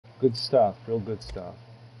Good stuff, real good stuff.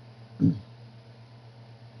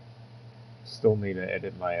 Still need to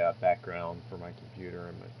edit my background for my computer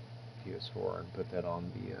and my PS4 and put that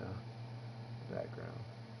on the background.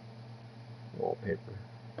 Wallpaper.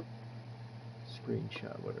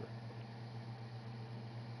 Screenshot, whatever.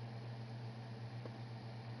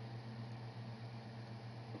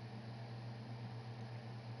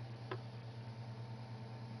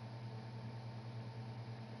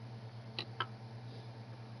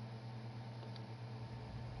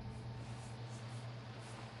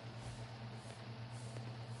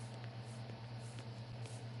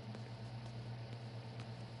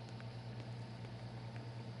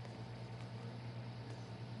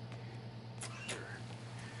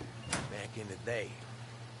 Back in the day,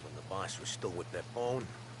 when the boss was still with that bone,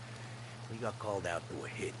 we got called out to a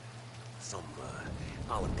hit. Some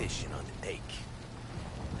politician on the take.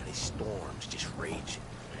 And his storm's just raging.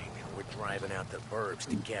 We're driving out the burbs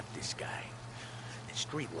to cap this guy. The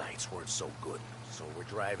street lights weren't so good, so we're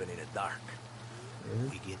driving in the dark.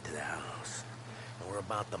 We get to the house, and we're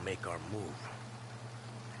about to make our move.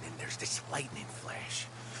 And then there's this lightning flash.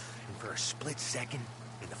 And for a split second,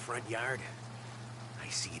 in the front yard, I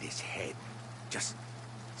see this head, just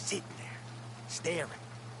sitting there, staring,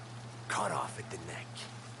 cut off at the neck.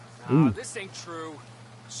 Oh, this ain't true.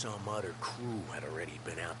 Some other crew had already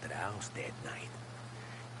been out to the house that night.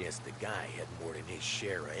 Guess the guy had more than his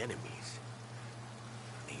share of enemies.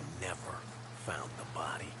 They never found the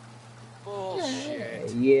body.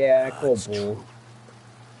 Bullshit. Yeah, cool, bull. True.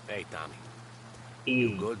 Hey, Tommy. Hey.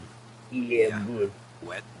 You good? Yeah, good.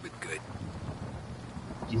 Wet, but good.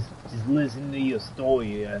 Just listen to your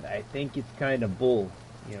story. I think it's kind of bull.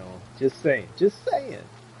 You know, just saying.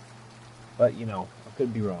 But, you know, I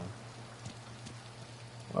could be wrong.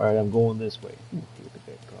 Alright, I'm going this way. Ooh, look at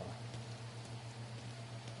that car.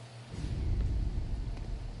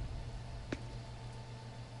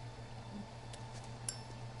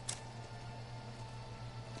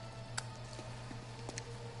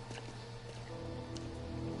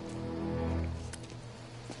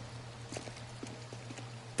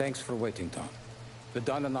 Thanks for waiting, Tom. But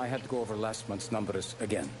Don and I had to go over last month's numbers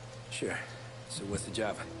again. Sure. So what's the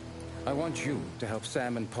job? I want you to help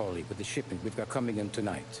Sam and Paulie with the shipment we've got coming in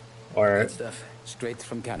tonight. Alright. Good stuff. Straight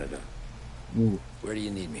from Canada. Ooh. Where do you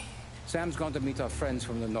need me? Sam's going to meet our friends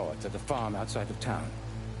from the north at the farm outside of town.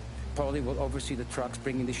 Paulie will oversee the trucks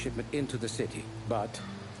bringing the shipment into the city. But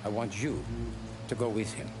I want you to go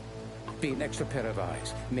with him. Be an extra pair of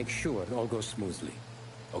eyes. Make sure it all goes smoothly.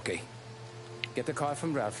 Okay. Get the car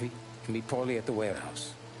from Ralphie and meet Paulie at the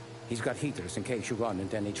warehouse. He's got heaters in case you run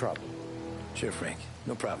into any trouble. Sure, Frank.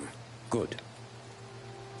 No problem. Good.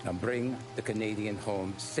 Now bring the Canadian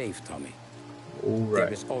home safe, Tommy. Alright.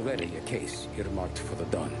 There is already a case earmarked for the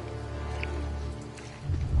Don.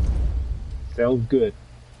 Sounds good.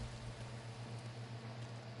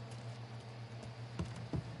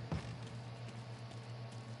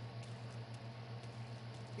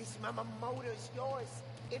 This motor's yours,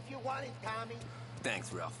 if you want it, Tommy.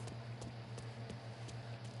 Thanks, Ralph.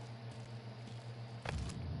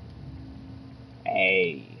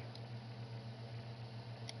 Hey.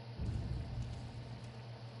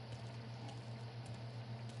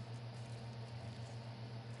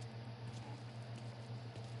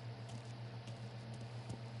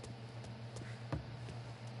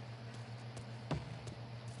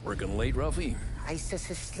 Working late, Ralphie? I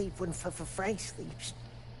sleep when Frank sleeps.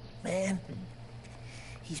 Man,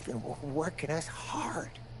 he's been working us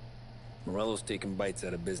hard. Morello's taking bites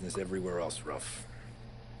out of business everywhere else, Ralph.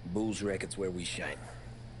 Bull's racket's where we shine.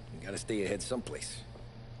 You gotta stay ahead someplace.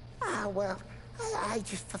 Well, I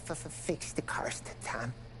just fixed the cars,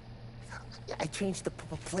 Tom. I changed the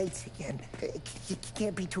plates again. You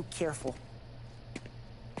can't be too careful.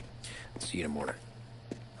 See you in the morning.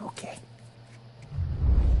 Okay.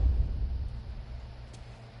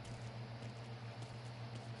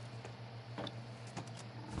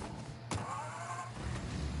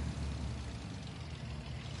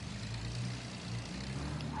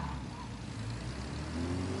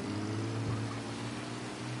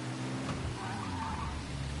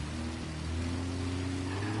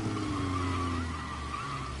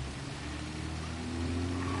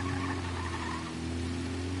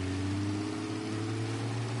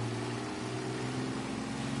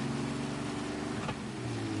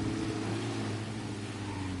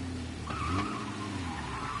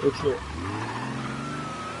 It's here.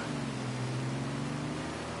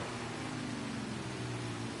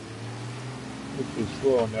 Look too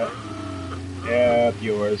slow on that. Yeah,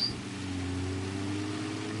 yours.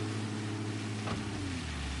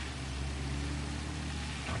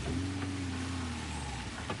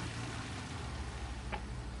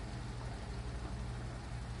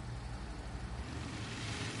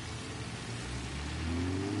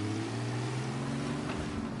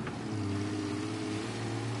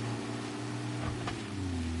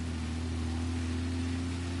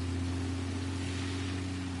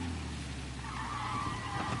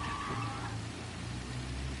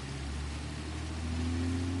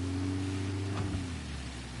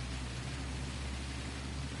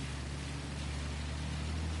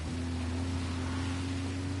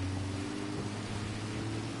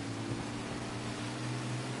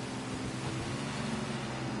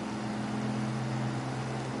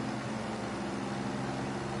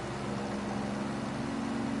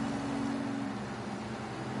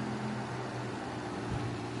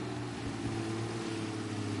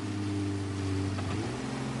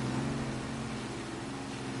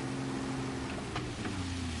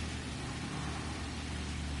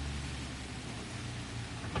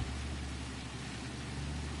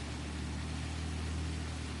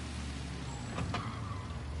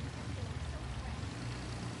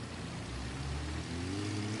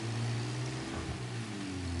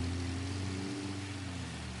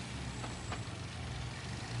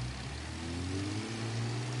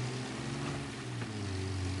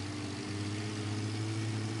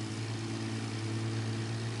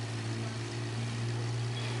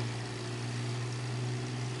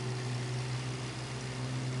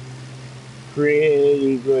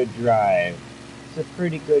 pretty good drive. It's a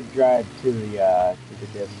pretty good drive to the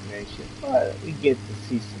destination, but we get to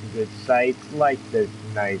see some good sights like the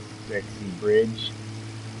nice, sexy bridge,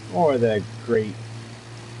 or the great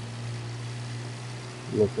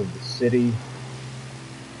look of the city,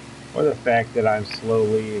 or the fact that I'm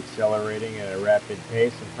slowly accelerating at a rapid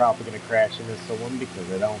pace. I'm probably going to crash into someone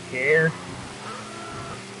because I don't care.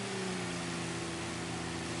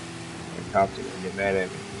 The cops are going to get mad at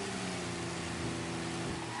me.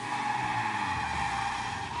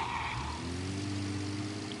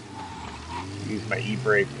 Use my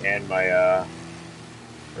e-brake and my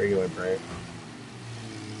regular brake.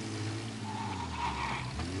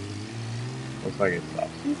 Looks like it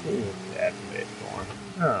stops. That's a bit more.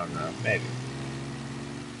 I don't know, maybe.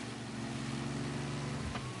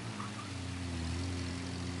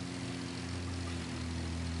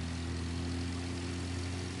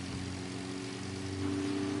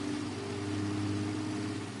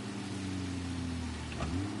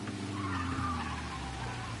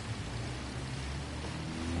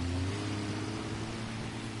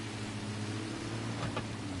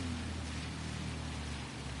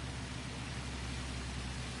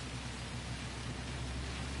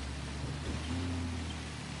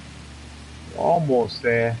 Almost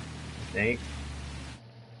there, I think.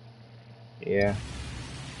 Yeah.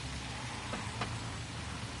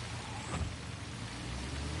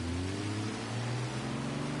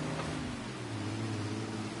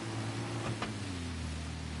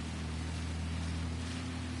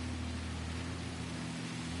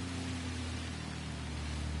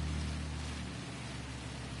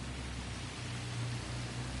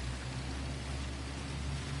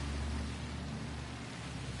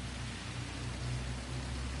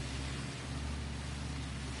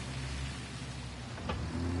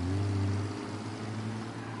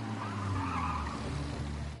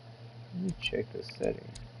 Let me check the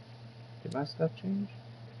settings. Did my stuff change?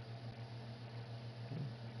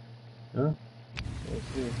 Huh? Let's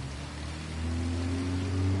see.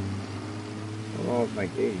 What's wrong with my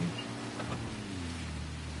gauge?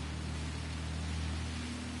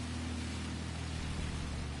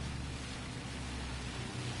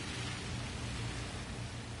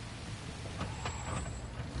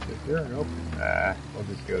 Is there an open? Ah, we'll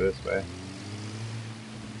just go this way.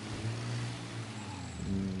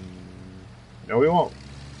 No, we won't.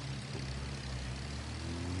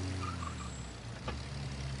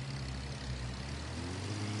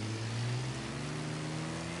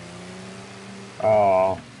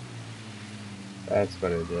 Oh, that's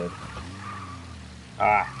what it did.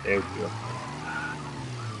 Ah, there we go.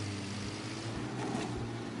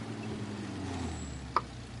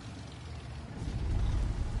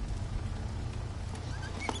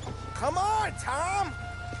 Come on, Tom!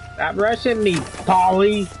 Stop rushing me,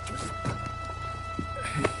 Polly.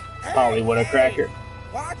 Hey, Polly, what a cracker.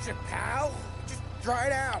 Watch it, pal. Just dry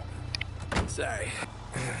it out. Sorry.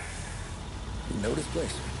 You know this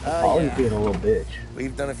place? Polly's Yeah. being a little bitch.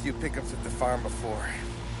 We've done a few pickups at the farm before.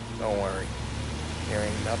 Don't worry. There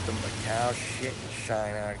ain't nothing but cow shit and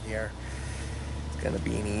shine out here. It's gonna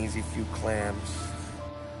be an easy few clams.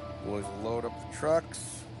 Boys will load up the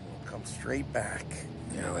trucks, and we'll come straight back.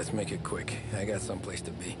 Yeah, let's make it quick. I got someplace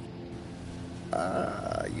to be.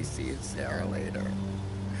 You see it, Sarah, later.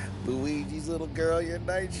 Luigi's little girl, your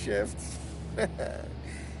night shift.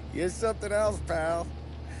 You're something else, pal.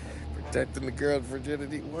 Protecting the girl's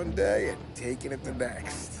virginity one day and taking it the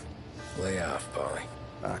next. Lay off, Polly.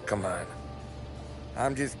 Ah, come on.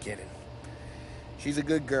 I'm just kidding. She's a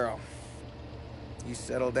good girl. You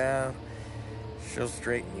settle down, she'll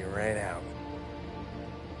straighten you right out.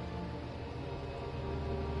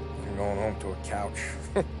 You're going home to a couch.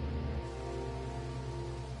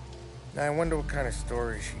 Now, I wonder what kind of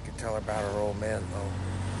stories she could tell about her old man, though.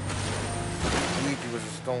 Luigi was a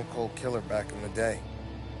stone-cold killer back in the day.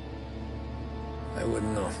 I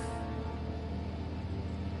wouldn't know.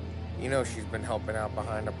 You know she's been helping out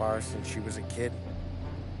behind the bar since she was a kid.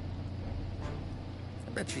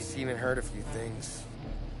 I bet she's seen and heard a few things.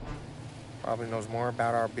 Probably knows more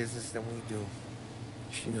about our business than we do.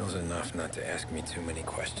 She knows enough not to ask me too many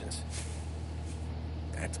questions.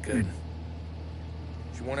 That's good.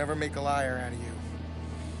 She won't ever make a liar out of you.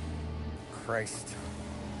 Christ.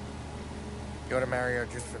 You ought to marry her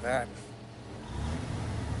just for that.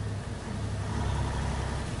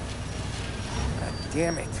 God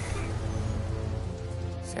damn it.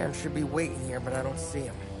 Sam should be waiting here, but I don't see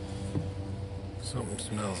him. Something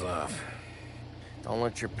smells off. Don't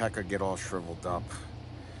let your pecker get all shriveled up.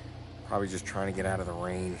 Probably just trying to get out of the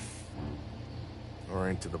rain. Or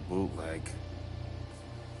into the bootleg.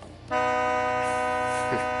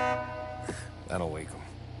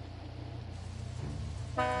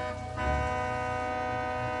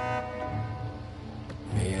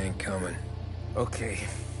 Okay.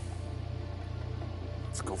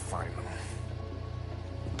 Let's go find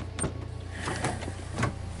them.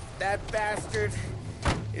 That bastard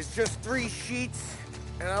is just 3 sheets,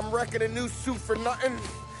 and I'm wrecking a new suit for nothing.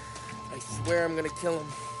 I swear I'm gonna kill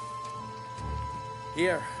him.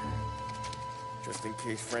 Here. Just in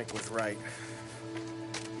case Frank was right.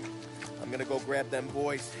 I'm gonna go grab them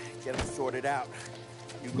boys, get them sorted out.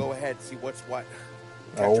 You go ahead, see what's what.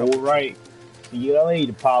 All right. See you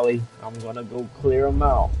later, Polly. I'm gonna go clear them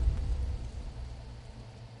out.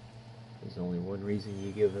 There's only one reason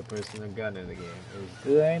you give a person a gun in the game, is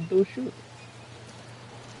to aim to shoot.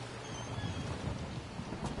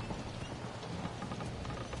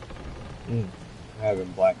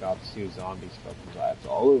 Having Black Ops 2 zombies fucking labs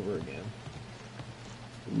all over again.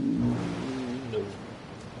 Ooh, no.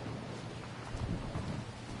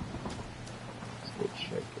 Let's go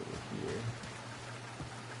check over here.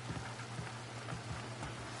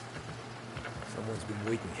 Someone's been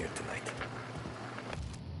waiting here tonight.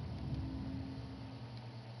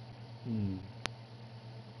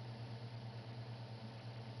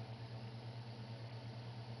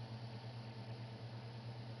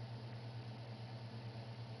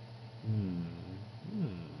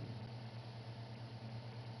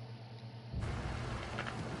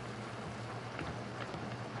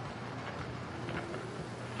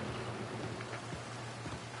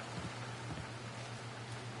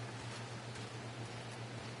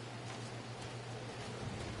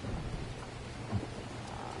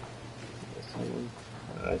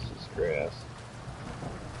 That's just grass.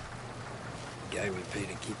 Guy we pay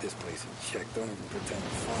to keep this place in check, don't even pretend to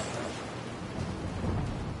farm now.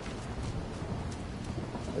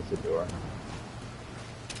 That's a door.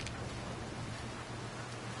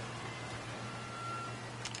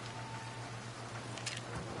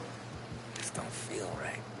 This don't feel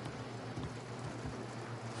right.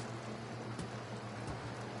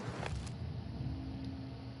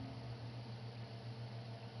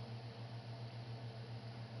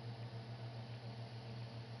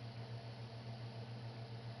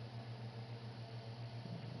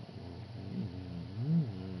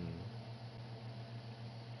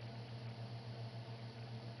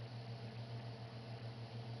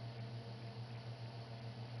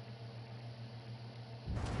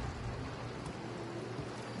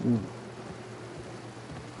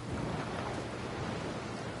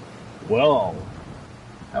 Well,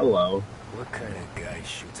 hello. What kind of guy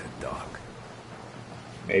shoots a dog?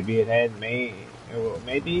 Maybe it had me.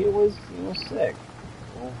 Maybe it was sick.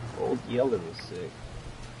 Old Yeller was sick.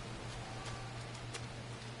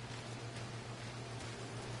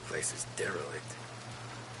 Place is derelict.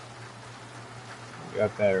 You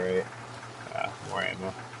got that right. More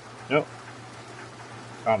ammo. Nope.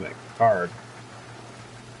 Comic card.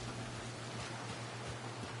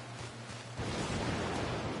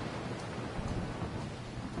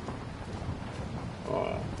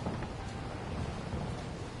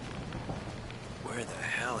 Where the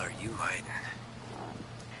hell are you hiding?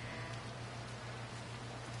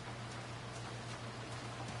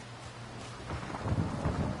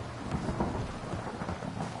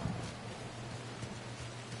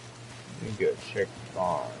 Let me go check the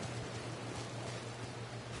barn.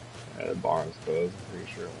 The barn's closed. I'm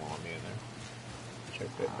pretty sure it won't be in there.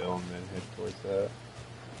 Check that bill and then head towards that.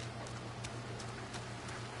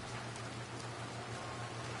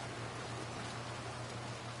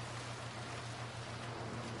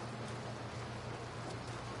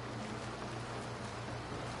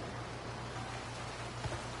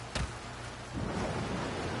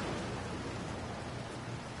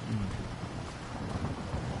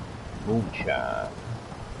 Moonshine.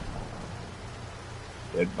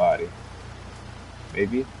 Dead body.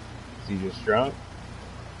 Maybe? Is he just drunk?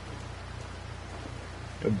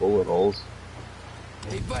 No bullet holes.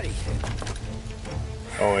 Hey, buddy.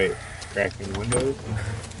 Oh wait, cracking windows?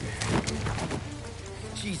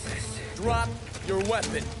 Jesus. Drop your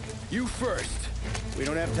weapon. You first. We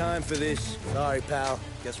don't have time for this. Sorry, pal.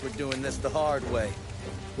 Guess we're doing this the hard way.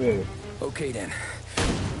 Wait. Okay, then.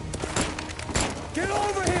 Get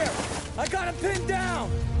over here! I got him pinned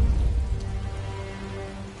down!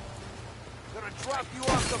 Gonna drop you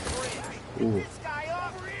off the bridge. Ooh. Get this guy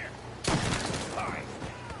over here. All right.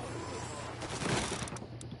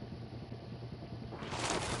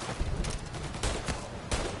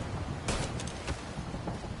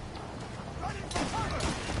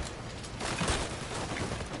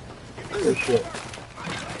 Oh shit.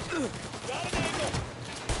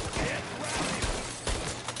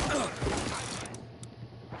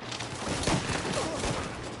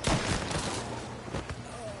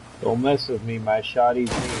 Don't mess with me, my shotty's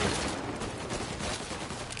me.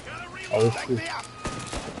 Gotta reload. Oh, this is...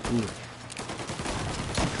 Ooh.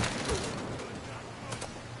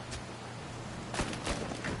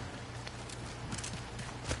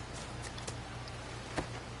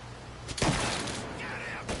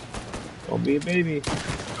 Don't be a baby.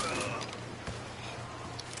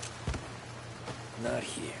 Not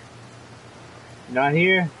here. Not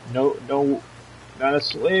here? No, no, not a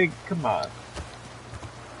swig? Come on.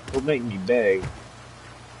 Don't make me beg.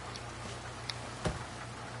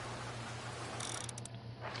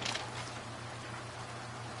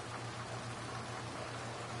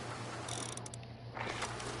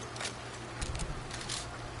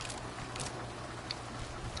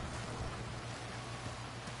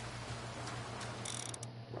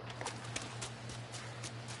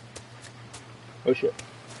 Oh shit.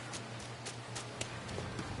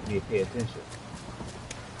 Need to pay attention.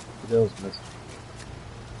 Those missed.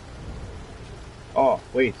 Oh,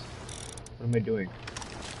 wait. What am I doing?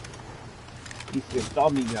 He said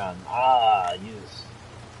Tommy gun. Ah, yes.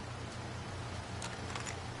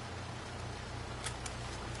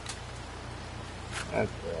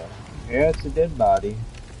 That's yeah, it's a dead body.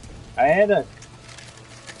 I had a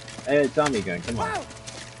Tommy gun, come on. Wow!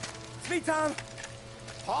 It's me, Tom!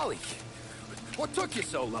 Polly, what took you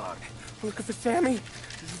so long? Looking for Sammy? Did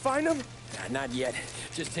you find him? Not yet.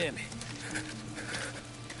 Just him.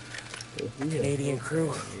 Canadian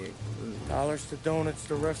crew. Dollars to donuts,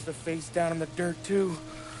 the rest are face down in the dirt, too.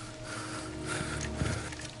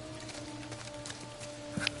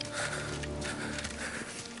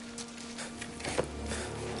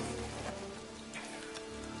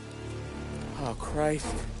 Oh, Christ.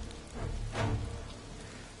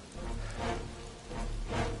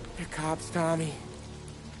 They're cops, Tommy.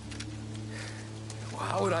 Well,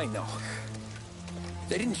 how would I know?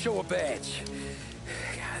 They didn't show a badge.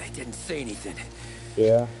 God, they didn't say anything.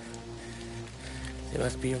 Yeah. They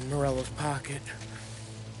must be in Morello's pocket.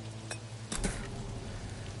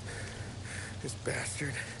 This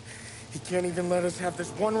bastard. He can't even let us have this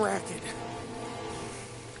one racket.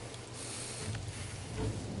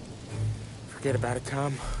 Forget about it,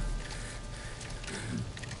 Tom.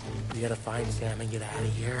 We gotta find Sam and get out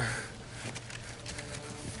of here.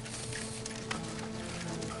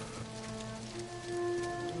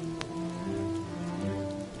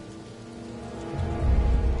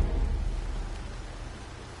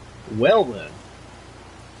 Well then.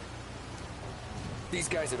 These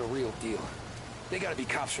guys are the real deal. They gotta be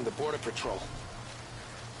cops from the Border Patrol.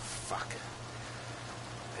 Fuck.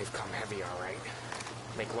 They've come heavy, all right.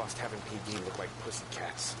 Make Lost Heaven PD look like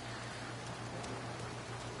pussycats.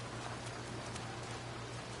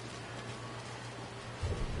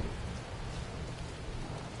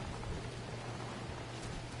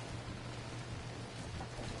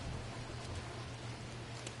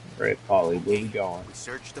 Alright, Polly, where we going? We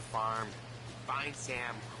search the farm, find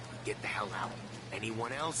Sam, we get the hell out.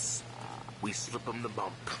 Anyone else, we slip them the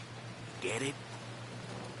bump. Get it?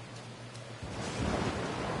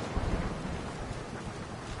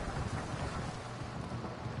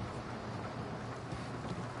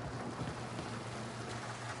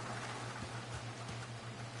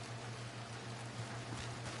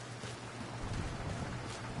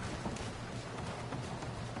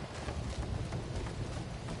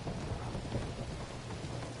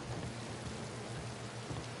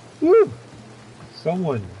 Woo!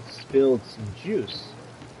 Someone spilled some juice.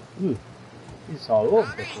 Ooh, it's all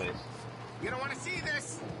over the place. You don't want to see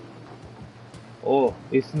this. Oh,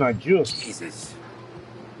 it's not juice. Jesus.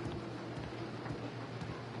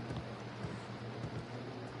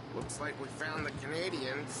 Looks like we found the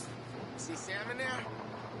Canadians. See Sam in there?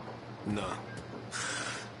 No.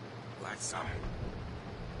 Like some.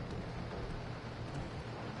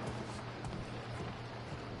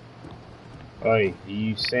 Oi,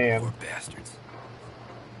 you Sam. Poor bastards.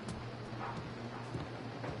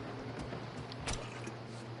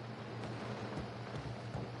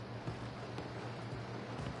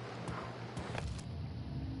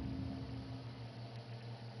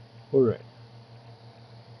 Alright.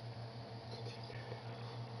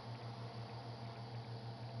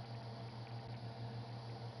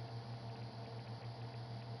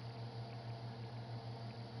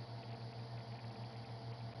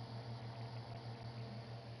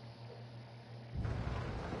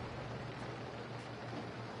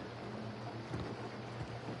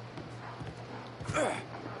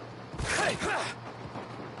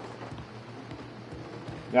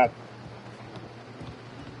 Not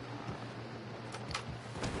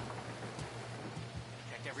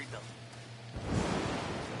Check every building.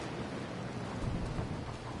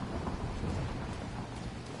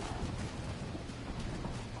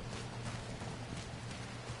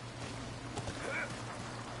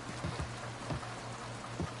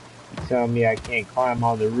 telling me I can't climb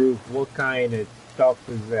on the roof. What kind of stuff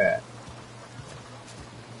is that?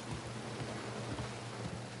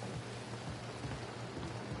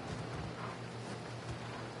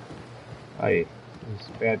 Hey, these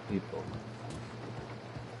bad people.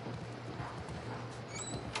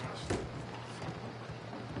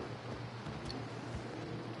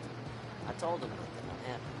 I told him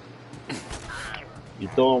nothing happened. You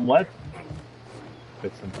told him what?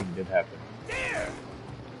 But something did happen. There!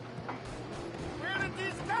 Where did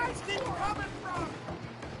these guys keep coming from?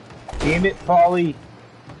 Damn it, Polly!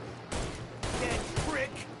 Dead prick!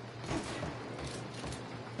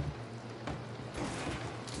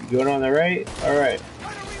 You going on the right? Alright.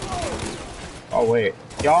 Oh, wait.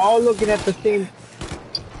 Y'all looking at the same...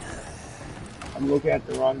 I'm looking at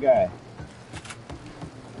the wrong guy.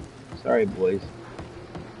 Sorry, boys.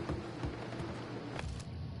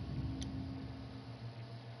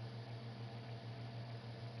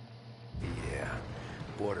 Yeah,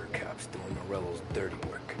 border cops doing Morello's dirty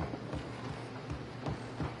work.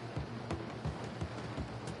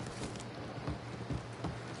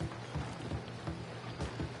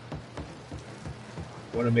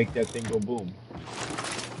 Want to make that thing go boom.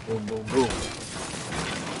 Boom, boom, boom.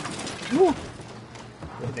 Woo!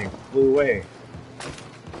 That thing flew away.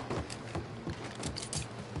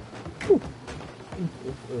 Woo.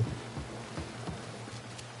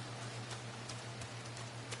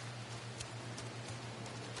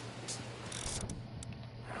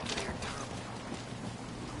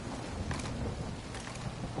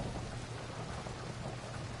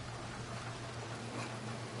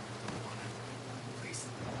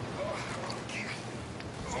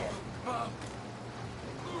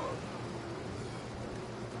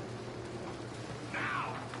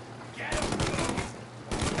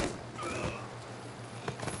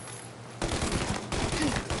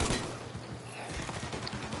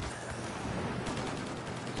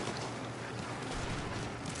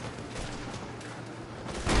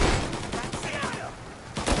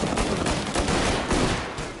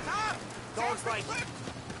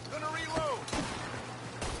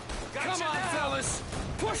 Come on, fellas!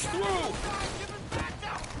 Push through!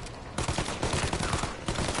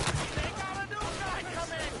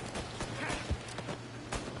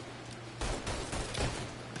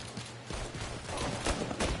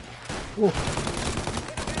 Woo.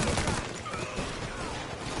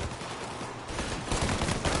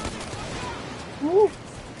 Woo.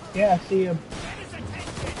 Yeah, I see him.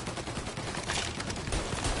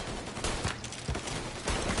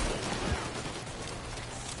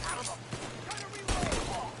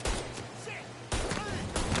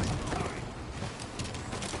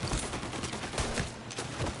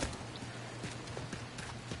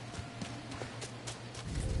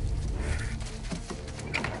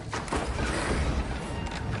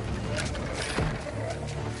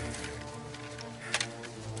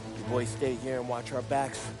 Boys, stay here and watch our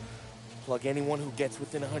backs. Plug anyone who gets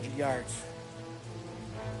within 100 yards.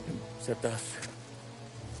 Except us.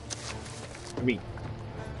 I mean,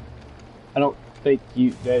 I don't think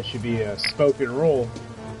that should be a spoken rule.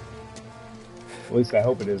 At least I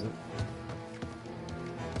hope it isn't.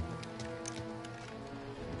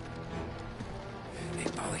 Hey,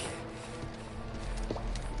 Polly.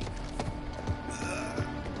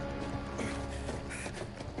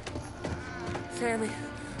 Sammy.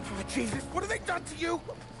 Oh, Jesus, what have they done to you?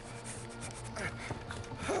 I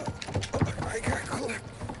got clipped.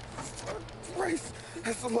 Christ,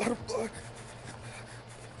 that's a lot of blood.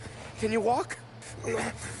 Can you walk? No,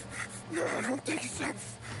 I don't think so.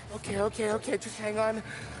 Okay, just hang on.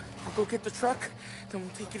 I'll go get the truck, then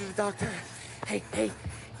we'll take you to the doctor. Hey, you're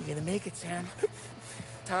gonna make it, Sam.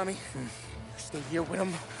 Tommy, stay here with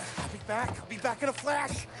him. I'll be back in a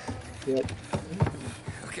flash. Yep.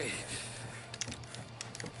 Okay.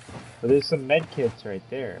 But there's some med kits right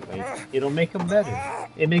there. Like, it'll make them better.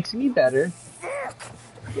 It makes me better.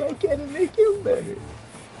 Why can't it make him better?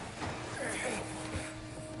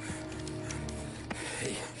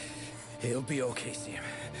 Hey, it'll be okay, Sam.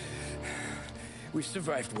 We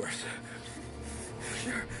survived worse.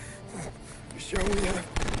 Sure we have.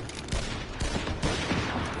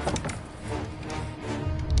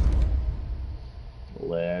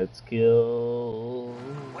 Let's kill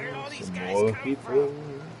some more people.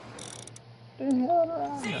 The hell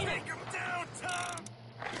around. Take him down, Tom!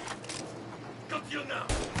 Go kill now!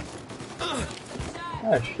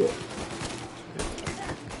 Ah, shit.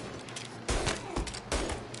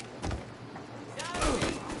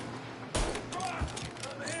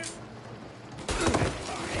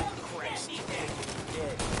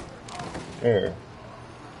 There.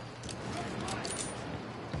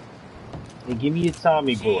 Hey, give me a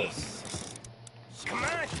Tommy boy.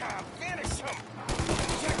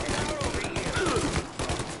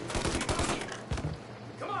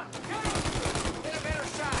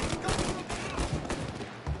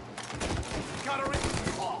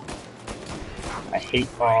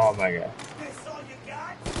 Oh my god. That's all you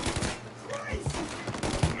got? Christ!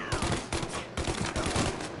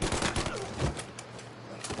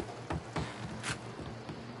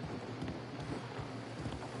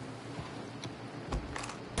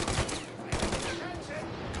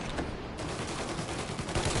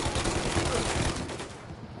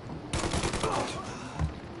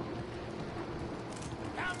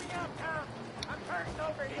 Count me out, Tom. I'm hurting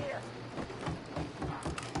over here.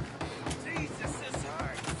 Jesus, this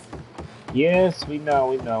hurts. Yes, we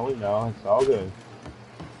know. It's all good.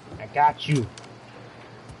 I got you.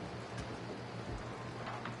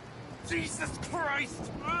 Jesus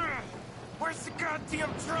Christ! Ugh. Where's the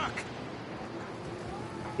goddamn truck?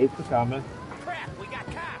 It's coming. Crap, we got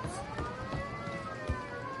cops.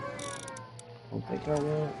 Don't think I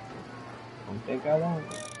won't. Don't think I won't.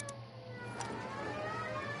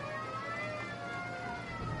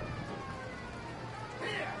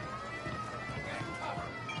 Here! Get cover.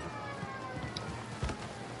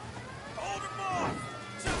 Hold him off!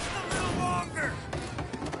 Just a little longer!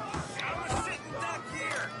 I'm a sitting duck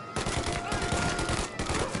here!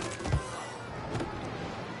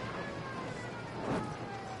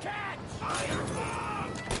 Catch!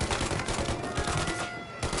 Firebomb!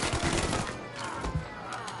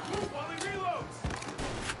 While he reloads!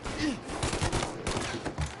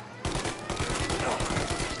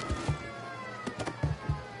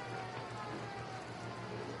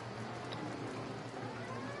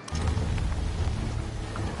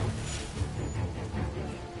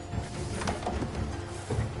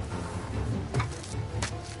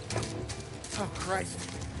 Oh, Christ.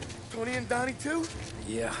 Tony and Donnie, too?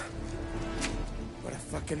 Yeah. What a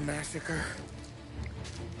fucking massacre.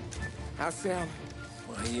 How's Sam?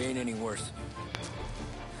 Well, he ain't any worse.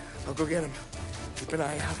 I'll go get him. Keep an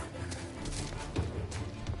eye out.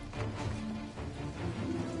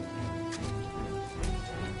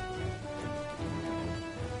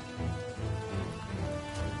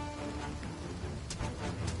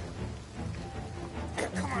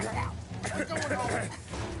 Come on now. We're going home.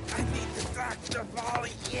 I need the doctor,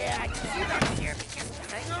 Molly. Yeah, you don't hear me.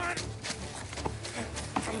 Just hang on.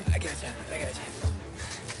 I got you.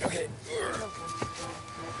 Okay.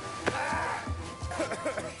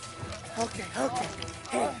 Okay.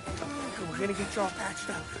 Hey, we're gonna get you all patched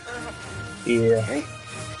up. Yeah. Okay?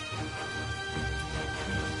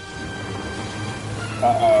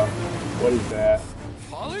 Uh-oh. What is that?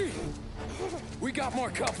 Molly? We got more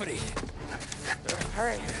company. All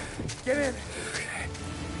right, get in.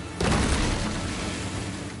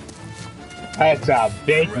 That's a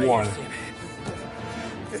big Right, one. damn it.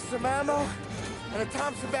 There's some ammo and a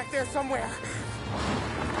Thompson back there somewhere.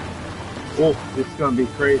 Oh, this is gonna be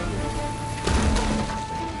crazy.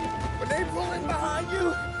 When they pull in behind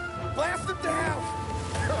you, blast them down.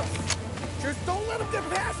 Just don't let them get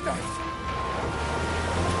past us.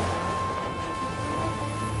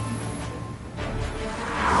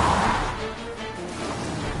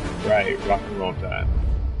 Right, rock and roll time.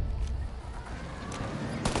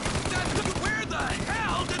 Where the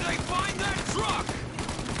hell did they find that truck?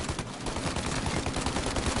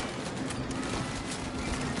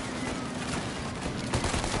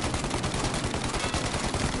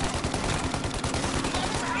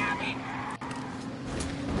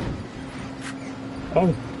 Oh,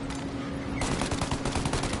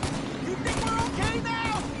 You think we're okay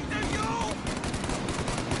now? Do you?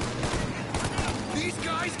 These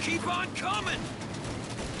guys keep on coming.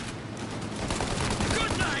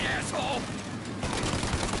 Good night, asshole.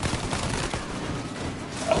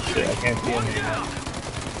 oh shit, I can't see One him. down.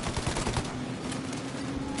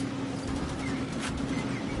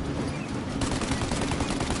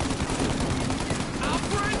 Our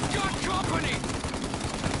friends got company.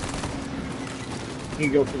 You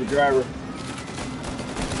can go for the driver.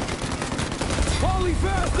 Molly,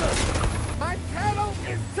 faster! My pedal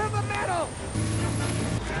is to the metal.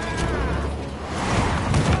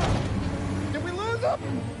 Did we lose them?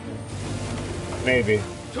 Maybe.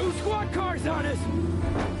 2 squad cars on us!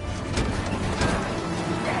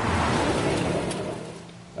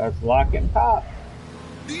 That's lock and pop.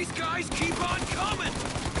 These guys keep on coming.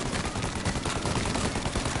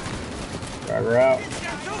 Driver out.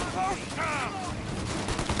 Too close, Tom.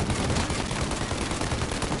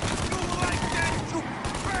 You like that, you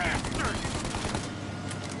bastard!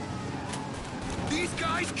 These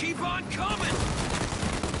guys keep on coming.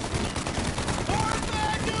 More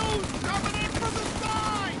bad news coming in from the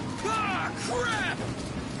side! Ah, crap!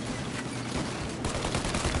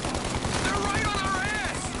 They're right on our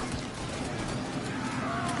ass.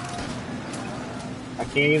 I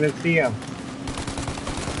can't even see him.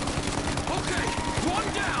 Okay, one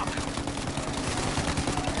down.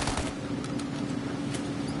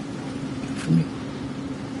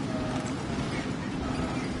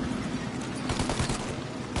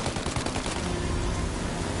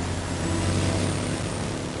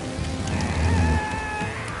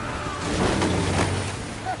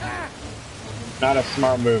 Not a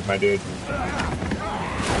smart move, my dude.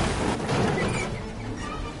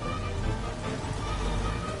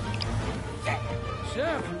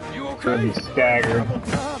 Sam, you okay? Gonna be staggered.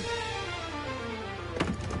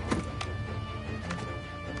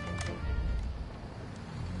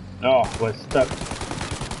 Oh, was stuck.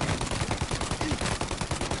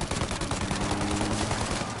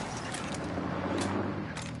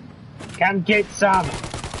 Come get some.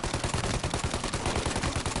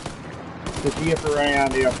 Just see if we're running out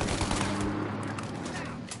of the open.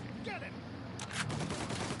 Get it!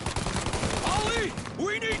 Ollie,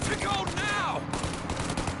 we need to go now!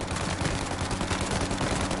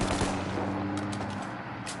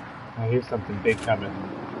 I hear something big coming.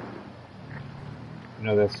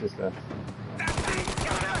 No, that's just us.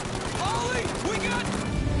 Ollie, we got...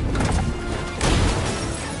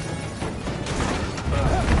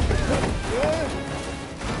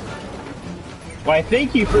 Why,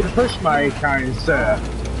 thank you for the push, my kind sir.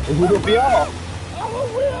 It would be all. I'm a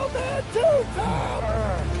real man too, Tom!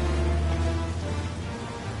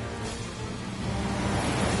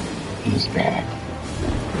 He's back.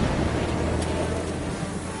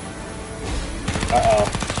 Uh-oh.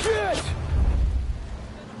 Shit!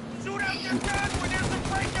 Shoot out your gun when there's a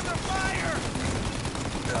break in the fire!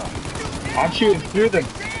 I'm shooting through the...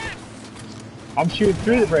 I'm shooting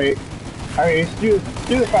through the break. I mean, through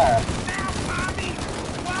the fire. Now, Bobby!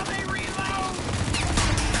 While they reload!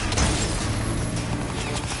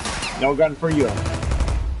 No gun for you.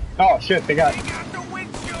 Oh, shit, they got... Take out the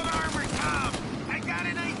windshield armor, Tom! I got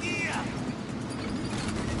an idea!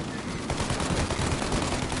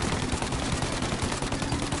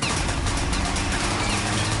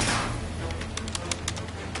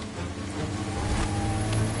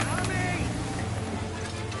 Tommy!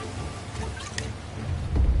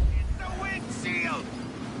 It's the windshield!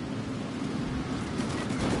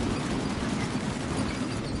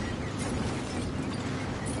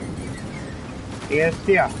 Yes,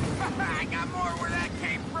 yeah. I got more where that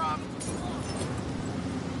came from!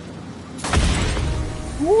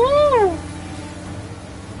 Woo!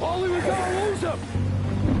 Ollie, we gotta lose him!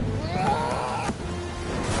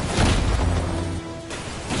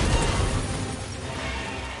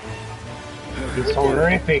 It's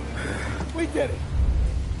horrific. We did it!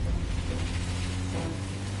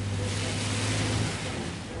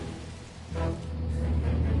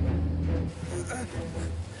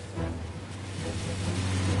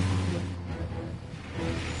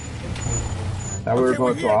 Thought we were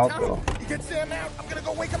going to a hospital. You get Sam out. I'm gonna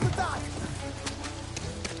go wake up the doc.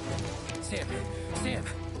 Sam, Sam.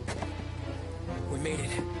 We made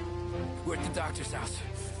it. We're at the doctor's house.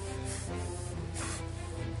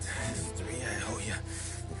 3, I owe you.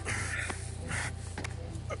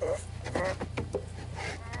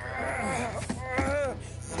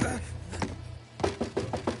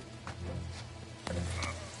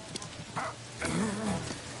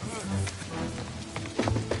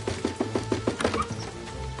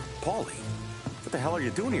 Paulie, what the hell are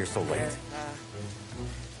you doing here so late?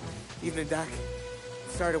 Evening, Doc.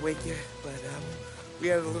 Sorry to wake you, but we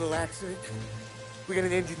had a little accident. We got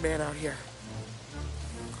an injured man out here.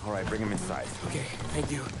 All right, bring him inside. Okay,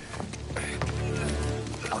 thank you.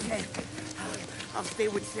 Okay, I'll stay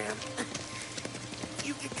with Sam.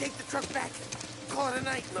 You can take the truck back. Call it a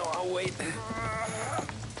night. No, I'll wait.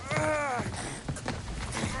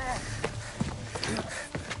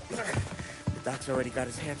 The doc's already got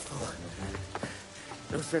his hands full.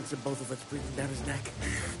 No sense in both of us breathing down his neck.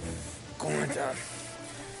 Go on, Tom.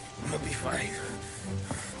 I'm gonna be fine.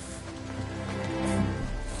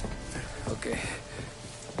 Okay.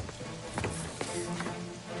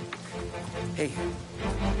 Hey,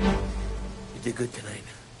 you did good tonight.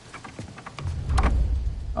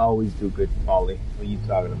 Always do good, Paulie. What are you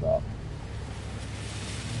talking about?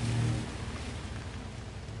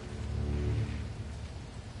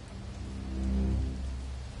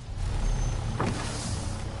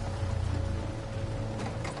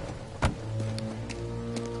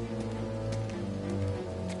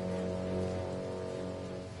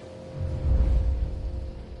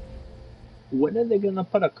 When are they gonna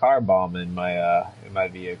put a car bomb in my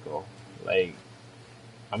vehicle? Like,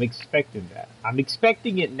 I'm expecting that. I'm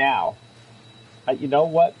expecting it now. You know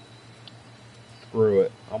what? Screw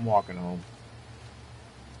it. I'm walking home.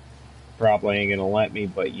 Probably ain't gonna let me,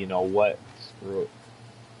 but you know what? Screw it.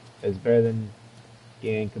 It's better than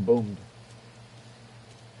getting kaboomed.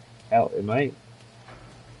 Hell, it might.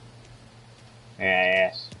 Eh,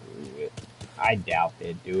 screw it. I doubt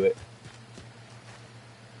they'd do it.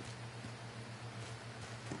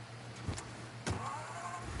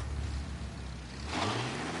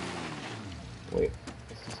 Wait,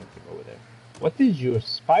 I see something over there. What is your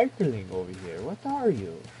sparkling over here? What are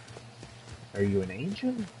you? Are you an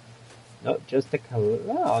angel? No, just a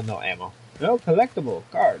oh, no ammo. No collectible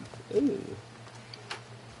card. Ooh.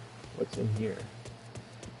 What's in here?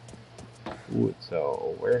 Ooh, it's a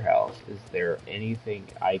warehouse. Is there anything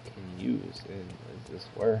I can use in this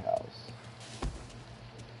warehouse?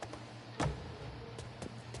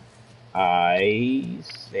 I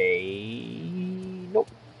say nope.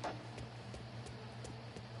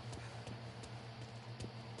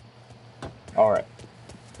 Alright.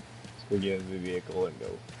 Let's go get in the vehicle and go.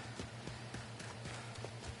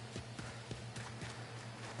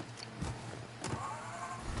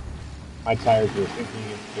 My tires were sinking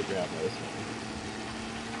into the ground this one.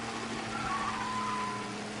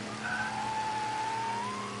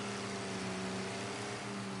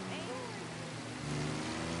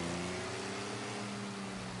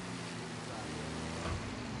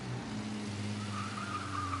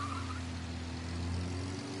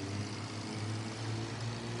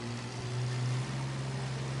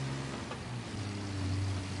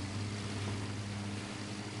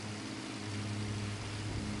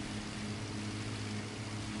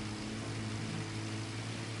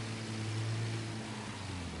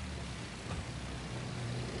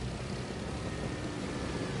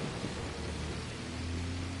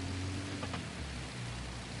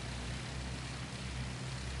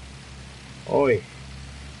 Oi.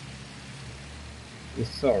 It's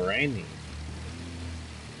so rainy.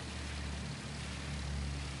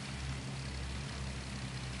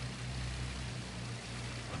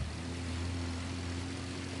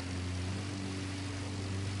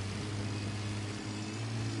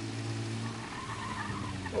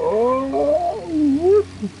 Oh,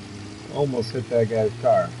 almost hit that guy's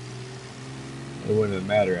car. It wouldn't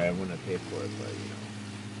matter. I wouldn't have paid for it, but you know,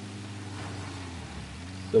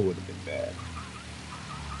 still would have been bad.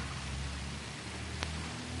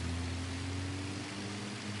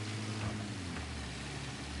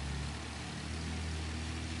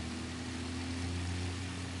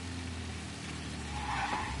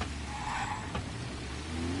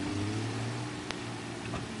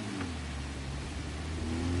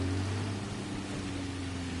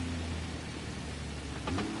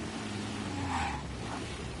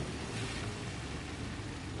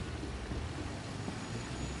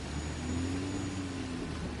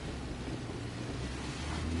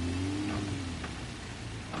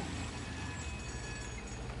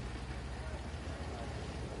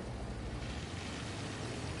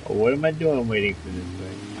 Oh, what am I doing waiting for this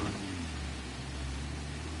thing?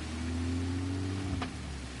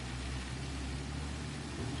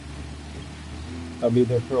 I'll be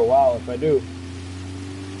there for a while if I do.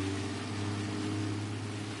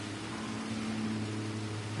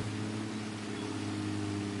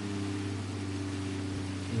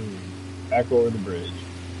 Back over the bridge.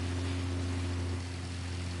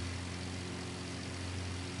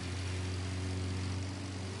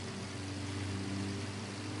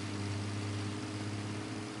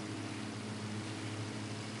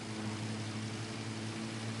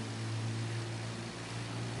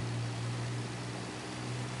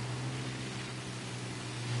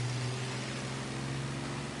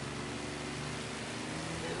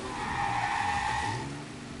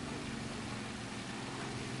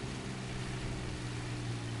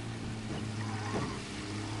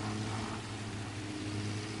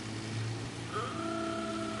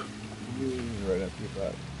 Right up your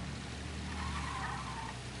butt.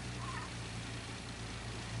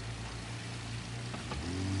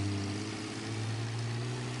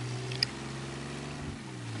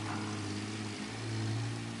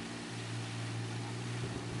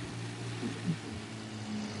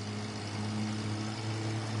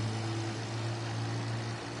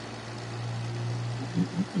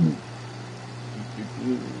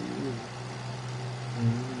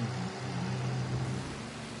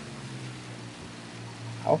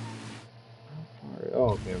 How far? Oh,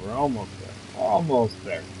 okay, we're almost there. Almost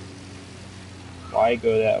there. Why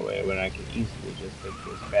go that way when I can easily just take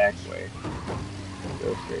this back way and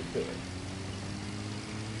go straight to it?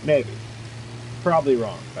 Maybe. Probably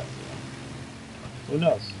wrong, but you know. Who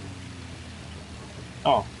knows?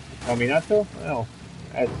 Oh, you tell me not to? Well,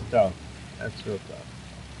 that's tough. That's real tough.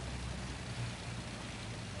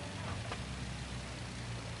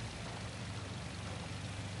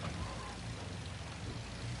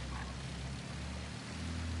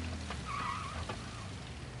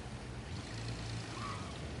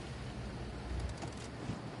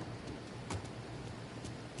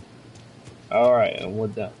 All right, and we're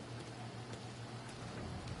done.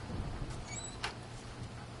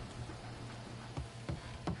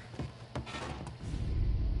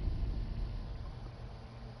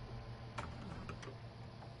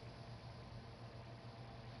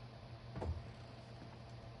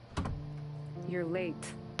 You're late.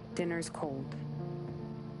 Dinner's cold.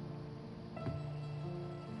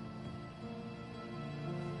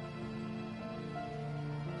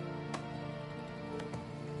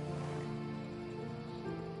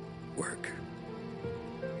 Work.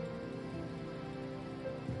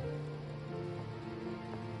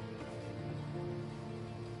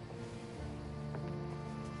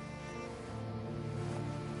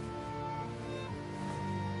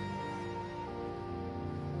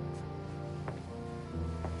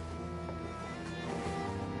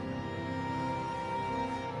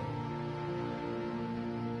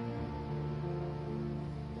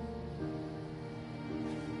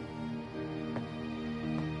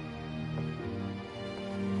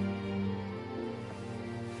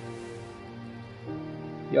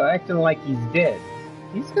 You're acting like he's dead.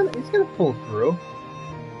 He's gonna pull through.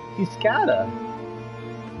 He's gotta.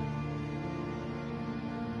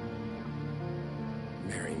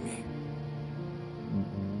 Marry me.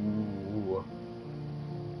 Ooh.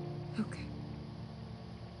 Okay.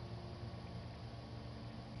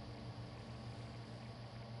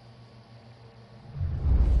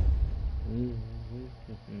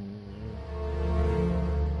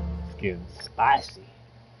 It's getting spicy.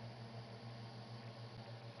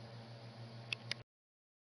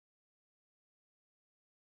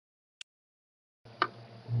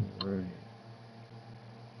 Alright.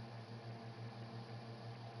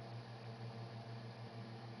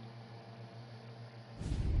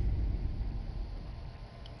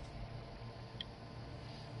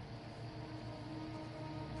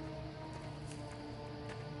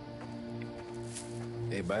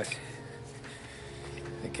 Hey, boss.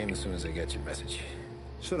 I came as soon as I got your message.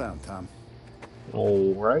 Sit down, Tom.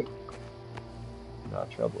 Alright.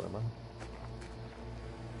 Not trouble, am I?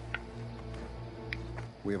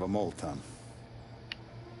 We have a mole, Tom.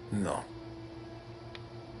 No.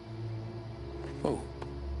 Oh.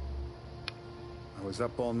 I was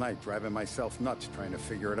up all night driving myself nuts trying to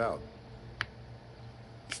figure it out.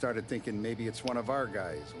 Started thinking maybe it's one of our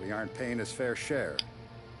guys. We aren't paying his fair share.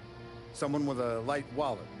 Someone with a light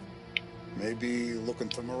wallet. Maybe looking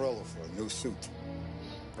to Morello for a new suit.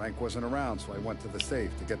 Frank wasn't around, so I went to the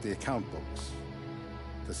safe to get the account books.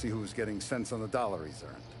 To see who's getting cents on the dollar he's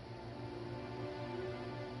earned.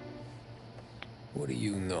 What do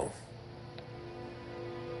you know?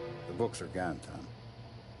 The books are gone, Tom.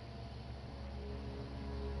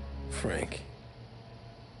 Frank.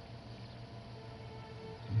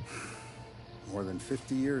 More than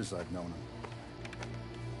 50 years I've known him.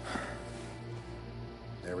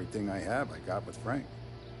 Everything I have, I got with Frank.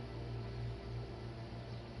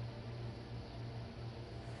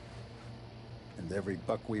 And every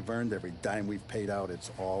buck we've earned, every dime we've paid out,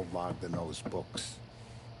 it's all logged in those books.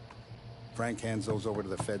 Frank hands those over to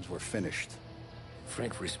the feds, we're finished.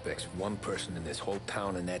 Frank respects one person in this whole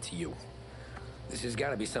town, and that's you. This has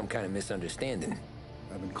got to be some kind of misunderstanding.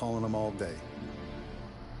 I've been calling him all day.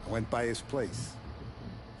 I went by his place.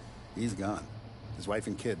 He's gone. His wife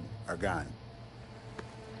and kid are gone.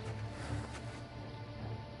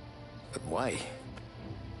 But why?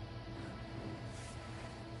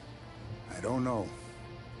 I don't know.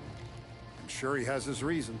 I'm sure he has his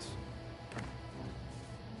reasons.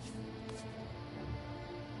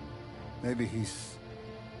 Maybe he's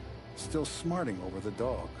still smarting over the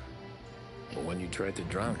dog. The one you tried to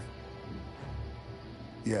drown?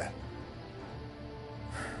 Yeah.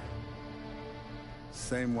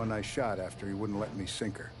 Same one I shot after he wouldn't let me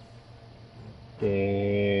sink her.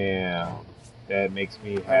 Damn. That makes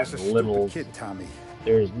me I was have a little... stupid kid, Tommy.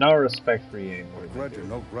 There's no respect for you anymore. Grudge or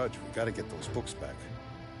no grudge, we gotta get those books back.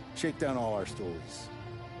 Shake down all our stories.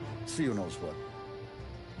 See who knows what.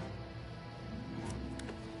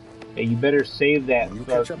 Hey, you better save that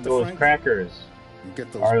those Frank, crackers. you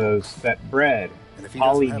get those or books. that bread. And if he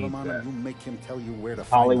Polly doesn't have needs them on that. him, you make him tell you where to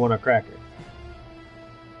Polly find want a them. cracker.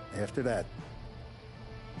 After that,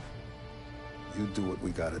 you do what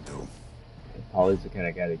we gotta do. And Polly's the kind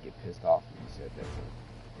of guy that get pissed off when you said that.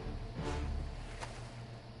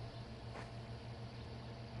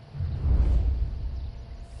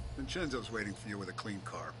 Vincenzo's waiting for you with a clean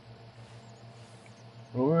car.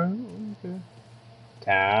 Alright, okay.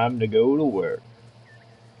 Time to go to work.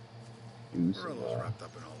 Do some, Morello's wrapped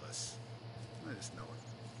up in all this. I just know it.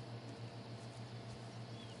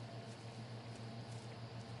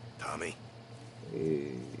 Tommy?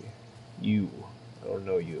 Hey, you. I don't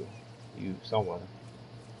know you. You, someone.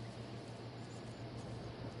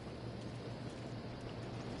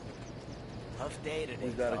 Tough day today.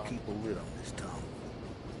 We gotta keep a lid on this town.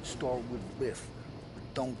 Start with Biff,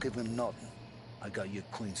 but don't give him nothing. I got you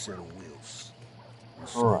a clean set of wheels. And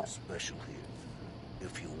something Alright. special here,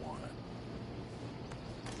 if you want it.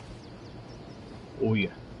 Oh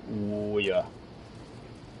yeah. Oh yeah.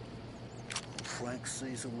 Frank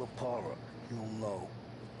Caesar Lapara, you'll know.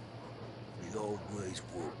 The old ways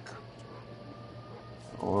work.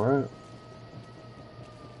 Alright.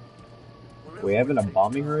 We having a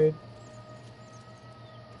bombing raid?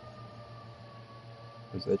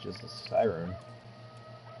 Or is that just a siren?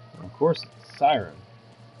 Of course it's a siren.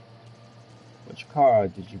 Which car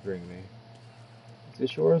did you bring me? Is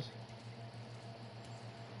this yours?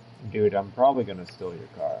 Dude, I'm probably gonna steal your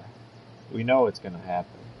car. We know it's gonna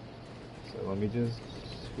happen. So let me just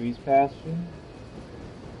squeeze past you.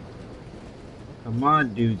 Come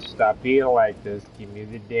on, dude, stop being like this. Give me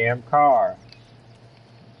the damn car.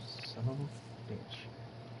 Son of a bitch.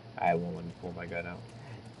 I won't let me pull my gun out.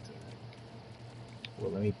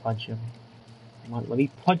 Well, let me punch him. Come on, let me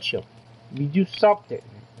punch him. Let me do something.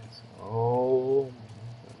 Oh.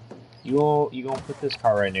 You gonna put this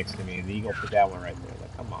car right next to me, and then you gonna put that one right there.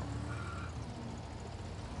 Like, come on.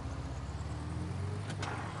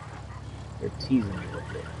 They're teasing me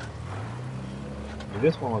with it. But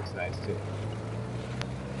this one looks nice too.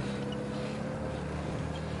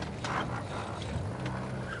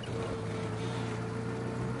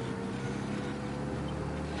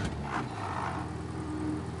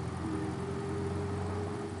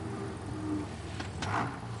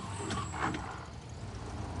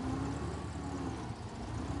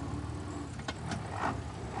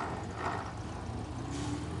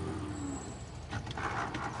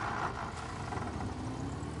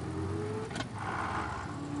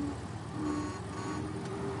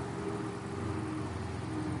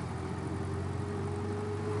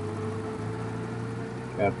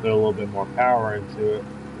 Gotta put a little bit more power into it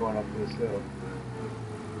going up this hill.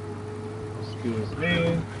 Excuse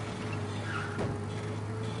me.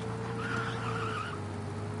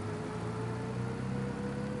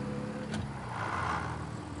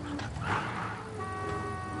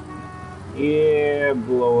 Yeah,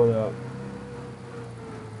 blow it up.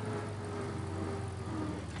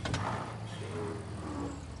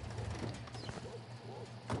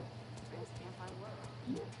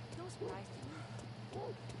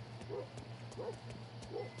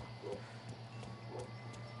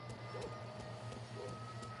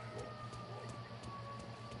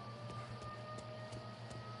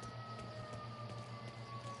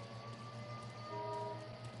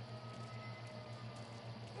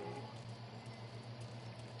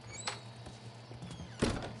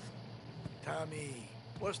 Tommy,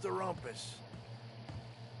 what's the rumpus?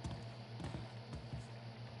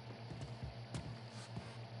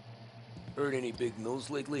 Heard any big news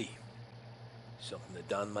lately? Something that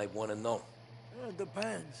Don might want to know. It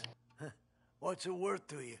depends. What's it worth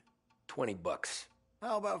to you? $20.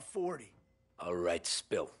 How about 40? All right,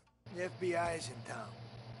 spill. The FBI's in town.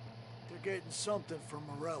 They're getting something from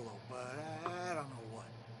Morello, but I don't know what.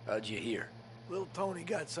 How'd you hear? Little Tony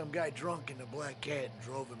got some guy drunk in the Black Cat and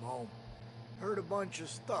drove him home. Heard a bunch of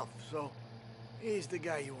stuff, so he's the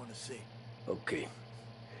guy you want to see. Okay.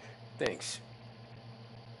 Thanks.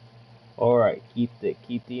 Alright, keep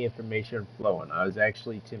the information flowing. I was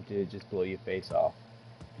actually tempted to just blow your face off.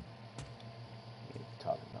 You're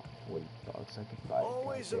talking about $40 I could buy.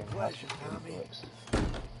 Always a pleasure, Tommy.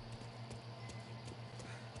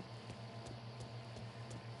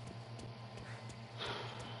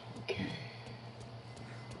 Okay.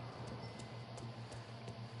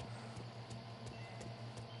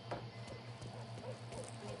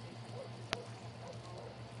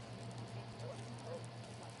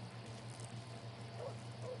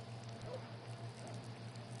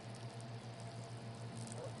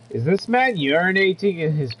 Is this man urinating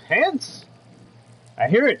in his pants? I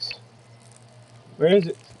hear it. Where is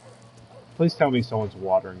it? Please tell me someone's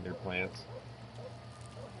watering their plants.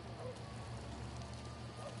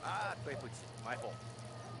 Ah, my fault.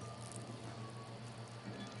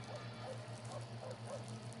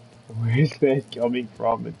 Where is that coming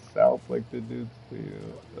from? It sounds like the dude's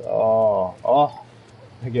cleaning. Oh,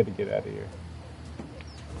 I gotta get out of here.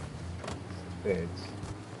 Thanks.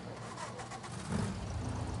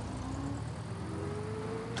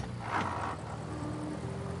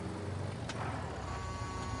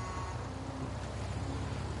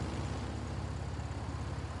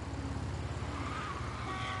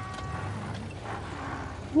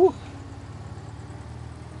 Woo.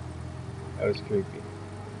 That was creepy.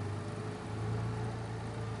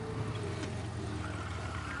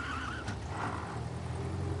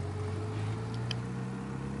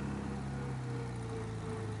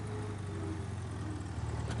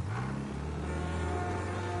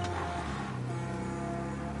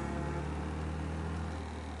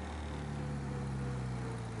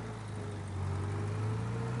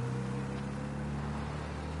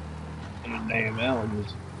 Damn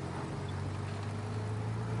elms.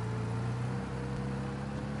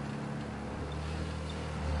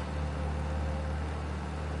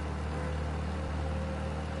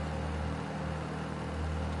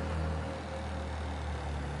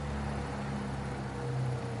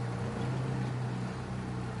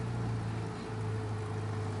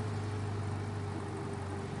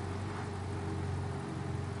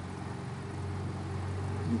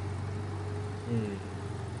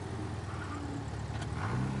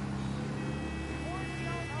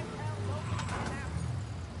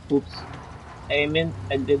 Oops. I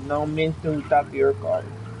did not mean to tap your card.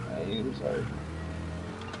 I am sorry.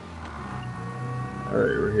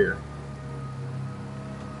 Alright, we're here.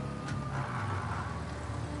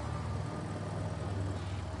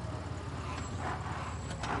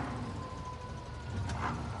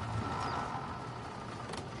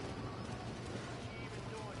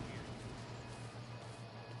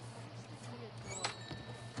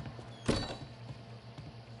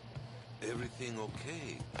 Everything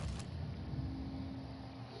okay?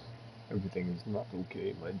 Everything is not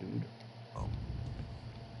okay, my dude. Oh.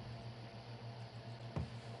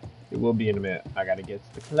 It will be in a minute. I gotta get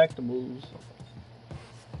to the collectibles.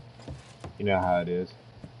 You know how it is.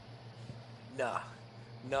 Nah.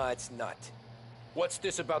 Nah, it's not. What's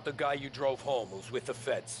this about the guy you drove home who's with the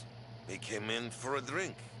feds? He came in for a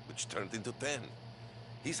drink, which turned into 10.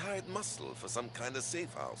 He's hired muscle for some kind of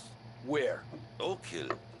safe house. Where? Oak Hill,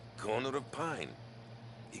 corner of Pine.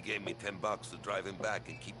 He gave me $10 to drive him back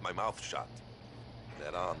and keep my mouth shut.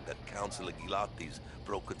 That on, that Councilor Gilatti's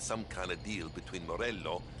brokered some kind of deal between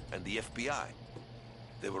Morello and the FBI.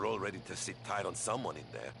 They were all ready to sit tight on someone in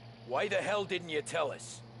there. Why the hell didn't you tell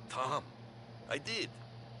us? Tom, I did.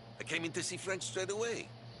 I came in to see Frank straight away.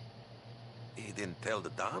 He didn't tell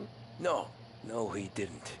the Don? No. No, he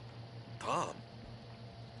didn't. Tom,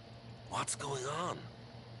 what's going on?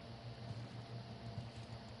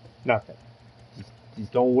 Nothing.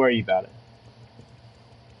 Just don't worry about it.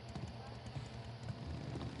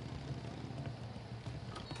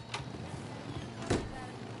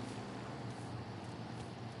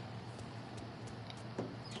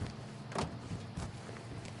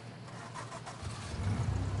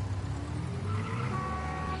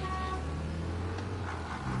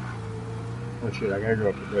 Oh shit, I gotta go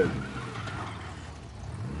up the bridge.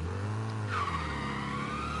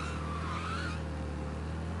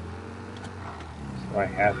 So I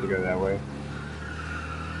have to go that way.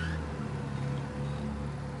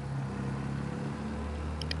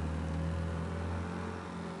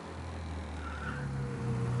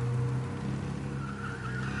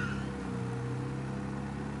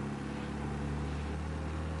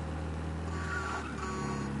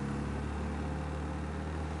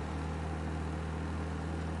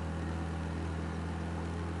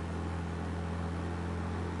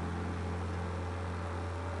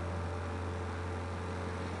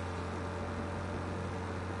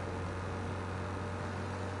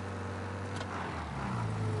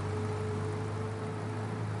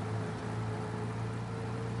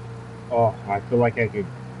 Oh, I feel like I could,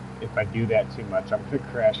 if I do that too much, I'm gonna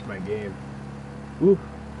crash my game. Oof.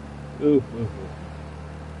 Oof, oof, oof.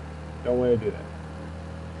 Don't want to do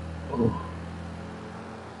that. Oof.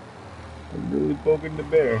 I'm really poking the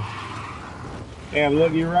bear. Damn,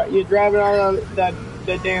 look, you're driving on that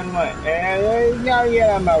damn light. And you gotta get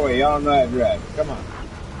out of my way. Y'all know how to drive. Come on.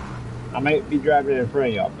 I might be driving in front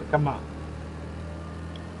of y'all, but come on.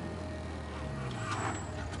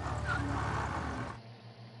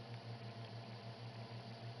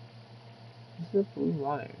 What's the blue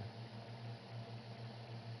line?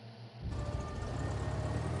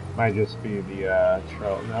 Might just be the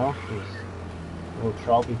no, this little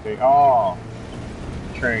trophy thing. Oh,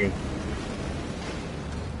 train.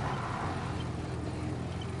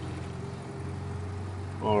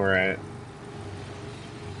 All right.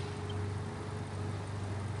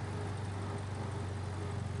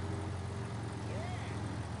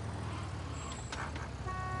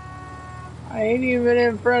 I ain't even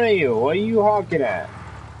in front of you. What are you honking at?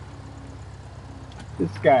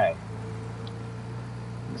 This guy.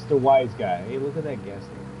 Mr. Wise Guy. Hey, look at that gas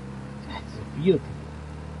station. That's beautiful.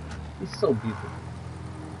 It's so beautiful.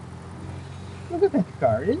 Look at that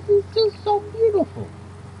car. It's just so beautiful.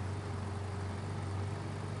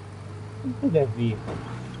 Look at that vehicle.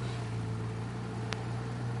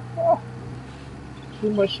 Oh,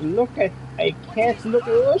 too much to look at. I can't look at.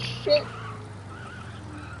 Oh, shit.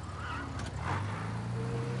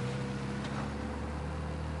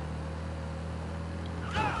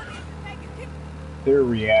 Their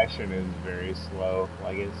reaction is very slow.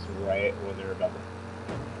 Like, it's right when they're about to...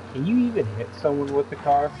 Can you even hit someone with the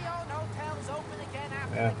car?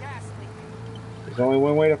 Yeah. There's only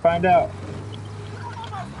one way to find out.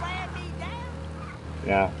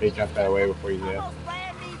 Yeah, they jumped that away before you did.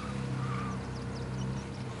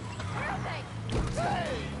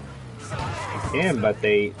 They can, but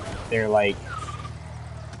they're like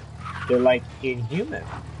inhuman,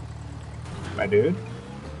 my dude.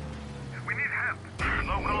 We need help.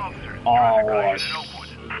 Local officers. Oh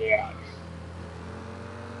shit!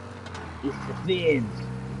 It's the feds.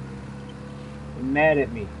 They're mad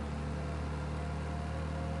at me.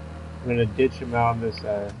 I'm gonna ditch him out on this.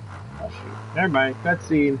 Oh shoot! Never mind.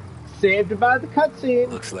 Cutscene. Saved by the cutscene.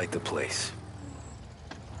 Looks like the place.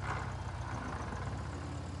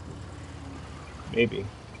 Maybe.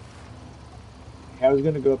 I was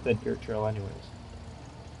gonna go up that dirt trail anyways.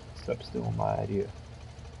 Except still my idea.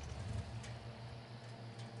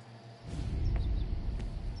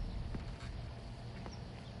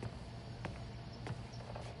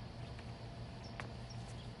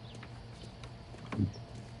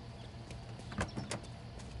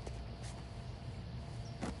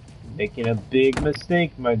 Making a big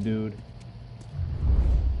mistake, my dude.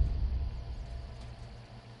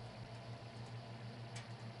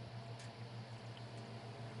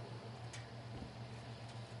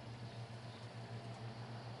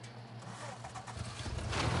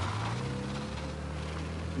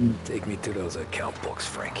 Take me to those account books,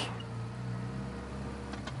 Frank.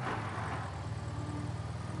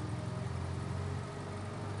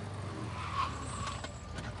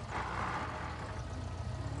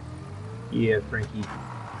 Yeah, Frankie.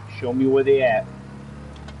 Show me where they at.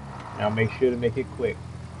 And I'll make sure to make it quick.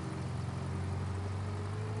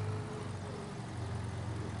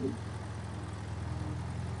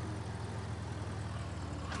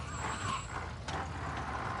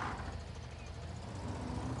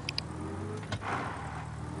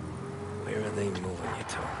 Where are they moving you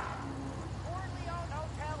to?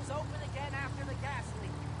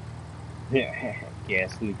 Yeah,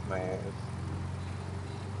 gas leak my ass.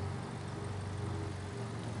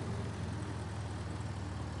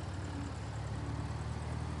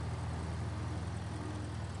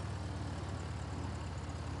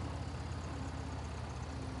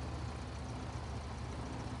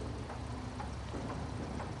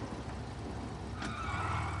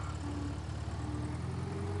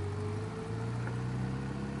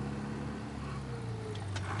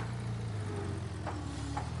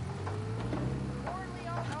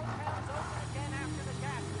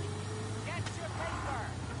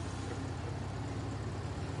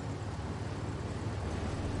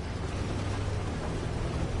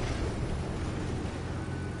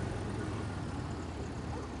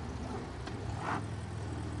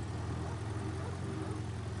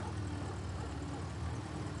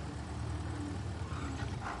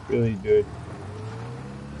 Really good.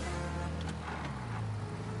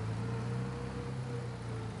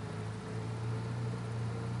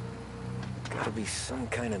 Gotta be some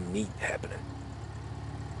kind of meat happening.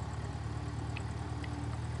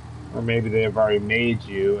 Or maybe they've already made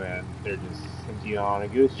you and they're just sending you on a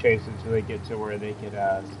goose chase until they get to where they can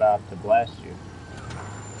stop to blast you.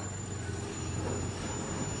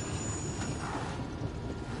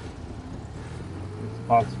 It's a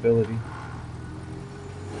possibility.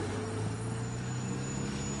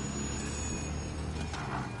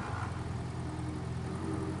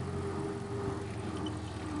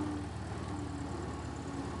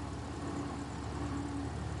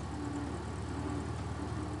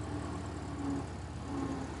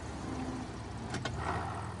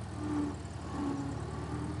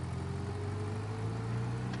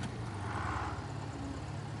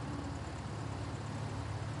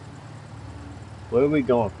 Where are we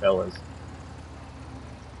going, fellas?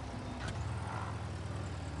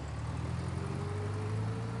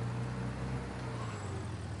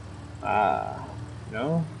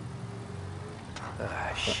 No?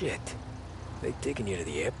 Ah, shit. They taking you to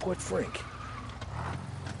the airport, Frank?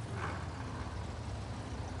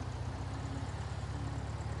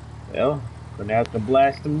 Well, gonna have to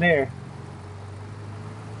blast them there.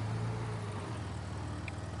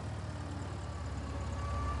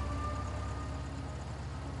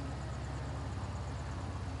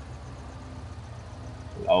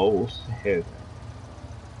 Oh, shit.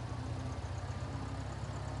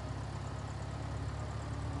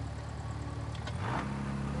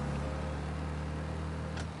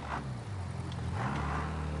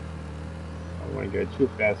 I don't want to go too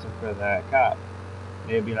fast in front of that cop.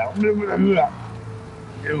 They'd be like, blah, blah, blah.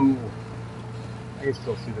 No. I can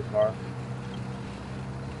still see the car.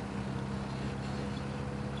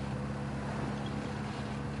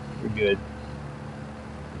 We're good.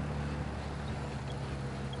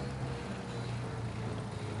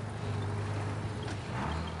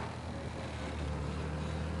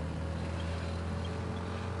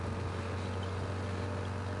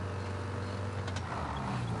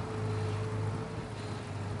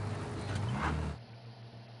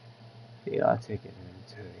 They are taking him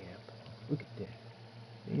to the airport. Look at that.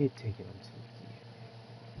 They're taking him to the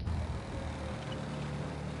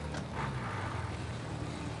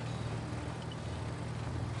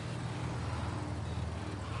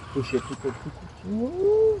push it, push it, push it.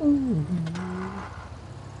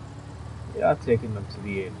 They are taking them to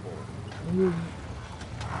the airport.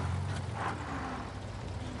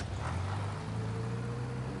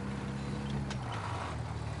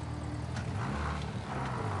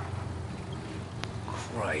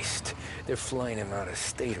 Christ, they're flying him out of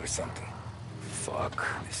state or something. Fuck,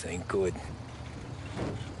 this ain't good.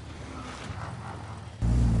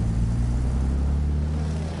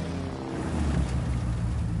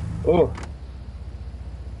 Oh.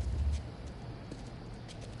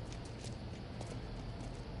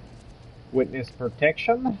 Witness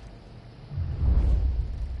protection.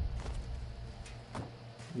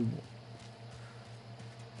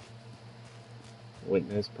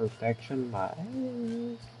 Witness protection, my ass.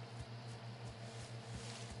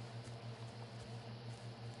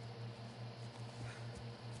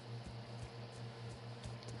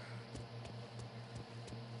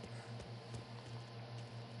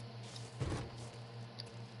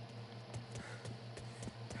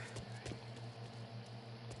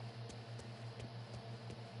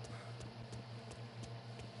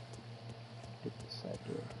 Get this side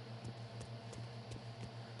door.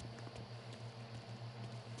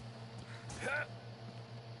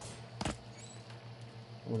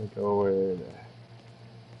 I want to go where the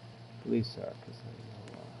police are, because I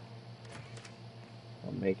know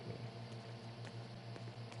they'll make me.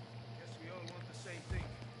 Guess we all want the same thing.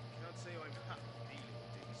 Can't say I'm happy dealing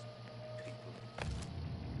with these people.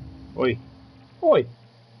 Oi! Oi!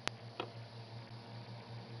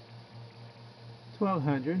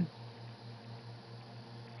 1200.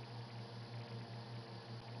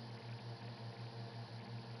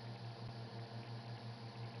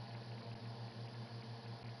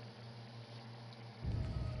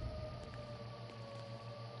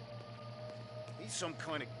 He's some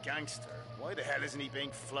kind of gangster. Why the hell isn't he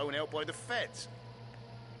being flown out by the feds?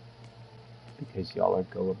 Because y'all are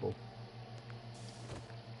gullible.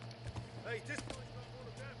 Hey, this guy's not one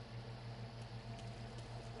of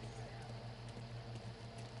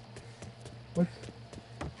them.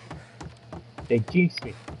 What? They jinxed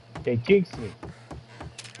me. They jinxed me. There's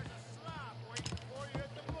a slab waiting for you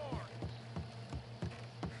at the morgue.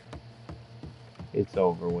 It's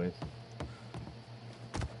over with.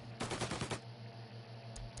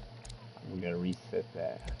 I'm gonna reset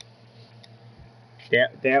that.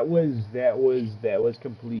 That was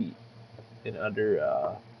complete and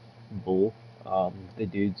under bull. The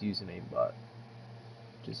dude's using aimbot.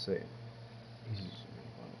 Just saying. He's using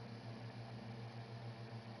aimbot.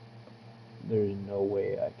 There's no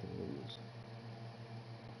way I can lose.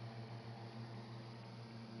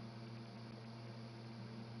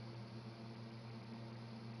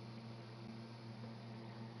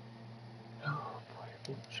 Oh boy,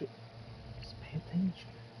 bullshit. Just pay attention.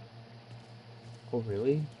 Oh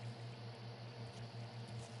really?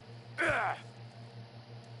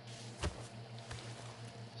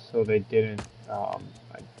 So they didn't,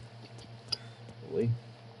 really?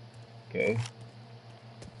 Okay.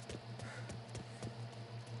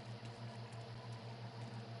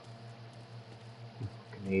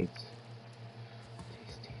 Grenades.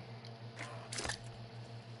 Tasty.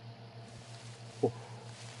 Oh.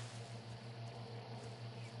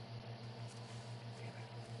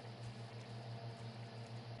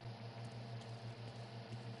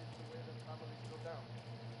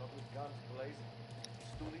 With guns blazing,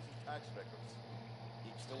 stoolies and tax records.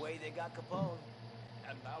 It's the way they got Capone.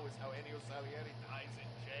 And now is how Ennio Salieri dies in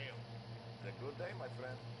jail. It's a good day, my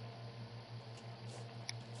friend.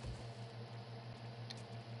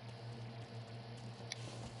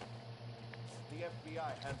 The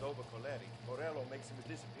FBI hands over Coletti. Morello makes him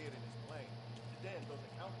disappear in his plane. Then those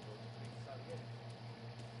account books between Salieri.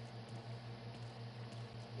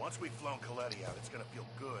 Once we've flown Coletti out, it's gonna feel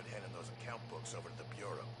good handing those account books over to the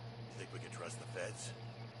Bureau. You think we can trust the feds?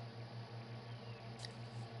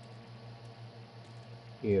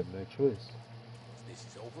 You have no choice. Once this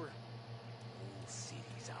is over, the whole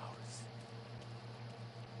city's ours.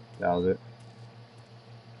 That was it.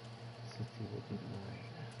 City will be mine.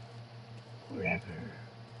 Forever.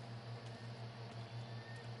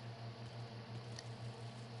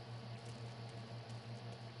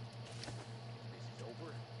 This is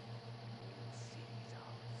over, the whole city's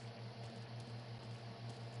ours.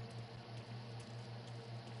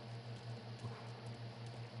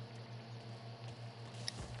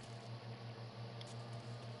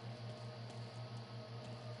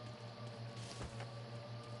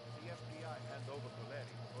 The FBI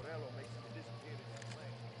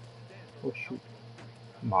Oh shoot.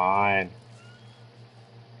 Come on.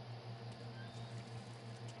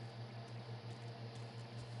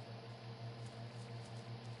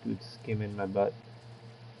 Dude skimming my butt.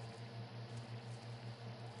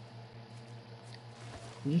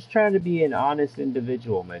 I'm just trying to be an honest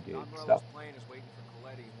individual, my dude. Stop. Plane is waiting for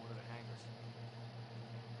Coletti in one of the hangars.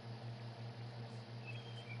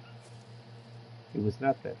 It was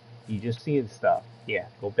nothing. You just seeing stuff. Yeah,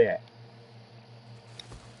 go back.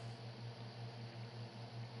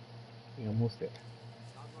 You're almost there.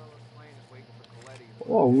 Plane is waiting for Coletti.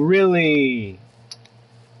 Oh, really?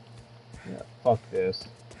 Yeah, fuck this.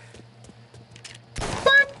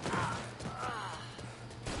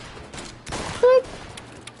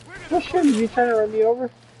 Oh shit, did you try to run me over?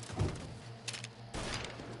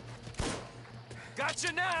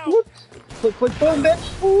 Gotcha now! Whoops. Click, click, boom, bitch!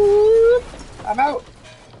 Whoop. I'm out!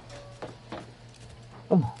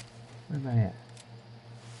 Oh, where am I at?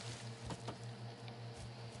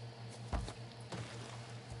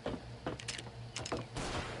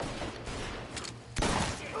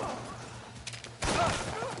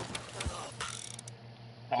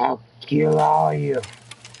 I'll kill all of you.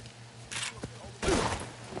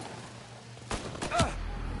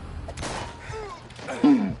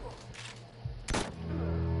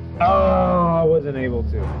 Oh, I wasn't able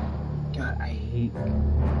to. God, I hate.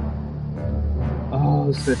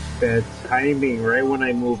 Oh, such bad timing. Right when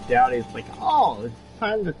I moved out, it's like, oh, it's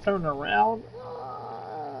time to turn around.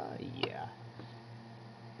 Yeah.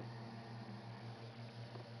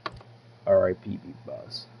 R.I.P. Big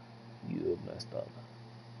Boss. You messed up.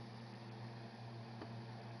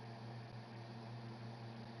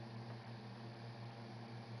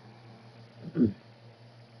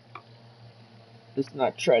 Let's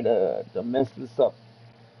not try to mess this up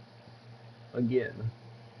again.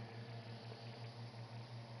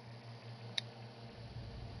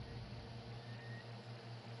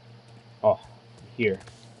 Oh, here.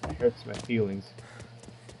 It hurts my feelings.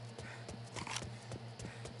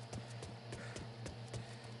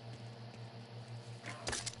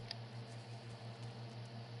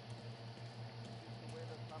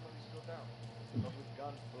 But with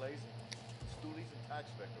guns blazing, stoolies and tax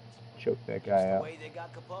records. Choke that guy out. The way they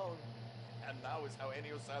got Capone. And now is how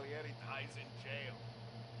Ennio Salieri dies in jail.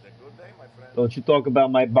 It's a good day, my friend. Don't you talk about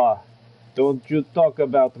my boss. Don't you talk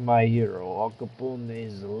about my hero. Al Capone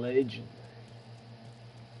is a legend.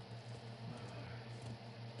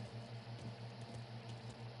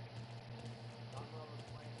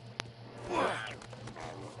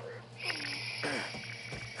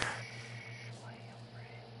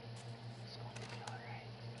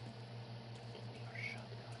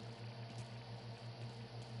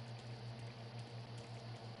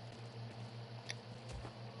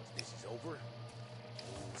 This is over. The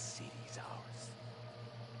whole city's ours.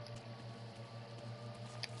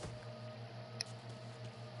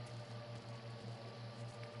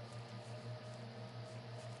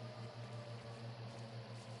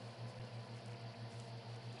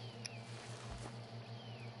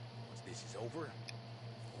 Once this is over, the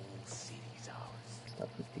whole city's ours. Stop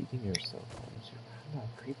repeating yourself, Holmes. You're kind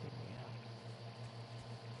of creeping me out.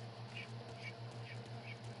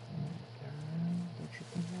 Don't you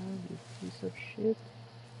come out, you piece of shit.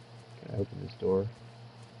 Can I open this door?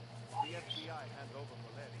 The FBI hand over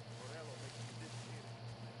Coletti. Morello makes him disappear.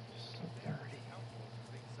 So dirty.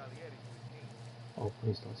 Bring Salieri to his knees. Oh,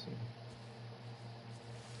 please don't see me.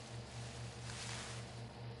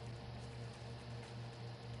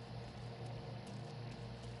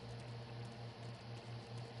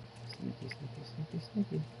 Sneaky, sneaky, sneaky,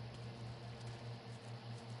 sneaky.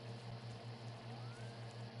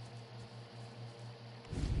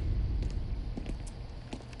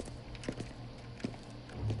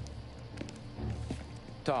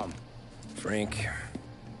 Tom. Frank.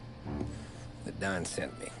 The Don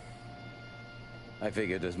sent me. I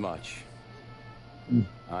figured as much.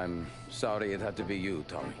 I'm sorry it had to be you,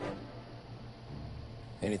 Tommy.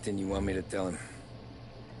 Anything you want me to tell him?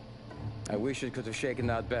 I wish it could have shaken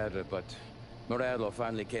out better, but Morello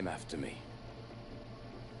finally came after me.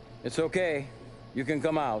 It's okay. You can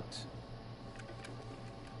come out.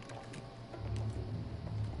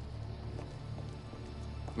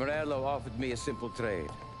 Morello offered me a simple trade.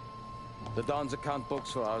 The Don's account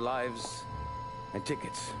books for our lives and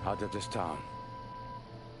tickets out of this town.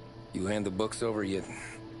 You hand the books over yet?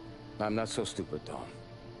 I'm not so stupid, Tom.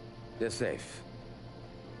 They're safe.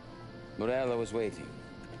 Morello was waiting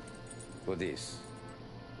for this.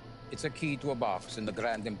 It's a key to a box in the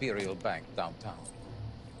Grand Imperial Bank downtown.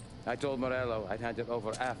 I told Morello I'd hand it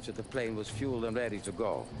over after the plane was fueled and ready to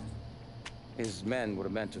go. His men were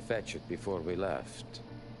meant to fetch it before we left.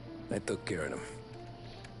 I took care of them.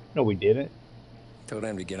 No, we didn't. Told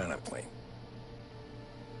them to get on a plane.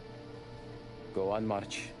 Go on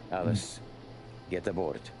march, Alice. Get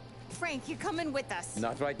aboard. Frank, you're coming with us.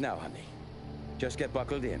 Not right now, honey. Just get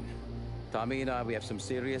buckled in. Tommy and I, we have some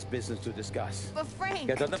serious business to discuss. But Frank...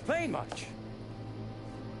 Get on the plane, March.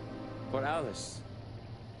 For Alice.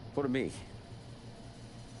 For me.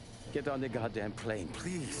 Get on the goddamn plane,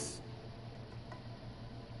 please.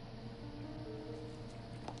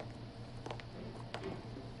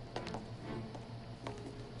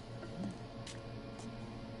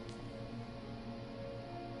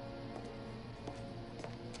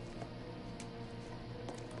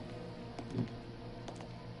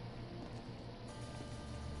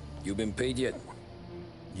 You been paid yet?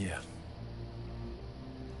 Yeah.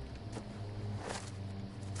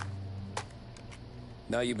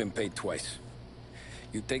 Now you've been paid twice.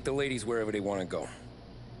 You take the ladies wherever they want to go.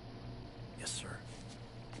 Yes, sir.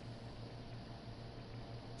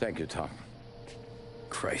 Thank you, Tom.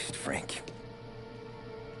 Christ, Frank.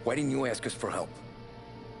 Why didn't you ask us for help?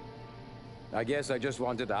 I guess I just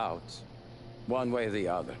wanted out. One way or the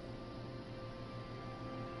other.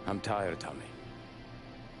 I'm tired, Tommy.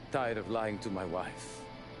 Tired of lying to my wife.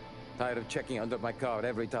 Tired of checking under my car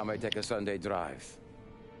every time I take a Sunday drive.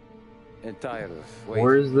 And tired of waiting.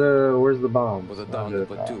 Where's the bomb? For the dawn to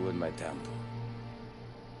put two in my temple.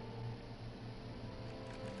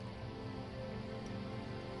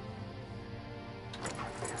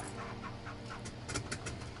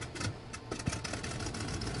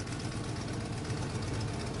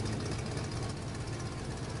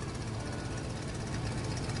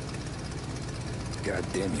 God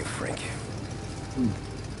damn you, Frank.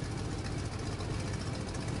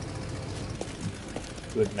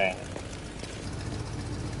 Good man.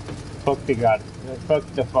 Fuck the god. Fuck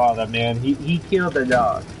the father, man. He killed the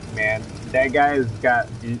dog, man. That guy's got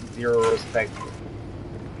zero respect.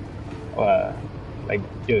 Like,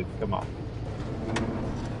 dude, come on.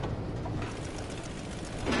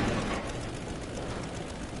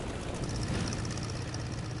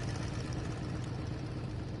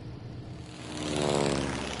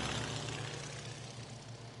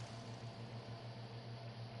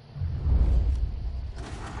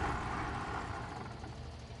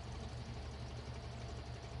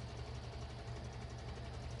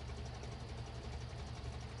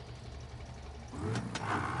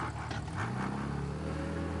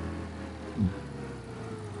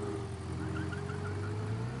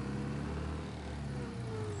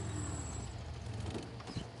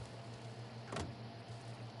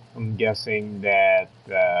 I'm guessing that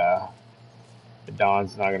the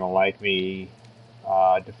Don's not gonna like me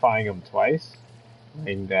defying him twice.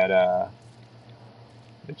 Saying that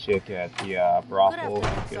the chick at the brothel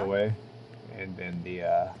get away, and then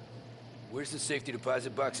the Where's the safety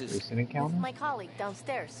deposit boxes? recent encounter. My colleague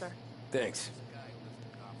downstairs, sir. Thanks.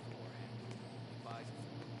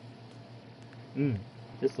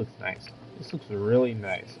 This looks nice. This looks really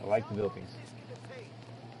nice. I like the buildings.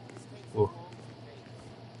 Ooh.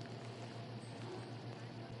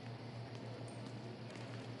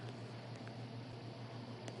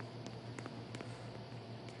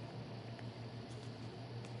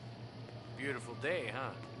 Beautiful day, huh?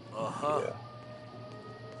 Uh-huh. Yeah.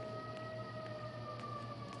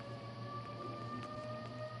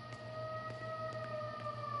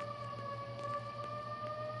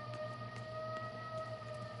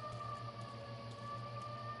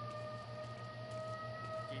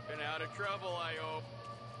 Keeping out of trouble, I hope.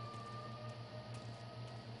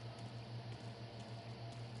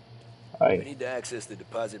 We need to access the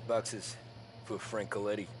deposit boxes for Frank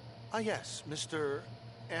Coletti. Ah, yes, Mr.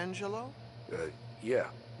 Angelo? Yeah.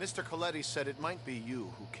 Mr. Coletti said it might be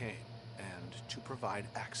you who came, and to provide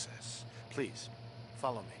access. Please,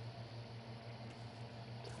 follow me.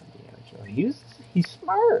 He's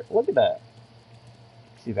smart. Look at that.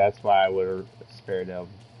 See, that's why I would have spared him.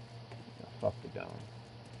 Fuck the Don.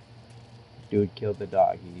 Dude killed the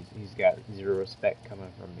dog. He's got zero respect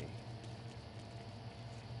coming from me.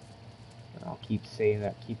 And I'll keep saying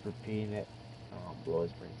that, keep repeating it. I'll blow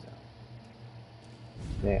his brains out.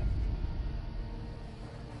 Damn.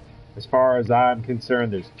 As far as I'm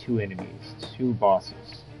concerned, there's two enemies, two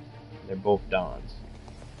bosses. They're both Dons.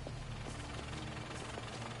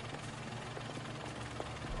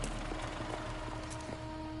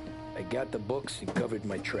 I got the books and covered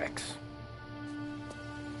my tracks.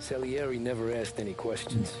 Salieri never asked any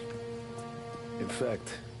questions. In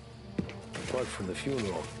fact, apart from the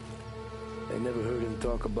funeral, I never heard him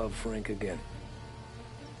talk about Frank again.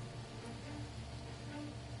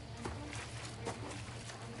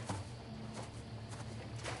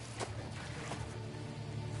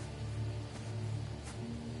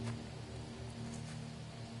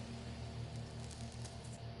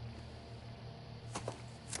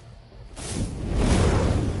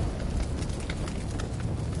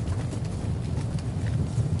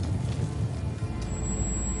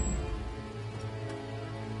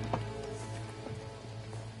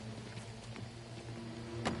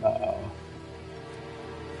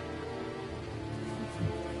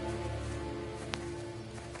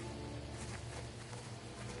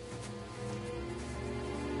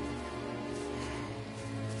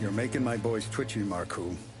 You're making my boys twitchy,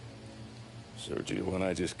 Marku. Sergio and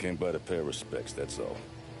I just came by to pay our respects, that's all.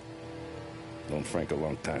 Known Frank a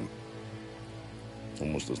long time.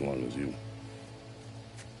 Almost as long as you.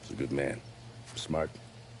 He's a good man. Smart.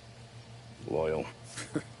 Loyal.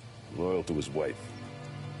 Loyal to his wife.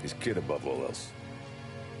 His kid above all else.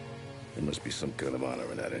 There must be some kind of honor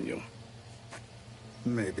in that in you.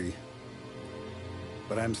 Maybe.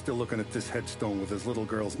 But I'm still looking at this headstone with his little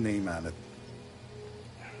girl's name on it.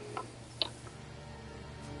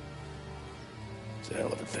 It's a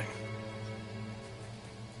hell of a thing.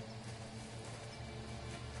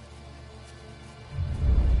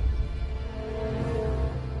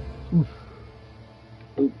 Oof.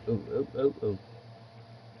 Oh, oh, oh, oh, oh.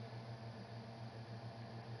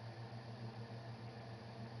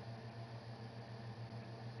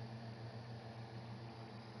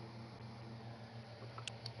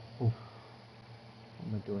 Oof. What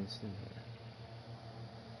am I doing still here?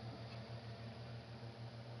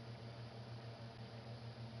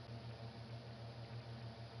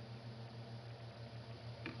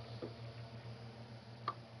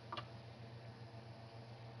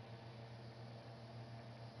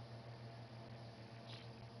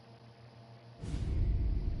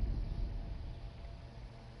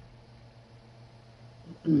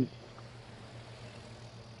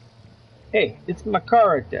 Hey, it's my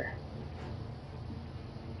car right there.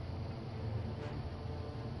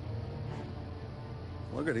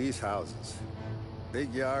 Look at these houses.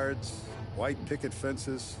 Big yards, white picket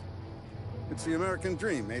fences. It's the American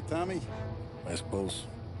dream, eh, Tommy? I suppose.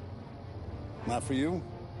 Not for you?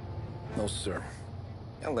 No, sir.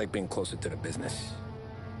 I like being closer to the business.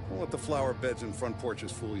 Don't let the flower beds and front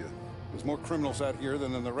porches fool you. There's more criminals out here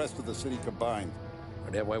than in the rest of the city combined.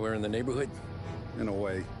 Is that why we're in the neighborhood? In a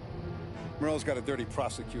way. Morello's got a dirty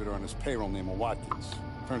prosecutor on his payroll named Watkins.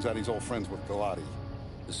 Turns out he's old friends with Galati.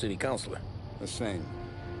 The city councilor? The same.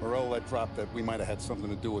 Morello let drop that we might have had something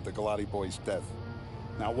to do with the Galati boy's death.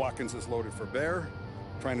 Now Watkins is loaded for bear,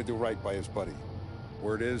 trying to do right by his buddy.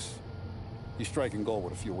 Word is, he's striking gold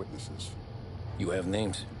with a few witnesses. You have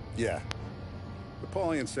names? Yeah. But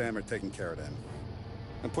Paulie and Sam are taking care of them.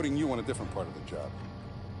 I'm putting you on a different part of the job.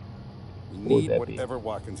 We need whatever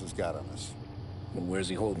Watkins has got on us. Well, where's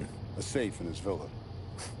he holding? A safe in his villa.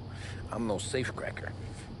 I'm no safecracker.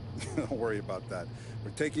 Don't worry about that.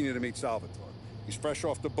 We're taking you to meet Salvatore. He's fresh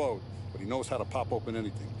off the boat, but he knows how to pop open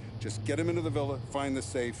anything. Just get him into the villa, find the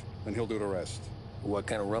safe, and he'll do the rest. What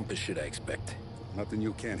kind of rumpus should I expect? Nothing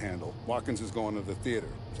you can't handle. Watkins is going to the theater,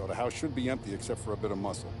 so the house should be empty except for a bit of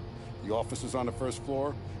muscle. The office is on the first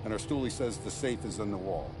floor, and our stoolie says the safe is in the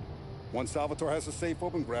wall. Once Salvatore has the safe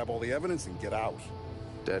open, grab all the evidence and get out.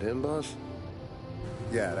 That him, boss?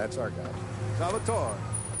 Yeah, that's our guy. Salvatore,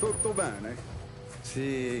 tutto bene?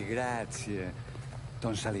 Sì, grazie,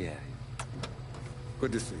 Don Salieri.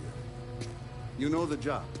 Good to see you. You know the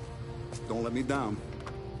job. Don't let me down.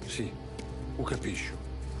 Sì, ho capisco.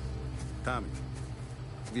 Tommy,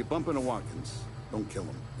 if you bump into Watkins, don't kill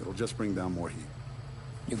him. It'll just bring down more heat.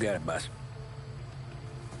 You got it, boss.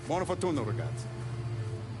 Buona fortuna, ragazzi.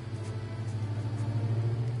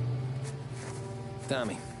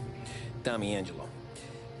 Tommy Angelo.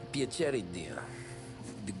 Piacere di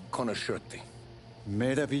conoscerti.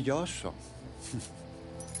 Meraviglioso.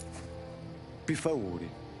 Per favore.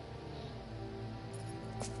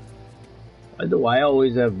 Why do I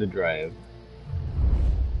always have the drive?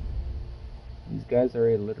 These guys are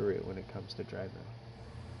illiterate when it comes to driving.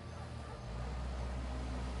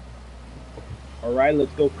 Alright,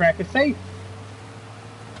 let's go crack a safe.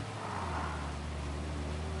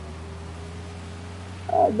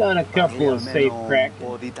 I've done a couple of safe cracks. Un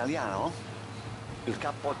po' di italiano? Il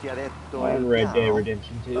capo ti ha detto On Red Dead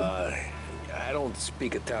Redemption 2. I don't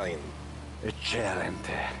speak Italian.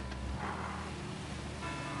 Eccellente.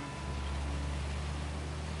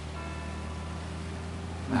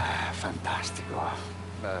 Fantastico.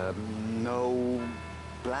 No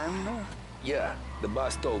plan? Yeah, the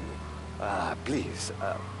boss told me. Please,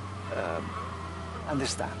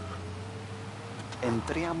 understand.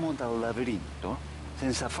 Entriamo dal labirinto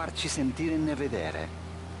senza farci sentire né vedere.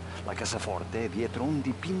 La cassaforte è dietro un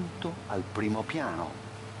dipinto al primo piano.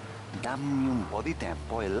 Dammi un po' di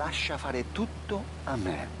tempo e lascia fare tutto a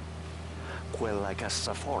me. Quella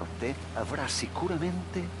cassaforte avrà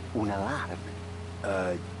sicuramente un allarme.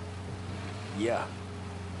 Yeah.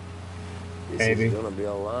 This Maybe. is gonna be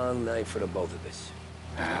a long night for the both of us.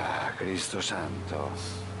 Cristo santo.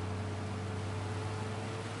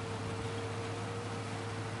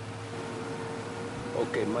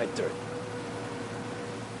 Okay, my turn.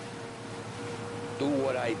 Do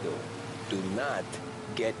what I do. Do not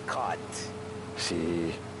get caught.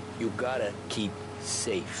 Sì, You gotta keep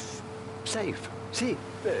safe. Safe? Sì,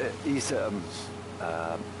 is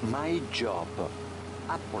my job.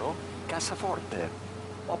 Apro cassaforte.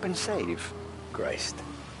 Open safe. Christ.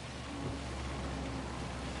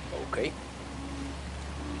 Okay.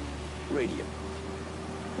 Radio.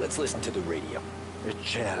 Let's listen to the radio.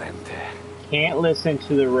 Eccellente. Can't listen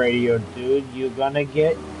to the radio, dude. You're gonna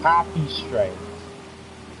get copy strikes.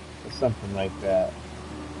 Or something like that.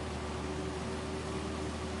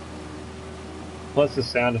 Plus the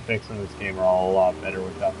sound effects on this game are all a lot better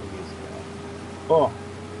without the music. Oh,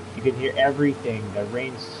 you can hear everything. The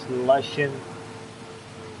rain slushing. You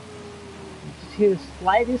just hear the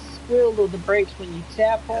slightest squeal of the brakes when you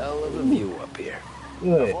tap on. Hell of a view up here.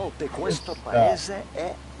 Good. A volte questo paese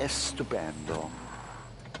è stupendo.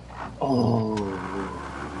 Oh.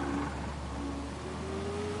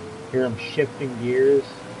 Hear them shifting gears.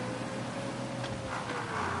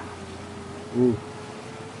 Ooh.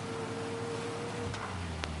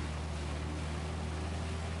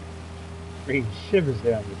 Bringing shivers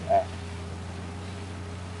down your back.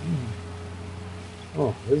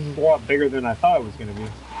 Oh, this is a lot bigger than I thought it was going to be.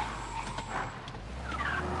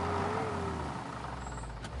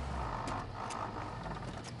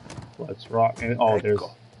 Let's rock. And, oh, there's...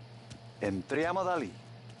 Entriamo da lì.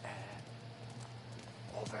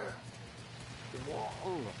 Over the wall.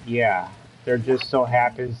 Yeah, there just so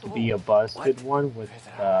happens to be a busted one with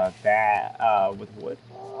with wood.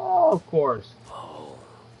 Oh, of course.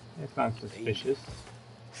 It's not suspicious.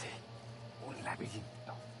 Un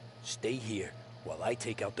labirinto. Stay here while I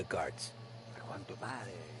take out the guards. A quanto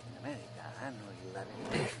pare in America hanno il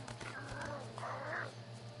labirinto.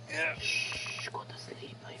 Shh, go to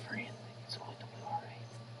sleep, my friend. It's going to be alright.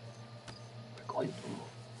 We're going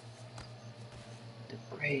to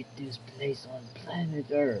decorate this place on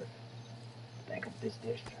planet Earth. Back of this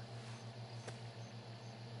district.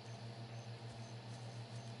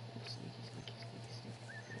 Sneaky, sneaky, sneaky, sneaky.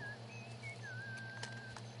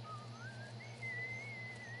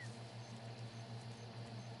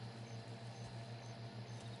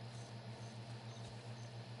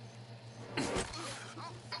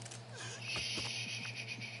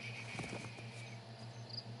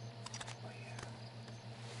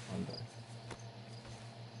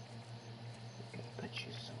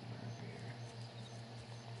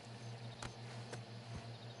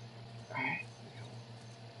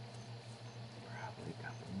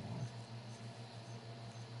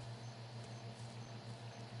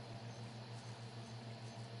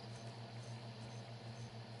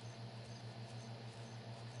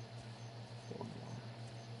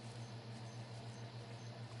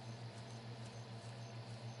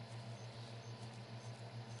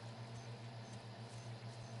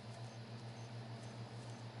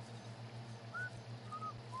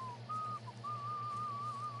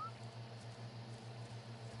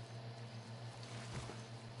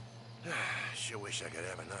 Sure wish I could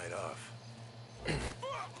have a night off.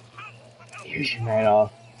 Here's your night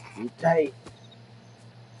off. You tight.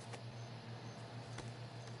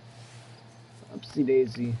 Upsy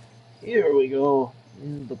daisy. Here we go.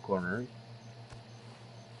 In the corner.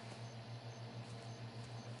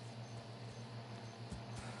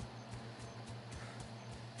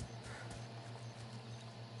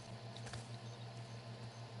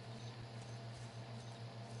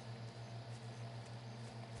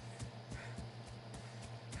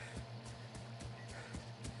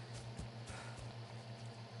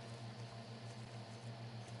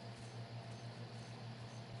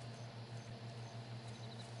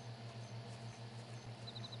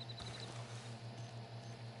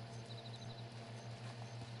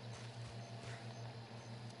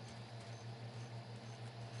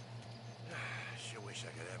 Sure wish I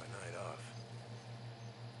could have a night off.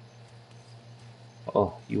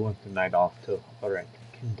 Oh, you want the night off too. Alright,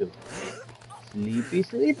 can do. Sleepy,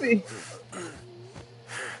 sleepy.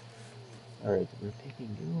 Alright, we're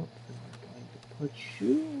picking you up and we're going to put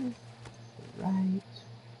you right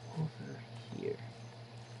over here.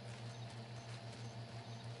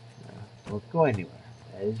 Now, don't go anywhere.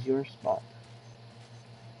 That is your spot.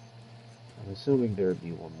 I'm assuming there would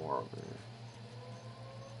be one more over there.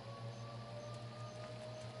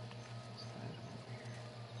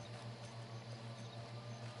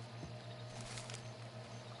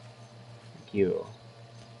 Thank you.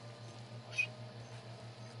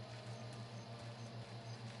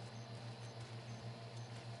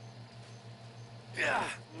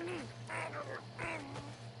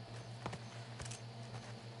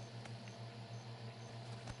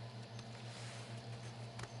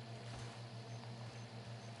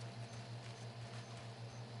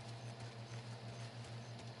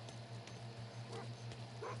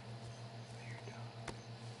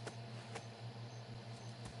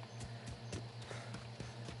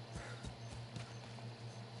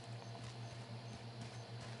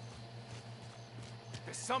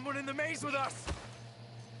 There's someone in the maze with us!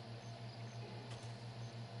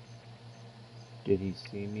 Did he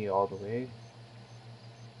see me all the way?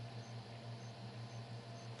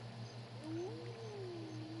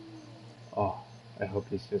 Oh, I hope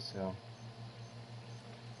he's just so.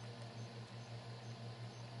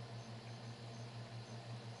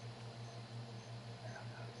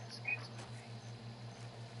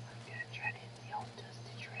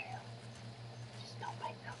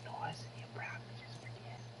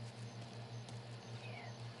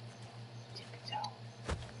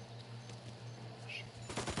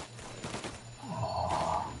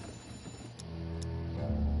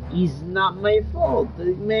 It's not my fault.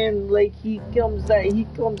 The man, like, he comes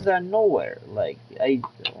out nowhere. Like, oh my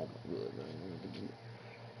god.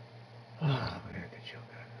 Oh, America,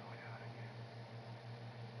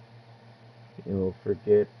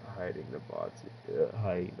 forget hiding the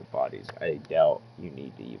bodies. I doubt you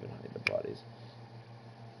need to even hide the bodies.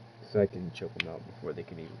 So I can choke them out before they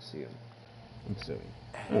can even see them. I'm assuming.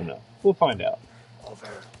 I don't know. We'll find out.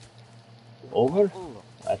 Over?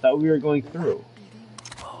 I thought we were going through.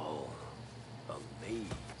 Oh, a maze.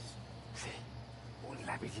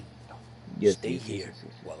 Yes, Stay yes, here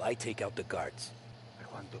yes. while I take out the guards.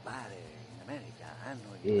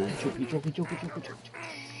 Choky.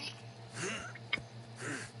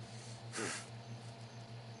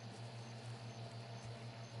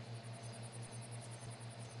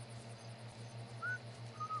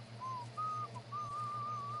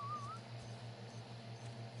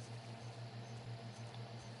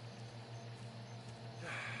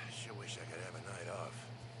 Sure wish I could have a night off.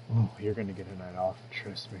 Oh, you're gonna get a night off,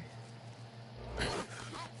 trust me.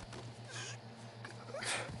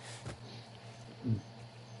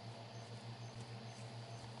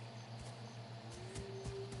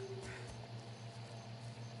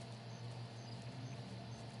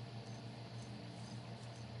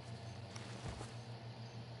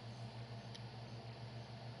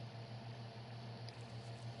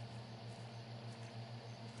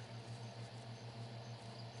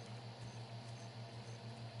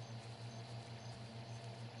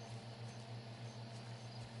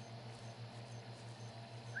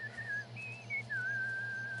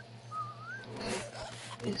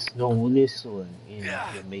 There's no listening in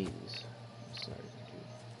the maze. I'm sorry, dude.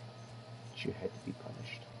 But you had to be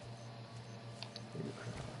punished for your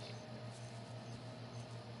crimes.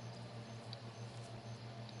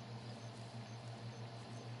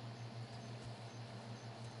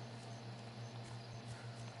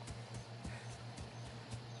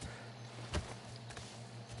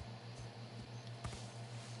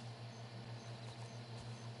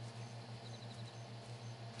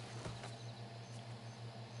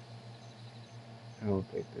 I don't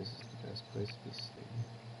think this is the best place to be staying.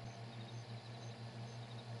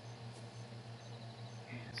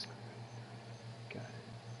 Yes, got it.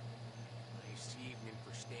 Nice evening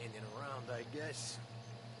for standing around, I guess.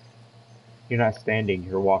 You're not standing,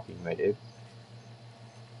 you're walking, my dude.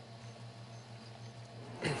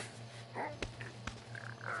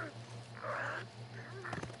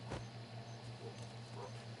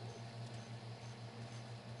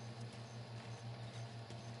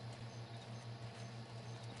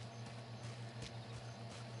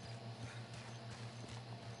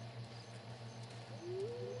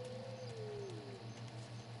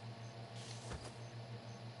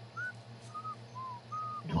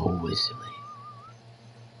 No whistling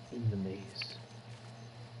in the maze.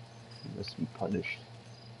 You must be punished.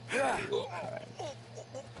 Alright.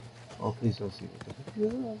 Oh, please don't see me.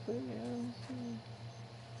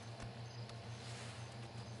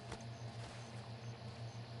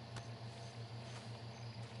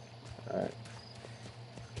 Alright.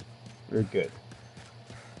 We're good.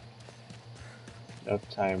 Enough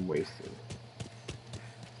time wasted.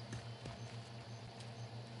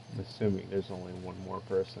 I'm assuming there's only one more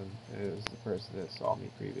person, and it was the person that saw me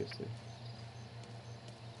previously.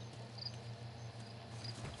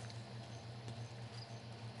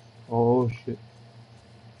 Oh shit.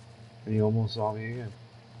 And he almost saw me again.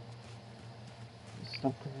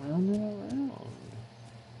 Stuck around and around.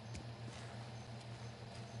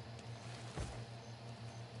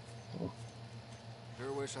 Oh.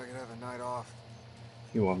 Sure wish I could have a night off.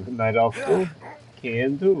 You want the night off too?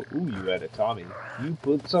 Can do. Ooh, you had a Tommy. You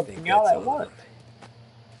put something out at once.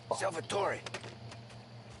 Salvatore,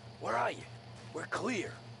 where are you? We're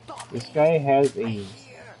clear. This guy has a...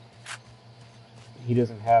 He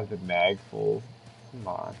doesn't have the mag full. Come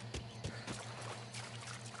on.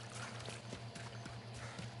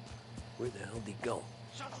 Where the hell did he go?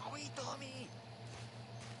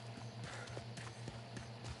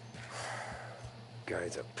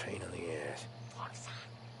 guy's a pain in the ass.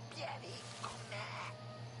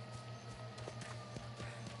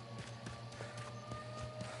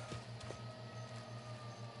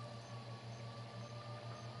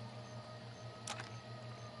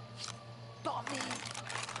 Tommy,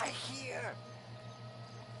 I hear.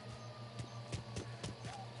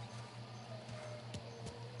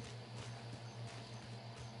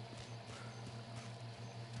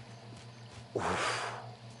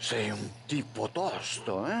 Sei un tipo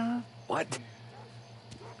tosto, eh? What?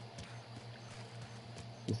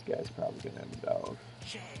 This guy's probably gonna have a dog.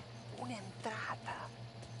 C'è un'entrata.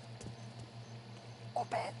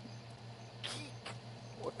 Open. Kick.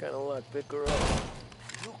 What kind of luck, pick her up?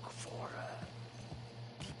 Look for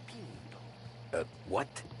dipinto.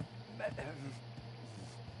 What?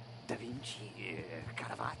 Da Vinci,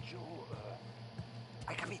 Caravaggio.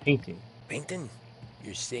 Hai capito? Painting. Painting?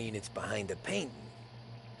 You're saying it's behind the painting?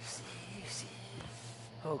 Sì, sì.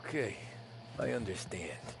 Okay, I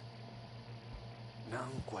understand.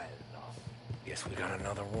 Non quello. Guess we got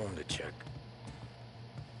another room to check.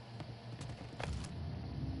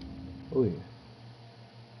 Oh yeah.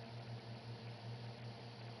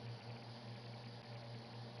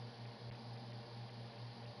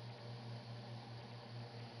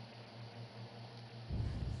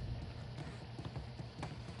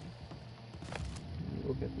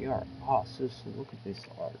 Look at the art. Ah, seriously, look at this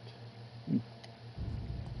art.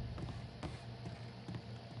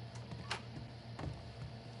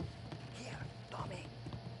 Here, Tommy.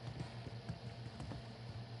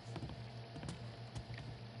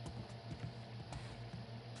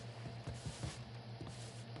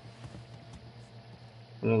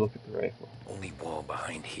 I'm gonna look at the rifle. Only wall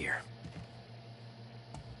behind here.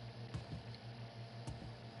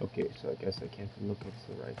 Okay, so I guess I can't look at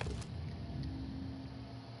the rifle.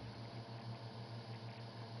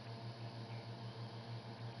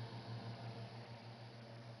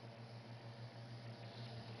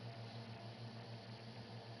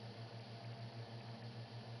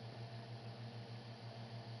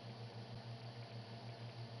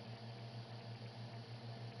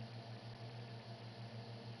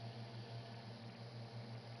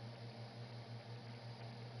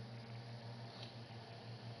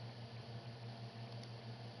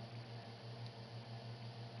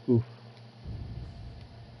 Oof.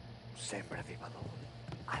 Sembra di valore.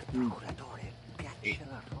 Al procuratore piace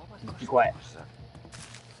la roba Be quiet. costosa.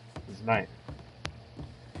 It's mine.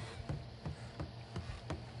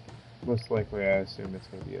 Most likely, I assume it's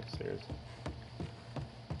going to be upstairs.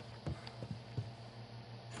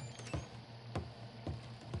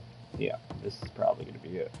 Yeah, this is probably going to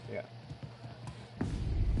be it. Yeah.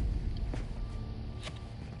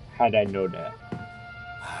 How'd I know that?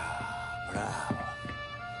 Bravo.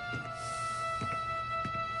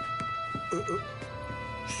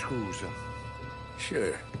 Scusa.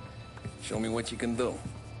 Sure. Show me what you can do.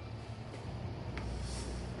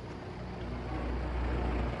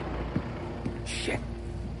 Shit.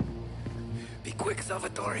 Be quick,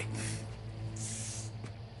 Salvatore.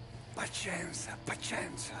 Pazienza,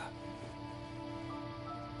 pazienza.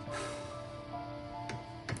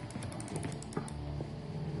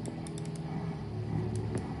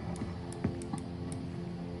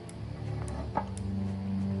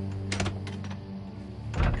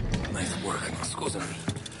 Nice work. Scusami.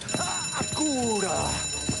 Cura!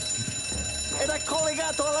 Ed è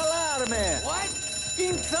collegato all'allarme! What?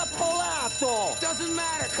 Intrappolato! Doesn't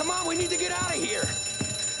matter. Come on, we need to get out of here.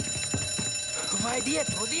 Vai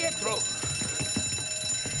dietro, dietro.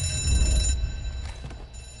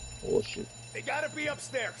 Oh shit. They gotta be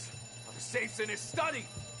upstairs. The safe's in his study.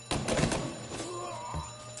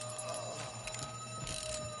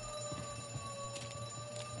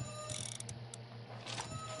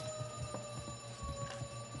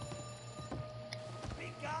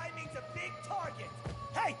 Big guy means a big target.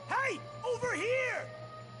 Hey, hey, over here!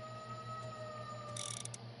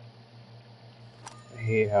 I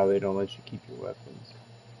hate how they don't let you keep your weapons.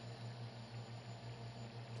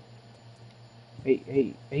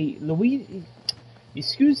 Hey, Louise,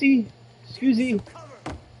 excusey. Excuse me.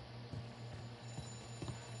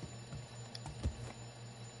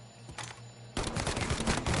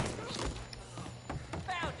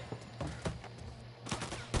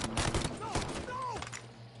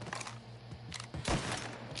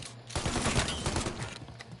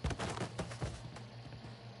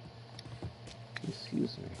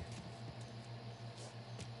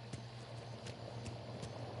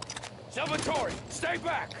 Salvatore, stay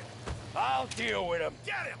back! I'll deal with him.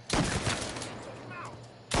 Get him!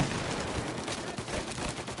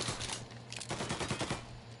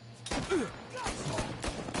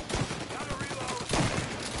 Gotta reload.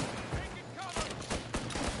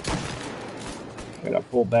 Gotta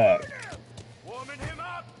pull back. Warming him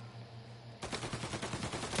up.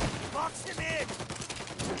 Box him in.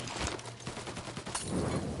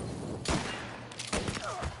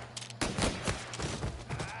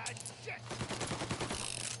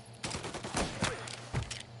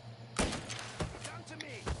 Come to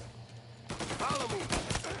me. Follow me.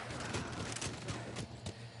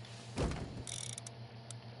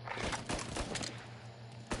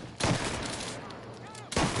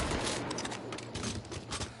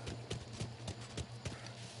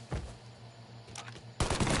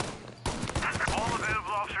 All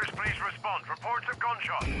available officers, please respond. Reports of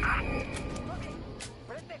gunshots.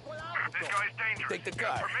 This guy's dangerous. Take the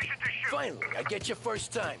car. Permission to shoot. Finally, I get you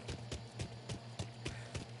first time.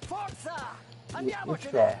 Forza!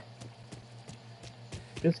 Which car?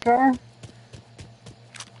 This car?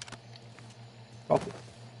 Fuck it.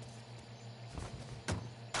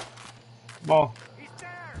 Come on.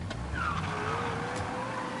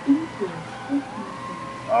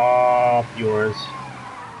 Ah, yours.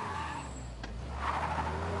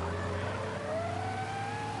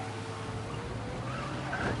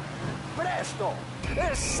 Presto!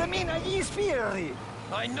 Semina gli sbirri!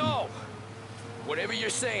 I know. Whatever you're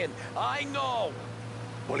saying, I know.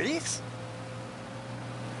 Police?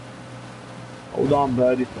 Hold on,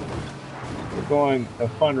 buddy. We're going the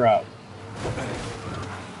fun route.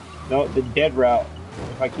 No, the dead route.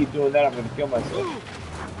 If I keep doing that, I'm gonna kill myself.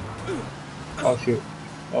 Oh shoot.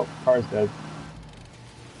 Oh, car's dead.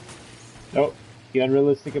 Nope. The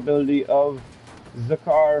unrealistic ability of the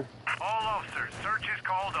car. All officers, search is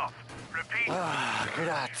called off. Repeat. Ah,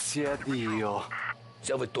 grazie a Dio.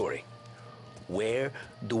 Salvatore, where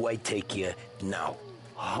do I take you now?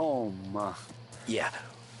 Home. Yeah,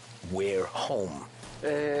 where home?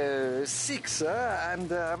 6 and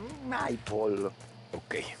Maple.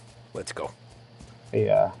 Okay, let's go.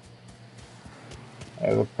 Hey, I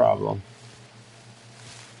have a problem.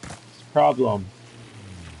 This problem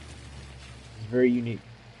is very unique.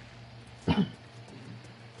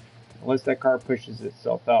 Unless that car pushes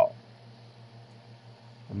itself out,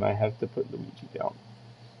 I might have to put Luigi down.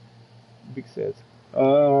 Big says,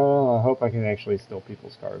 oh, I hope I can actually steal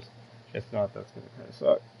people's cars. If not, that's gonna kind of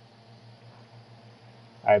suck.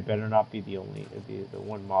 I better not be the only, the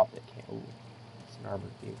one mob that can't. Ooh, it's an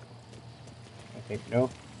armored vehicle. I think no.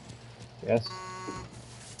 Yes.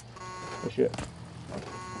 Oh shit.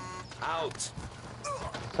 Out.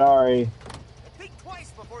 Sorry. Think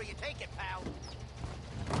twice before you take it, pal.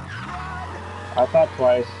 I thought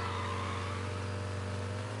twice.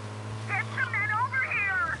 Get some men over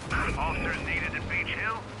here. Officers needed at Beach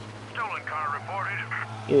Hill. Stolen car reported.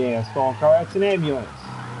 Yeah, stolen car. That's an ambulance.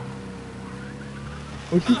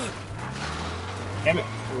 Oh shoot. Damn it.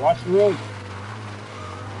 Watch the road.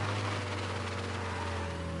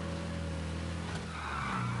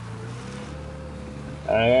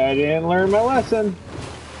 I didn't learn my lesson.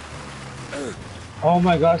 Oh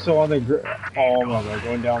my gosh, so on the oh my god,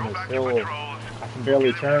 going down this hill, I can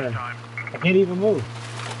barely turn. I can't even move.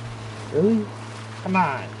 Really? Come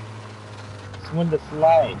on. It's one to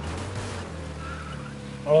slide.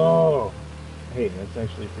 Oh. Hey, that's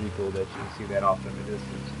actually pretty cool that you can see that off in the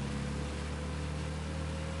distance.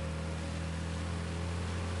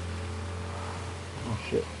 Oh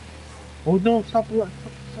shit. Oh no, stop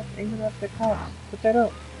aiming at the cops. Put that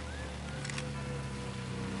up.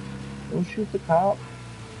 Don't shoot the cop.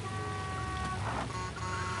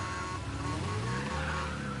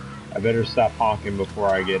 I better stop honking before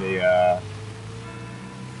I get in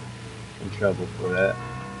trouble for that.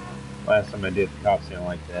 Last time I did, the cops didn't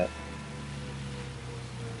like that.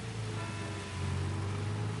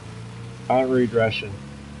 On regression.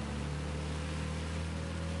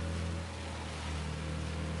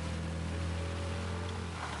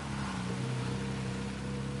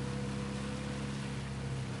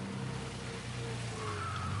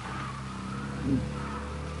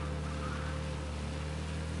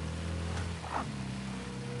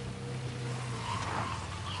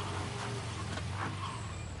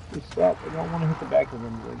 Stop. I don't want to hit the back of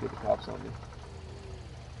them and get the cops on me.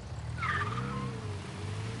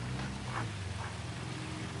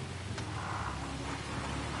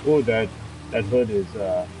 Oh, that hood is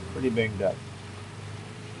pretty banged up.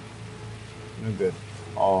 No good.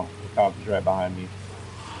 Oh, the cop is right behind me.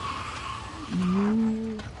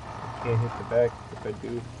 Can't hit the back. If I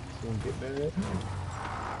do, it's gonna get bad.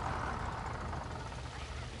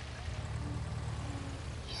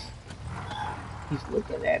 He's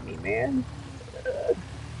looking at me, man.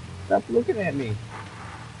 Stop looking at me.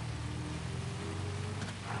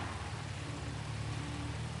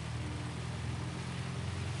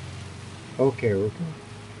 Okay, we're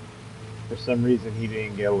good. For some reason, he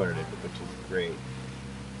didn't get alerted, which is great.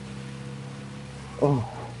 Oh.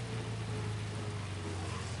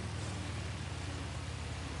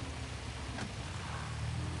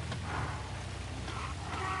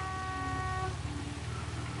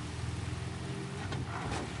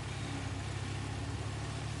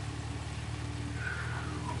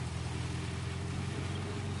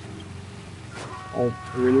 Oh,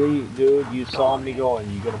 really, dude? You saw me going.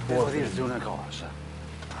 You gotta Devo port dirti me. una cosa.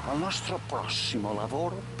 Al nostro prossimo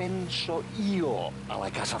lavoro penso io alla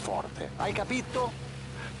cassaforte. Hai capito?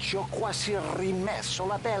 Ci ho quasi rimesso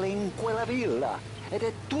la pelle in quella villa. Ed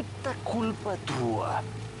è tutta colpa tua.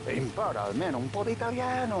 E impara almeno un po' di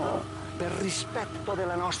italiano. Per rispetto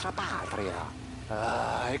della nostra patria.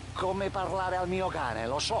 Ah, è come parlare al mio cane,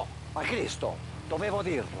 lo so. Ma Cristo, dovevo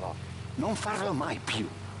dirlo. Non farlo mai più.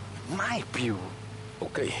 Mai più.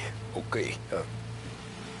 Okay, okay.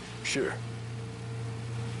 Sure.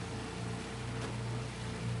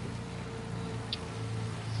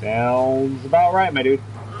 Sounds about right, my dude.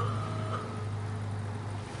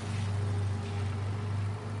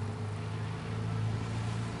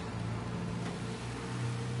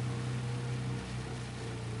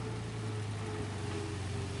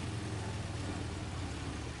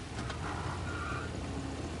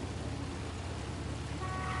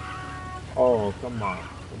 Oh, come on.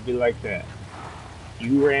 Don't be like that.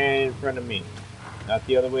 You ran in front of me, not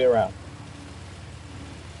the other way around.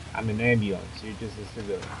 I'm an ambulance. You're just a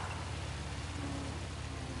civilian.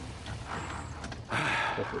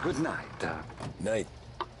 Good night. Night.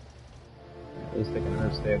 At least I can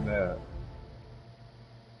understand that.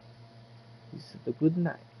 He said the good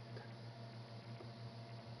night.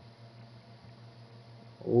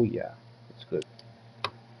 Oh yeah, it's good.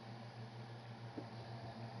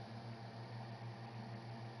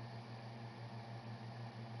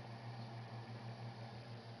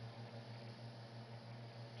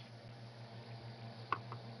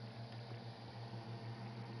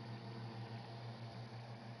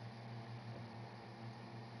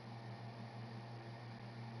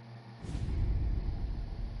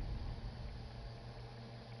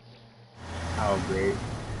 How great.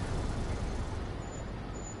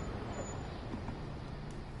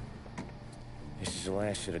 This is the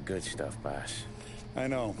last of the good stuff, boss. I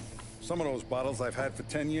know. Some of those bottles I've had for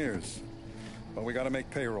 10 years. But we gotta make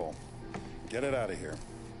payroll. Get it out of here.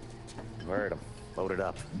 Heard 'em. Load it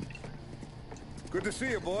up. Good to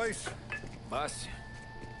see you, boys. Boss,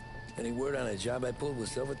 any word on a job I pulled with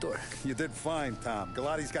Salvatore? You did fine, Tom.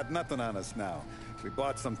 Galati's got nothing on us now. We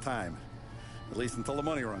bought some time. At least until the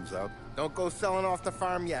money runs out. Don't go selling off the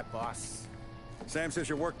farm yet, boss. Sam says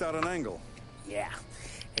you worked out an angle. Yeah,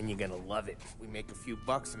 and you're gonna love it. We make a few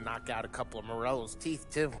bucks and knock out a couple of Morello's teeth,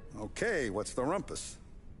 too. Okay, what's the rumpus?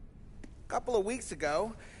 A couple of weeks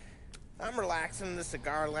ago, I'm relaxing in the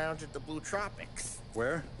cigar lounge at the Blue Tropics.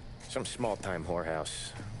 Where? Some small-time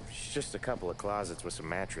whorehouse. It's just a couple of closets with some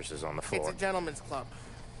mattresses on the floor. It's a gentleman's club.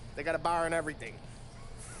 They got a bar and everything.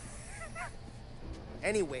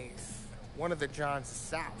 Anyways, one of the Johns is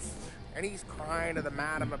south, and he's crying to the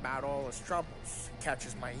madam about all his troubles.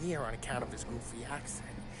 Catches my ear on account of his goofy accent.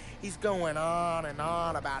 He's going on and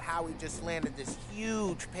on about how he just landed this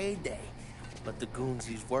huge payday, but the goons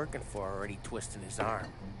he's working for are already twisting his arm,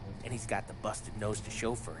 and he's got the busted nose to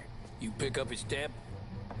show for it. You pick up his tab?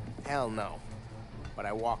 Hell no. But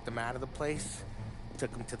I walked him out of the place,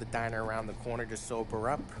 took him to the diner around the corner to sober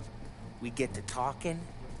up. We get to talking.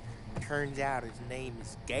 Turns out his name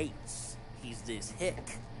is Gates. He's this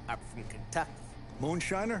hick up from Kentucky.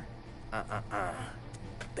 Moonshiner?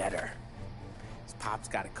 Better. His pop's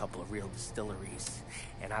got a couple of real distilleries,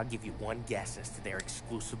 and I'll give you one guess as to their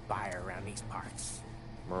exclusive buyer around these parts.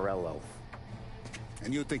 Morello.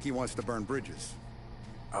 And you think he wants to burn bridges?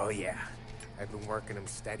 Oh yeah. I've been working him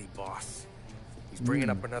steady, boss. He's bringing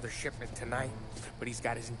up another shipment tonight, but he's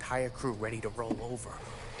got his entire crew ready to roll over.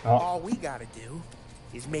 Oh. All we gotta do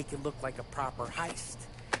is make it look like a proper heist.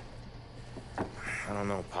 I don't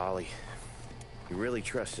know, Polly. You really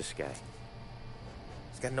trust this guy?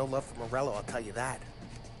 He's got no love for Morello, I'll tell you that.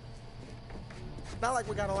 Not like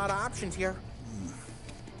we got a lot of options here.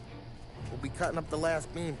 We'll be cutting up the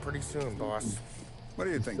last beam pretty soon, boss. What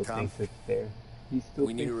do you think, Tom?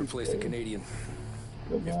 We need to replace the Canadian.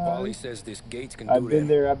 Come If on. Polly says this Gates can do I've been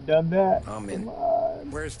that, there, I've done that. I'm in. Come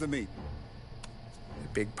on. Where's the meet? The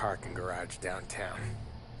big parking garage downtown.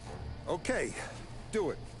 Okay, do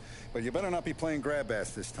it. But you better not be playing grab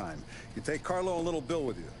ass this time. You take Carlo and Little Bill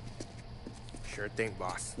with you. Sure thing,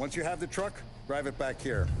 boss. Once you have the truck, drive it back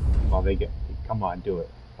here. Well, come on, do it.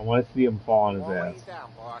 I want to see him fall on his Won't let ass. you down,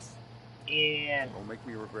 boss. And Don't make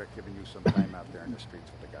me regret giving you some time out there in the streets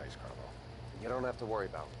with the guys, Carlo. You don't have to worry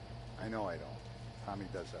about it. I know I don't. Tommy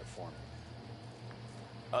does that for me.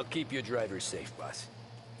 I'll keep your drivers safe, boss.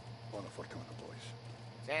 Buona fortuna, boys.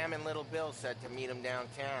 Sam and Little Bill said to meet him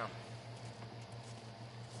downtown.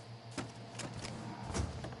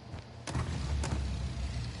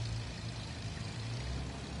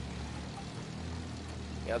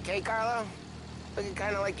 You okay, Carlo? Looking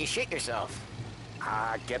kind of like you shit yourself.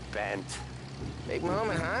 Ah, get bent. Big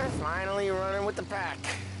moment, huh? Finally running with the pack.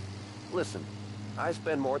 Listen, I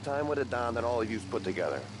spend more time with a Don than all of yous put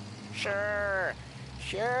together. Sure.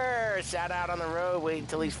 Sat out on the road waiting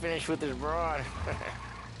till he's finished with his broad.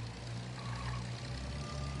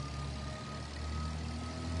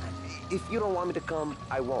 If you don't want me to come,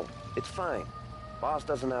 I won't. It's fine. Boss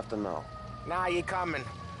doesn't have to know. Nah, you coming.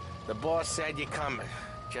 The boss said you're coming.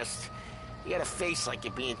 Just, you got a face like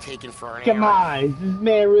you're being taken for an come errand. on, is this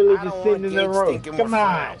man really I just don't sitting want in the Gates road? thinking Come we're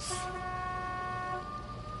on. friends.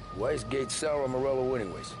 Why is Gates sour on Morello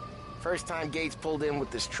anyways? First time Gates pulled in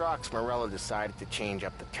with his trucks, Morello decided to change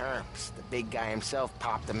up the terms. The big guy himself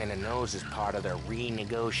popped him in the nose as part of their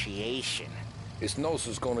renegotiation. His nose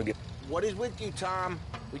is gonna get... What is with you, Tom?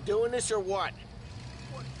 We doing this or what?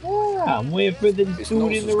 Yeah, I'm waiting for this His dude nose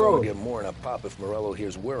in is the gonna road. get more than a pop if Morello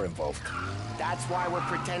hears we're involved. That's why we're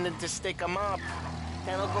pretending to stick him up.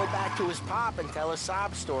 Then he'll go back to his pop and tell a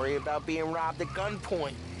sob story about being robbed at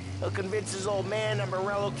gunpoint. He'll convince his old man that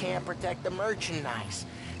Morello can't protect the merchandise.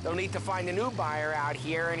 They'll need to find a new buyer out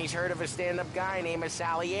here, and he's heard of a stand-up guy named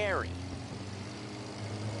Salieri.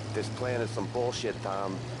 This plan is some bullshit,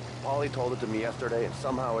 Tom. Paulie told it to me yesterday, and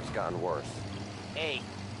somehow it's gotten worse. Hey,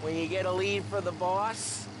 when you get a lead for the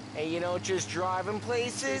boss, and you don't just drive him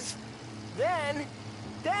places, then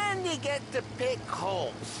you get to pick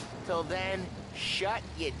holes. Till then, shut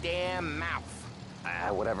your damn mouth.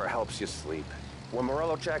 Whatever helps you sleep. When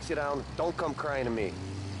Morello tracks you down, don't come crying to me.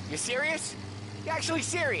 You serious? You actually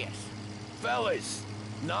serious? Fellas,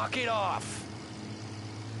 knock it off.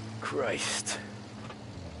 Christ.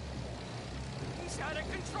 He's out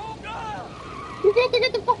of control now! You got to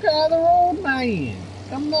get the fuck out of the road, man.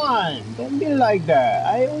 Come on, don't be like that.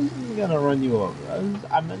 I wasn't gonna run you over.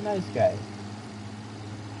 I'm a nice guy.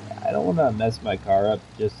 I don't want to mess my car up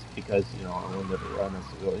just because, you know, I wanted to run a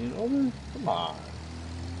civilian over. Come on.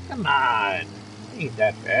 Come on. It ain't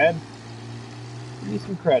that bad. Give me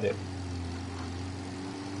some credit.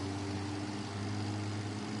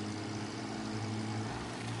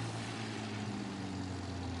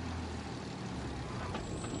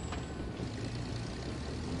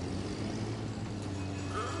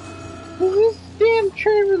 Is this damn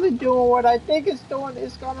train really doing what I think it's doing?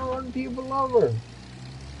 It's gonna run people over.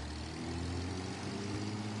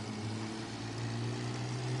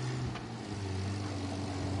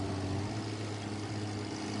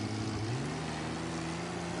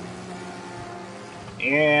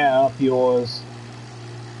 Yeah, up yours.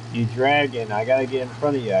 You dragging. I gotta get in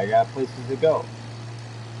front of you. I got places to go.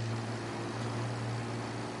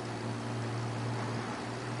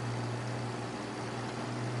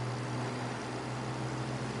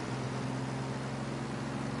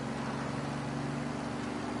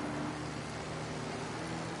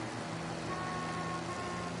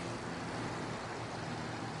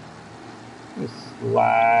 Just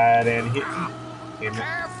slide and hit me.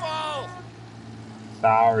 Careful!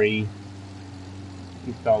 Sorry.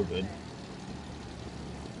 It's all good.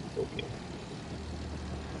 It's okay.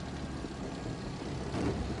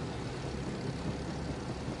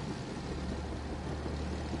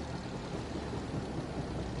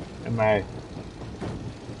 And my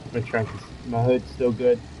trunk is, my hood's still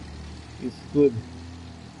good. It's good.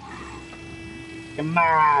 Come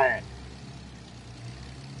on!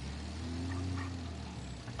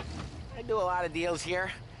 I do a lot of deals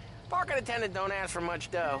here. Parking attendant don't ask for much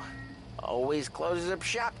dough. Always closes up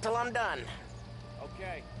shop till I'm done.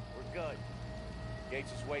 Okay, we're good.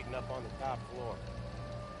 Gates is waiting up on the top floor.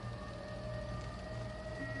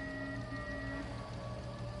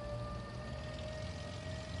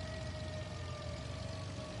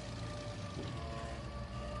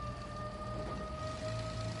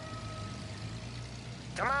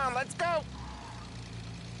 Come on, let's go!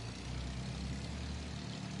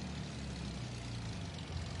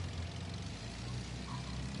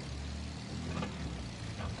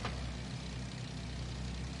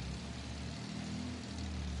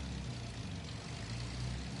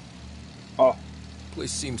 Oh.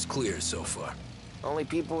 Place seems clear so far. Only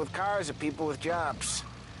people with cars are people with jobs.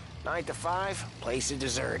 9 to 5, place is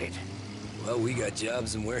deserted. Well, we got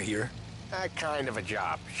jobs and we're here. That kind of a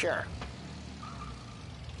job, sure.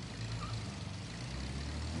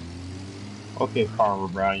 Okay, Farmer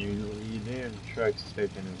Brown, you damn truck's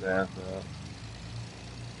taking his ass up.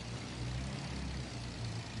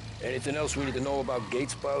 Anything else we need to know about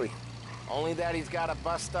Gates, Polly? Only that he's got a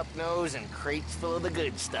bust-up nose and crates full of the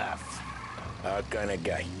good stuff. Our kind of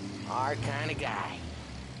guy. Our kind of guy.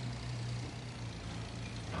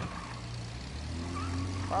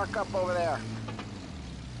 Park up over there.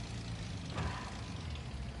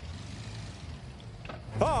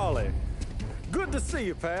 Polly, good to see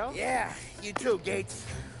you, pal. Yeah, you too, Gates.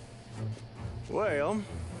 Well,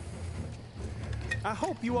 I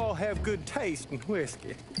hope you all have good taste in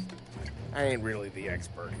whiskey. I ain't really the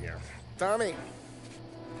expert here. Tommy.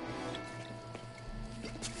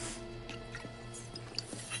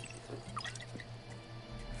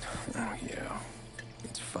 Oh, yeah.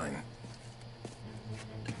 It's fine.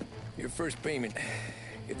 Your first payment.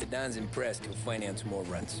 If the Don's impressed, he'll finance more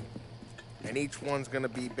runs. And each one's gonna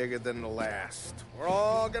be bigger than the last. We're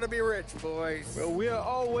all gonna be rich, boys. Well, we're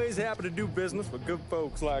always happy to do business with good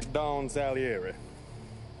folks like Don Salieri.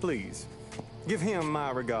 Please, give him my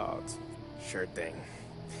regards. Sure thing.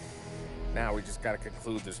 Now we just gotta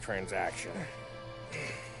conclude this transaction.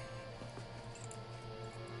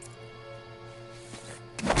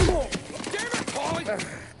 Oh, damn it, Paulie!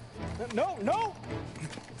 No!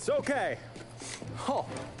 It's okay. Oh.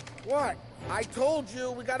 What? I told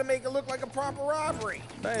you, we gotta make it look like a proper robbery.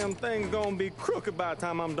 Damn thing's gonna be crooked by the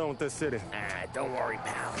time I'm done with this city. Ah, don't worry,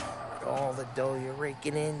 pal. With all the dough you're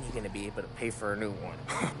raking in, you're gonna be able to pay for a new one.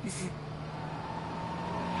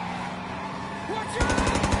 Watch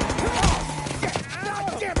out!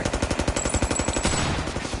 God damn it!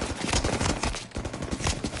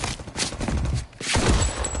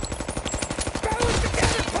 Balance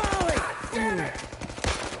together, Polly! Damn it!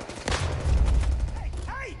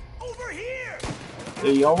 Hey, over here!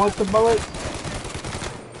 Hey, y'all want the bullets?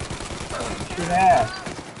 Should ask.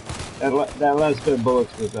 That last bit of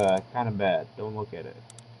bullets was kind of bad. Don't look at it.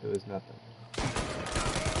 It was nothing.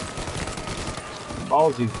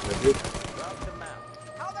 Ballsy, dude.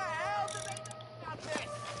 How the hell did they know about this?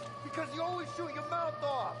 Because you always shoot your mouth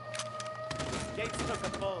off. Gates took a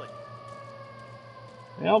bullet.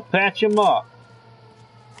 Well, patch him up.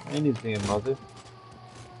 And his damn mother.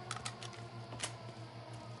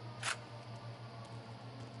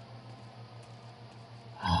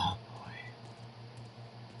 Oh boy.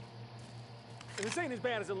 This ain't as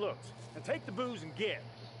bad as it looks. And take the booze and get.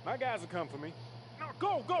 My guys will come for me. Now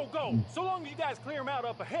go! So long as you guys clear him out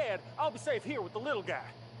up ahead, I'll be safe here with the little guy.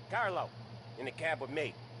 Carlo, in the cab with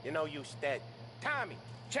me. You know you stead. Tommy,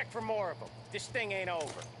 check for more of them. This thing ain't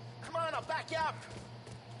over. Come on, I'll back you up.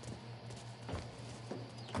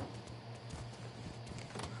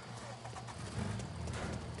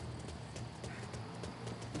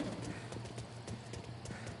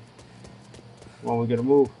 Come on, we gotta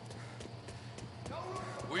move.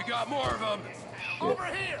 We got more of them. Shit. Over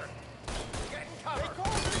here. Get cover. They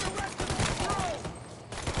called in the rest of the crew.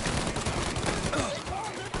 They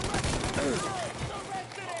called in the rest of the crew. The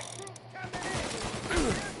rest of that crew coming in.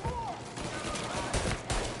 There's more.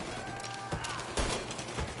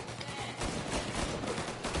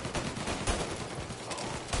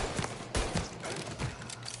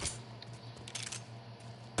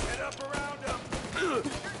 Get up around them.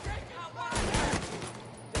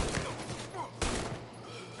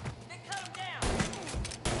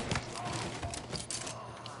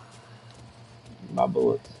 My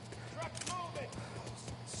bullets.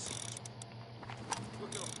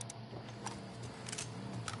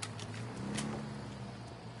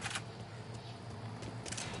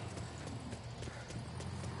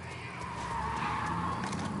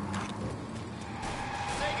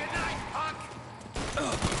 Say goodnight, punk.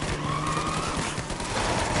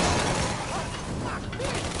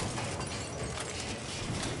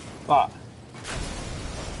 Fuck.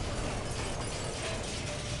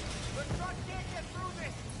 The truck can't get through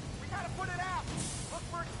this. We gotta put it out. Look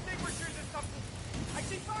for extinguishers or something. I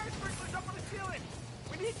see fire sprinklers up on the ceiling.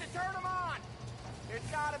 We need to turn them on. There's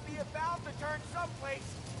gotta be a valve to turn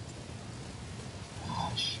someplace.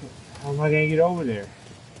 Oh shit. How am I gonna get over there?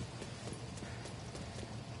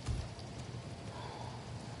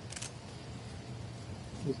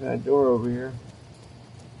 There's that door over here.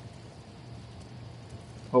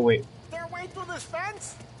 Oh wait. Their way through this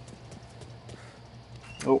fence?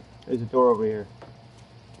 Nope. There's a door over here.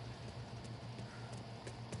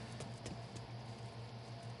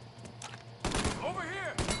 Over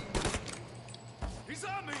here. He's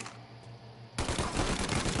on me. That's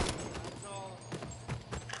all.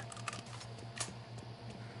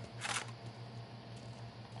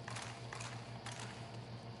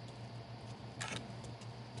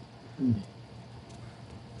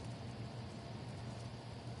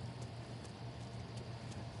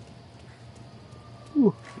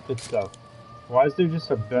 stupid stuff. Why is there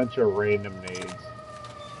just a bunch of random nades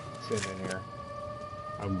sitting in here?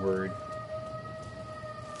 I'm worried.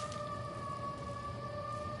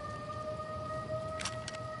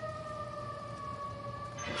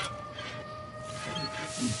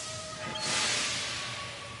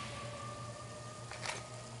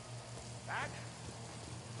 That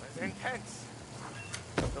was intense.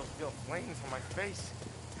 Still feel flames on my face.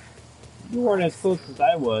 You weren't as close as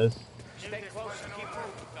I was. Stay close and keep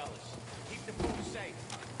moving, fellas. Keep the food safe.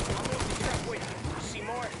 I'll move the truck with you. See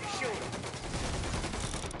more? Shoot him.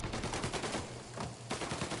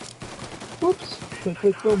 Whoops.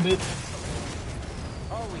 Quick, boom, bitch.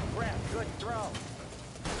 Holy crap, good throw.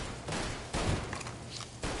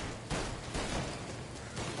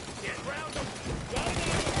 Get round them.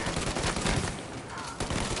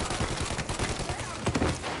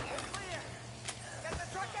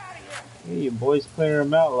 Hey, you boys clear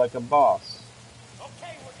him out like a boss.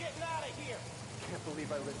 Okay, we're getting out of here. Can't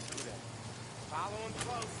believe I lived through that. Follow him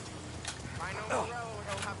close. If I know Morello,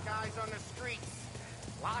 he'll have guys on the streets.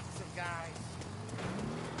 Lots of guys.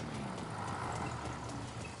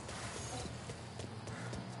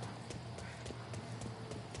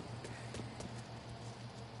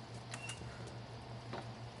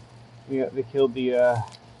 Yeah, they killed the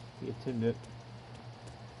attendant.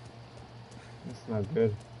 That's not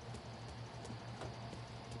good.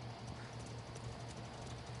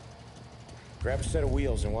 Grab a set of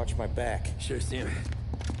wheels and watch my back. Sure thing.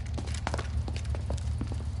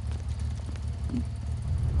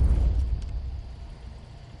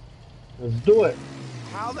 Let's do it.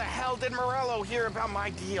 How the hell did Morello hear about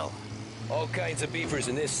my deal? All kinds of beefers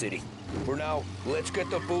in this city. For now, let's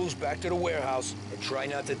get the booze back to the warehouse and try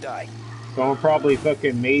not to die. Someone probably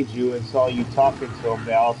fucking made you and saw you talking to him.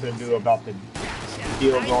 They also knew about the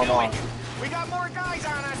deal going on. We got more guys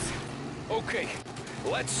on us. Okay,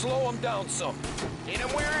 let's slow them down some. Hit him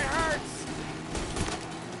where it hurts.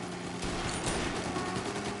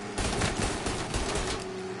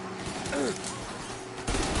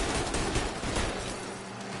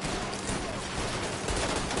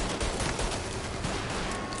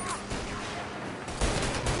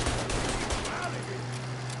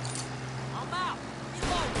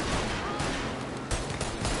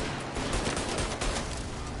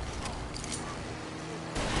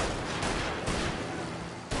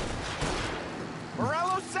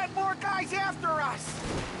 Morello sent more guys after us.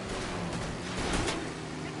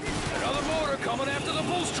 Another motor coming after the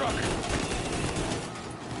booze truck.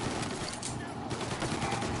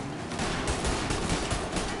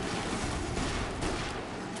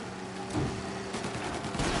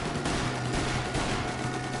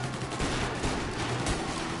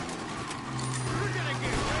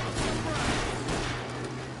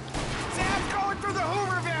 Sam's going through the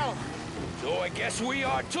Hooverville. So I guess we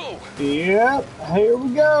are too. Yep, here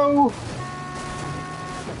we go.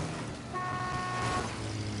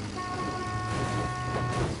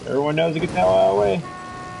 Everyone knows to get the hell out of the way.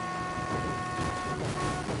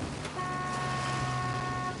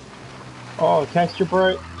 Oh, texture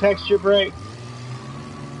break, texture break.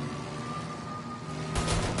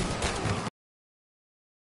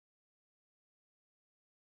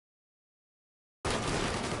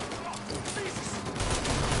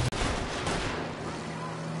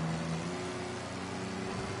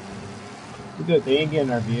 Good, they ain't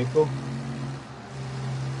getting our vehicle.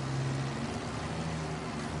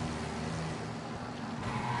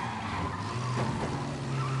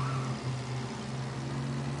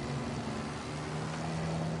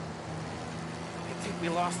 I think we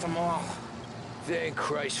lost them all. Thank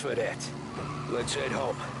Christ for that. Let's head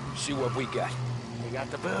home. See what we got. We got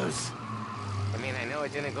the booze. I mean, I know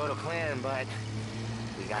it didn't go to plan, but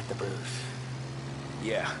we got the booze.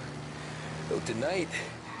 Yeah. So tonight,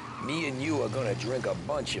 me and you are gonna drink a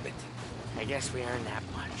bunch of it. I guess we earned that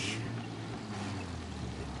much.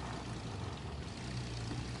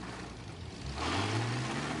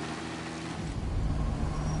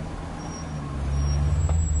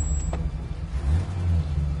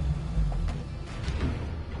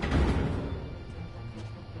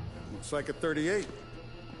 Looks like a 38.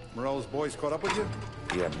 Morello's boys caught up with you?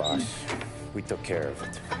 Yeah, boss. We took care of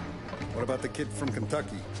it. What about the kid from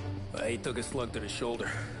Kentucky? He took a slug to the shoulder,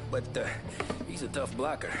 but he's a tough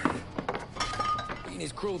blocker. He and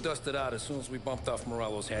his crew dusted out as soon as we bumped off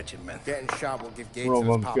Morello's hatchet men. Getting shot will give Gates One of and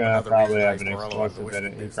his them's pop gonna another probably reason to have an ice Morello out the explosive in it.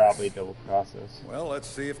 whiskey He business. probably double cross us. Well, let's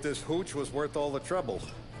see if this hooch was worth all the trouble.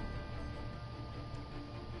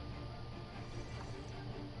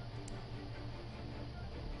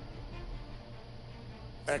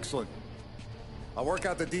 Excellent. I'll work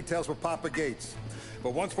out the details with Papa Gates.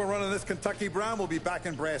 But once we're running this Kentucky Brown, we'll be back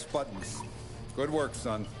in brass buttons. Good work,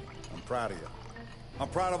 son. I'm proud of you. I'm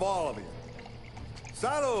proud of all of you.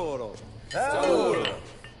 Saludo! Saludo!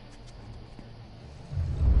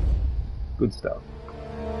 Good stuff.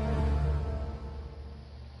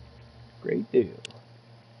 Great deal.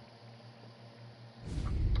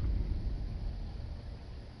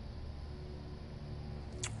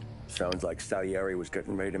 Sounds like Salieri was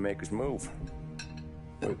getting ready to make his move.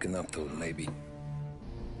 Working up to it, maybe.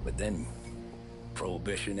 But then,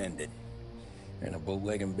 Prohibition ended. And the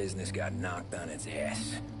bootlegging business got knocked on its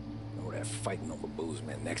ass. All that fighting over booze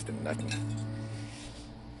meant next to nothing.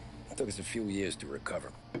 It took us a few years to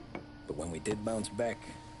recover. But when we did bounce back,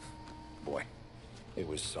 boy, it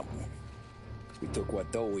was something. We took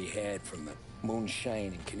what dough we had from the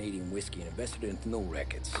moonshine and Canadian whiskey and invested it into new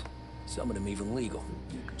rackets. Some of them even legal.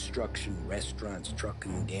 Construction, restaurants,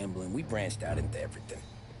 trucking, gambling. We branched out into everything.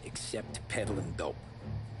 Except peddling dope.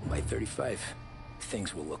 By 35,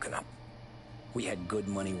 things were looking up. We had good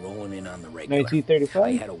money rolling in on the regular. 1935?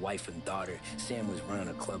 I had a wife and daughter. Sam was running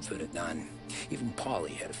a club for the Don. Even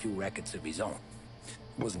Paulie had a few records of his own.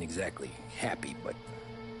 Wasn't exactly happy, but...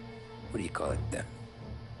 what do you call it then?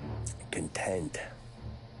 Content.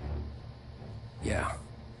 Yeah.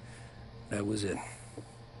 That was it.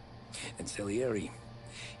 And Salieri,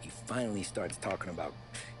 he finally starts talking about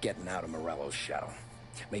getting out of Morello's shadow.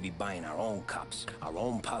 Maybe buying our own cops, our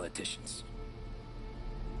own politicians.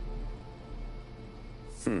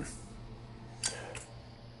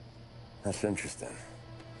 That's interesting.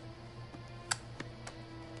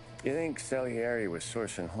 You think Salieri was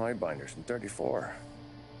sourcing highbinders in 34?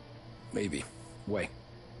 Maybe. Why?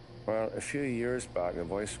 Well, a few years back, the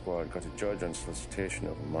Vice Squad got a judge on solicitation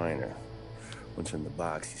of a minor. Once in the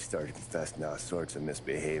box, he started confessing all sorts of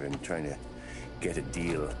misbehaving, trying to get a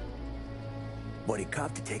deal. But he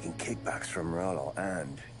copped to taking kickbacks from Morello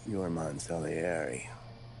and your man Salieri.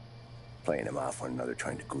 Playing them off one another,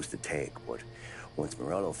 trying to goose the take, but once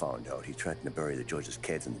Morello found out, he threatened to bury the judge's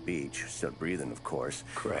kids on the beach. Still breathing, of course.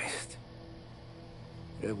 Christ.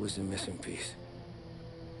 That was the missing piece.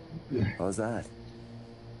 How's that?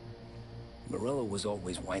 Morello was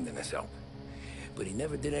always winding us up. But he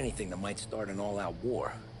never did anything that might start an all-out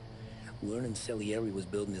war. Learning Salieri was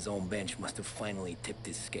building his own bench must have finally tipped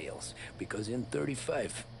his scales. Because in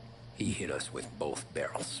 35, he hit us with both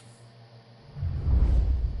barrels.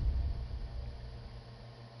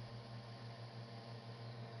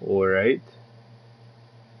 Alright.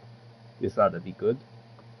 This ought to be good.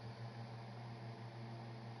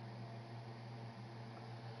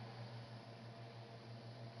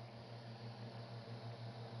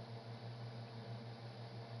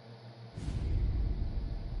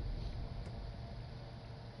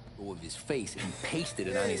 Of his face and pasted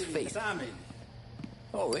it on his face. Tommy.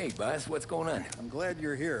 Oh, hey, boss. What's going on? I'm glad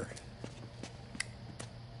you're here.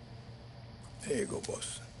 There you go,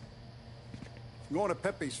 boss. I'm going to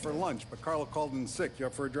Pepe's for lunch, but Carlo called in sick. You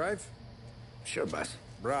up for a drive? Sure, boss.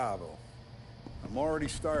 Bravo. I'm already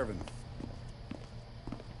starving.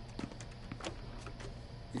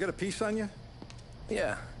 You got a piece on you?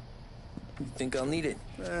 Yeah. You think I'll need it?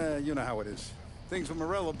 You know how it is. Things with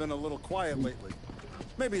Morello have been a little quiet lately.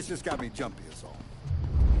 Maybe it's just got me jumpy, is all.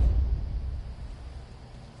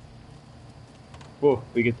 Oh,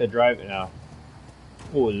 we get to drive it now.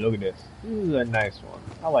 Oh, look at this. This is a nice one.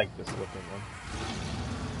 I like this looking one.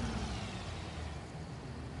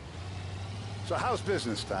 So how's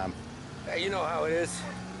business, Tom? Hey, you know how it is.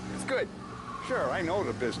 It's good. Sure, I know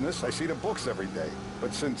the business. I see the books every day.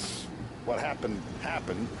 But since what happened,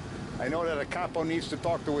 I know that a capo needs to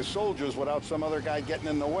talk to his soldiers without some other guy getting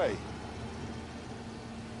in the way.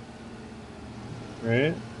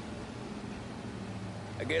 Right?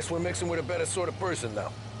 I guess we're mixing with a better sort of person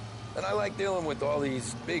now. And I like dealing with all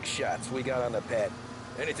these big shots we got on the pad.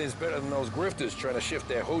 Anything's better than those grifters trying to shift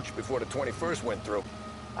their hooch before the 21st went through.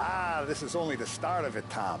 Ah, this is only the start of it,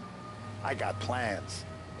 Tom. I got plans.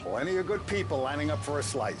 Plenty of good people lining up for a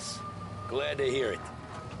slice. Glad to hear it.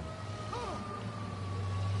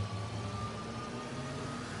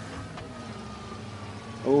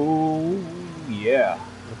 Oh, yeah.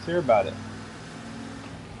 Let's hear about it.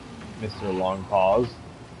 Mr. Long Pause.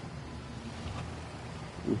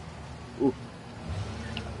 Ooh. Ooh.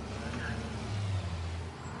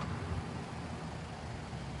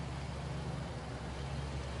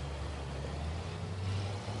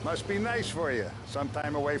 Must be nice for you. Some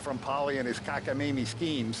time away from Polly and his cockamamie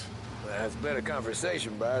schemes. That's better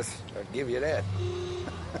conversation, boss. I'll give you that.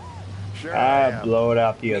 Sure. Blow it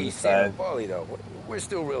out the other Me, Sam, side. and Paulie, though, we're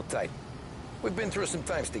still real tight. We've been through some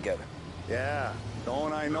times together. Yeah,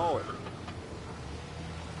 don't I know it.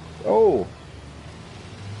 Oh.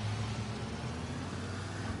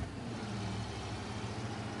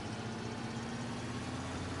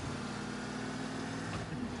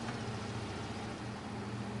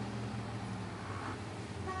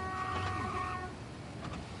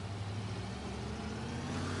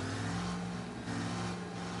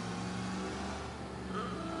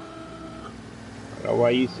 I don't know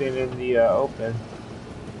why you sitting in the open.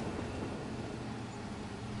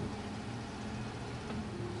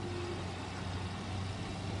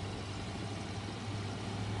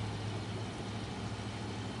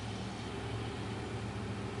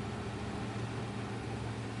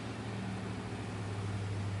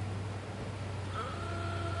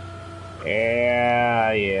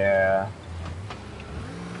 Yeah, yeah.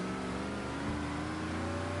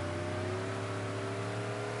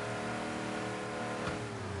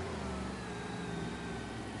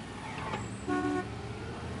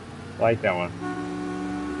 Like that one.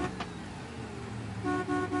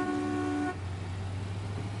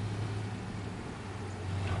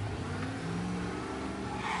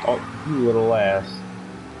 Oh, you little ass.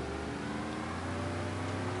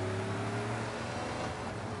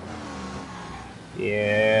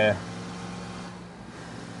 Yeah.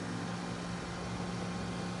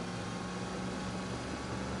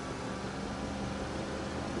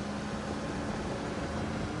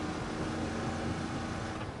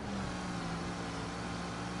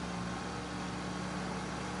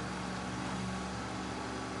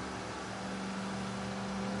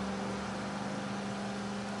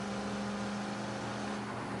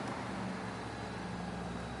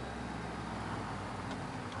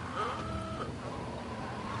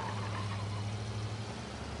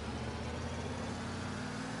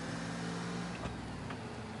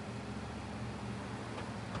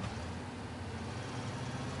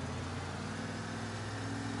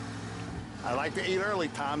 I like to eat early,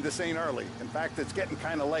 Tom. This ain't early. In fact, it's getting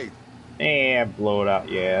kind of late. And blow it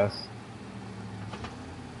out, yes.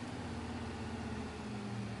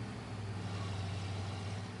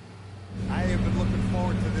 I have been looking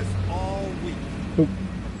forward to this all week. Oop.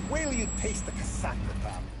 Wait till you taste the casaca,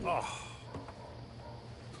 Tom. Oh.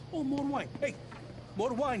 Oh, more wine. Hey,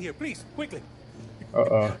 more wine here, please, quickly.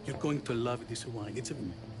 Uh-oh. You're going to love this wine. It's a...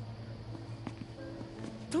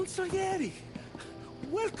 Thornejohny.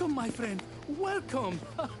 Welcome, my friend. Welcome.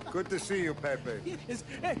 Good to see you, Pepe. Yes.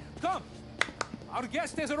 Hey, come. Our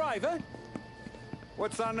guest has arrived, eh?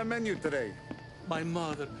 What's on the menu today? My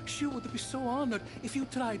mother, she would be so honored if you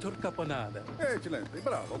tried her caponata. Excelente.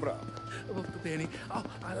 Bravo, bravo. Molto bene. Oh,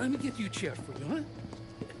 let me get you a chair for you,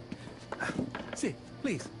 huh? See,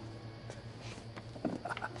 please.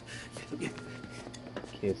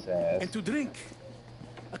 Kiss ass. And to drink,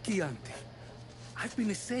 a Chianti. I've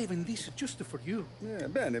been saving this just for you. Yeah,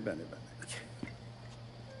 bene, bene, bene.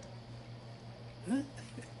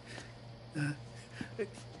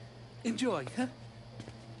 Enjoy, huh?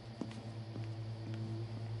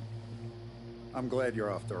 I'm glad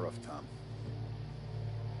you're off the roof, Tom.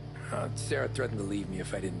 Sarah threatened to leave me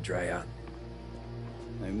if I didn't dry out.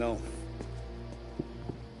 I know.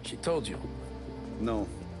 She told you? No.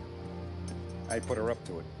 I put her up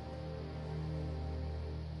to it.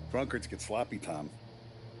 Drunkards get sloppy, Tom.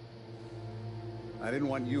 I didn't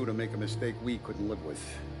want you to make a mistake we couldn't live with.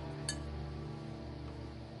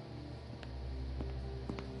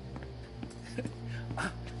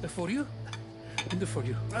 For you? And for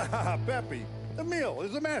you. Pepe, the meal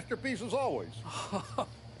is a masterpiece as always.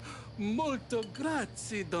 Molto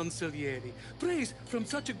grazie, Don Salieri. Praise from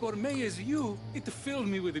such a gourmet as you, it filled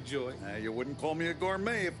me with joy. You wouldn't call me a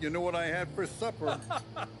gourmet if you knew what I had for supper.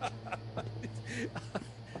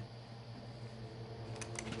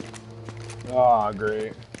 Oh,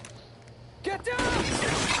 great. Get down!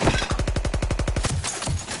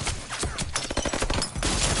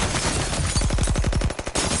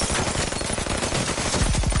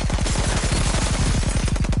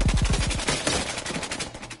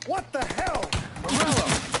 What the hell? Morello!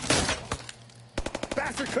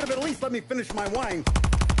 Bastard could have at least let me finish my wine.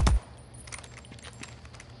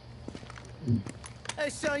 Hey,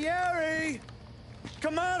 Salieri!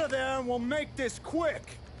 Come out of there and we'll make this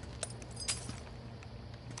quick.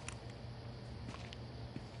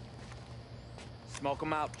 Smoke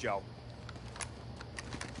 'em out, Joe.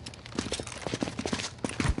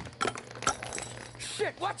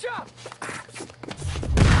 Shit, watch out!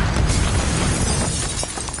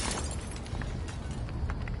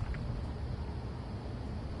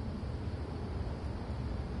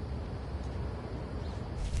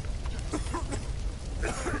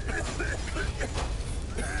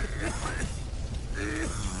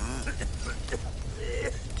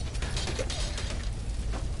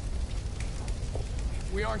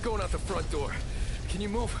 We aren't going out the front door. Can you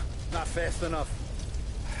move? Not fast enough.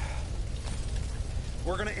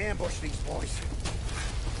 We're gonna ambush these boys.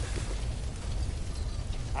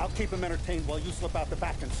 I'll keep them entertained while you slip out the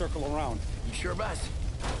back and circle around. You sure, boss?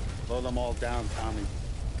 Blow them all down, Tommy.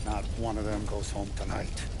 Not one of them goes home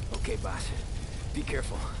tonight. Okay, boss. Be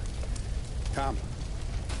careful. Tom,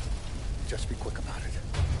 just be quick about it.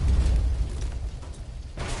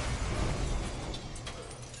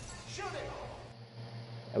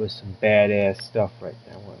 That was some badass stuff right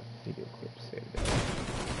there. I want a video clip saved there.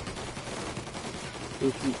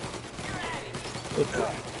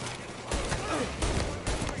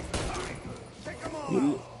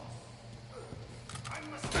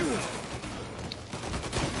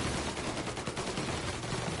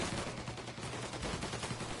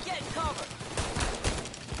 Get cover!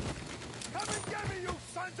 Come and get me, you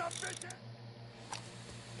sons of bitches!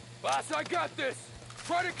 Boss, I got this!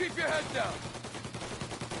 Try to keep your head down!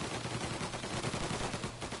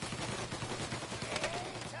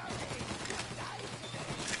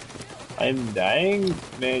 I'm dying?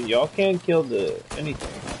 Man, y'all can't kill anything.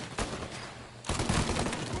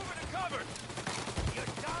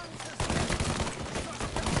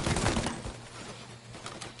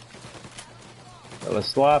 That was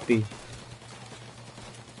sloppy.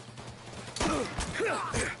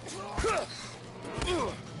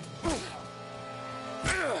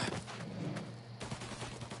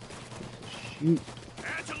 Shoot.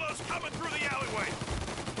 Angelo's coming through the alleyway!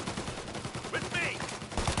 With me!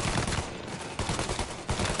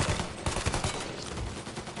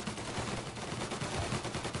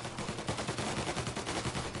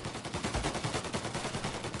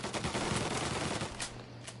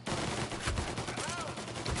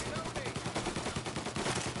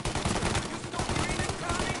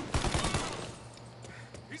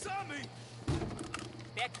 He's on me!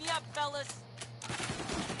 Back me up, fellas!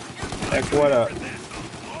 Heck, what up? You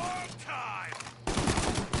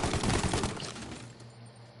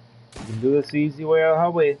can do this the easy way or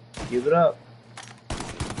highway. Give it up.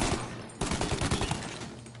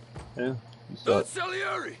 Yeah, you saw Don it.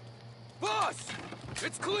 Salieri! Boss!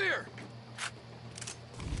 It's clear!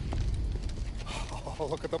 Oh,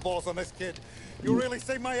 look at the balls on this kid. You really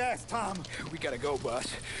saved my ass, Tom. We gotta go,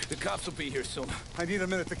 boss. The cops will be here soon. I need a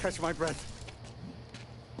minute to catch my breath.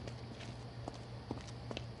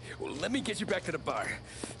 Well, let me get you back to the bar.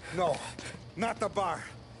 No, not the bar.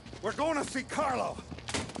 We're going to see Carlo.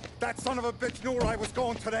 That son of a bitch knew where I was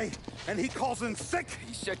going today, and he calls in sick.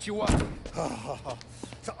 He set you up.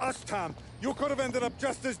 To us, Tom, you could have ended up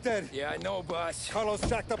just as dead. Yeah, I know, boss. Carlo's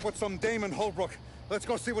shacked up with some dame in Holbrook. Let's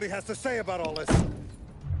go see what he has to say about all this.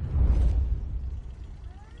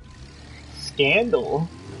 Scandal.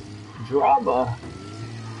 Drama.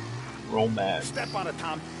 Romance. Step on it,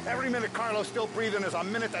 Tom. Every minute Carlo's still breathing is a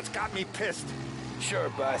minute that's got me pissed. Sure,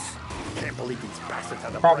 boss. Can't believe these bastards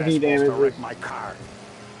had the Property brass balls to damages. wreck my car.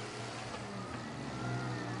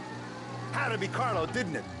 Had to be Carlo,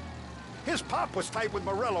 didn't it? His pop was tight with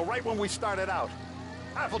Morello right when we started out.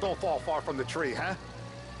 Apple don't fall far from the tree, huh?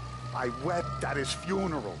 I wept at his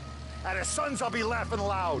funeral. At his son's, I'll be laughing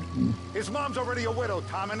loud. His mom's already a widow,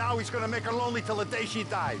 Tom, and now he's gonna make her lonely till the day she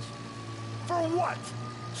dies. For what?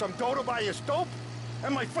 Some dough to buy his dope?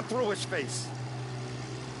 And my foot through his face.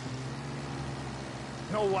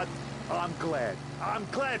 Know what? I'm glad. I'm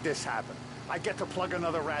glad this happened. I get to plug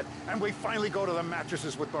another rat, and we finally go to the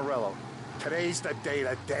mattresses with Morello. Today's the day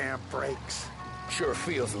the dam breaks. Sure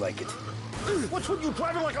feels like it. What's with you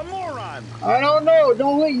driving like a moron? I don't know.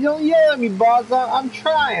 Don't yell at me, boss. I'm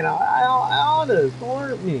trying. I honest. Don't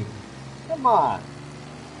hurt me. Come on.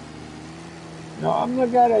 No, I'm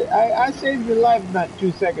not gonna. I saved your life not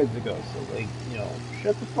 2 seconds ago. So like, you know,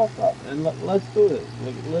 shut the fuck up and let's do this.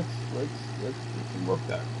 Like, let's get some work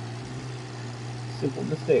done. Simple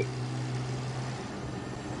mistake.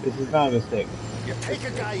 This is not a mistake. You take a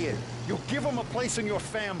guy in. You give him a place in your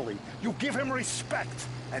family. You give him respect.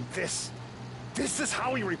 And this is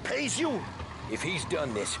how he repays you? If he's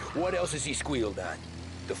done this, what else has he squealed on?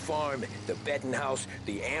 The farm, the betting house,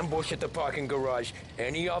 the ambush at the parking garage.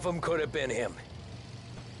 Any of them could have been him.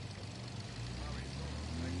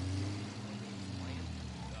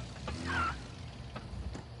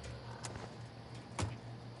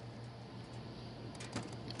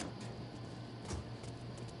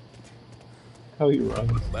 How he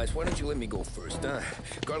runs. Boss, why don't you let me go first, huh?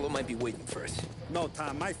 Carlo might be waiting for us. No,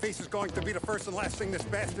 Tom. My face is going to be the first and last thing this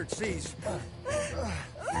bastard sees.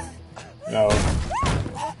 No.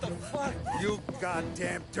 What the fuck? You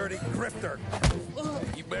goddamn dirty grifter.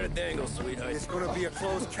 You better dangle, sweetheart. It's gonna be a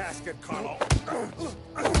closed casket, Carlo.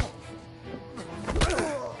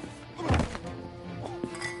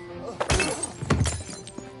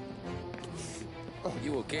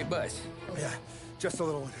 You okay, Buzz? Yeah, just a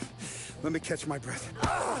little one. Let me catch my breath.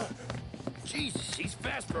 Jesus, he's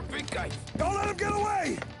fast for a big guy. Don't let him get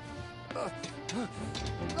away!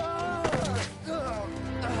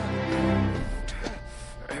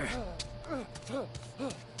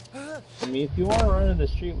 I mean, if you want to run in the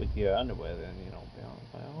street with your underwear, then, you know,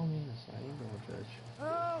 by all means, I ain't gonna judge.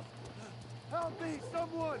 Help! Help me,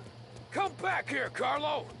 someone! Come back here,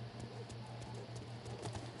 Carlo!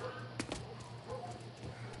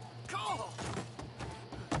 Go!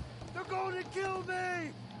 They're going to kill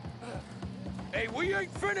me! Hey, we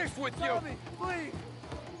ain't finished with you! Tommy, please!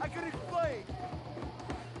 I can explain!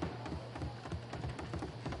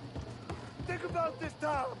 Think about this,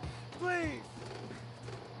 Tom! Please!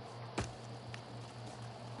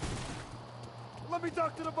 Let me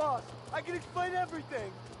talk to the boss! I can explain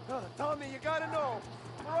everything! Tommy, you gotta know!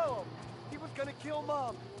 Morello, he was gonna kill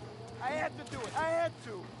Mom! I had to do it! I had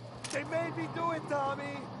to! They made me do it,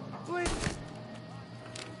 Tommy! Please!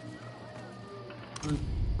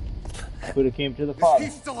 Could have came to the father.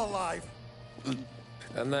 Is he still alive?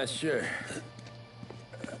 I'm not sure.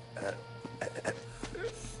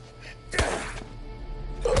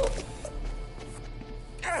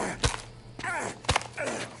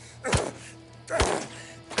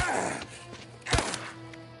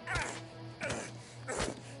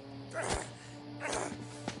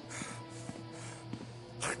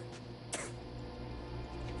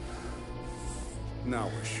 Now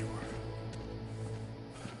we're sure.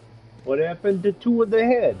 What happened to two of the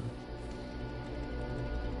head?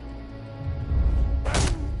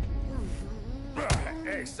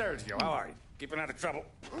 Hey, Sergio, how are you? Keeping out of trouble?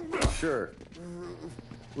 Sure.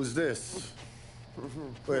 Who's this?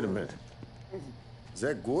 Wait a minute. Is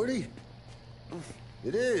that Gordy?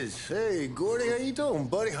 It is. Hey, Gordy, how you doing,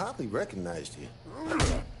 buddy? Hardly recognized you.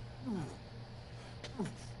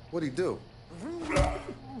 What'd he do?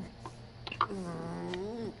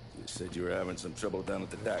 You said you were having some trouble down at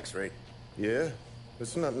the docks, right? Yeah?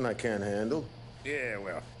 It's nothing I can't handle. Yeah,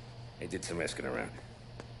 well, I did some asking around.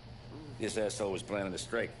 This asshole was planning a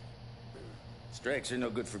strike. Strikes are no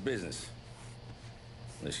good for business.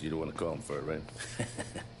 Unless you don't want to call them for it, right?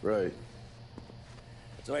 Right.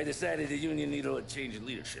 So I decided the union needed a change in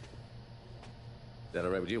leadership. Is that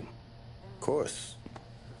all right with you? Of course.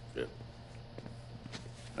 Good.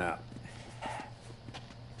 Now,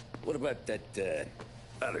 what about that,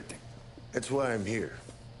 other thing? That's why I'm here.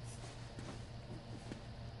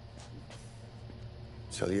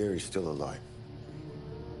 Salieri's still alive.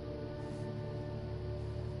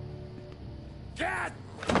 God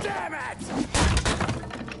damn it!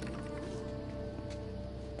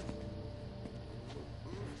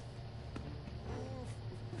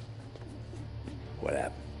 What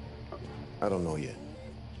happened? I don't know yet.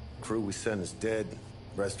 Crew we sent is dead.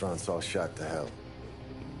 Restaurant's all shot to hell.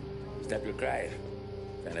 Stop your crying.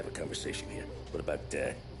 Trying to have a conversation here. What about,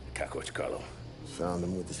 Cockroach Carlo? Found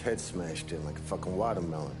him with his head smashed in like a fucking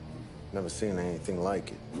watermelon. Never seen anything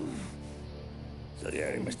like it. So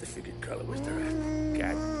yeah, he must have figured Carlo was the rat.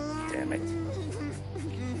 God damn it.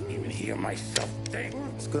 Even hear myself think.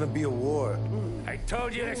 It's gonna be a war. I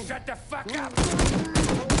told you to shut the fuck up!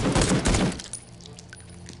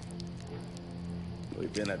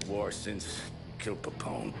 We've been at war since killed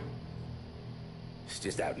Capone. It's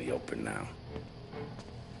just out in the open now.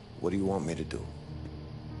 What do you want me to do?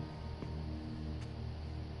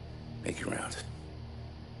 Make your rounds.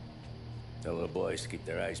 Tell the boys to keep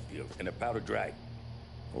their eyes peeled and their powder dry.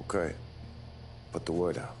 Okay. Put the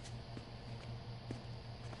word out.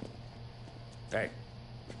 Hey.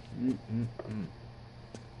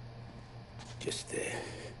 Just,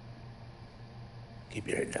 keep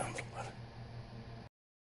your head down, brother.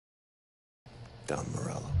 Don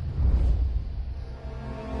Morello.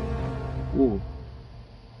 Ooh.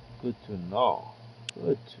 Good to know.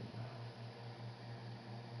 Good to know.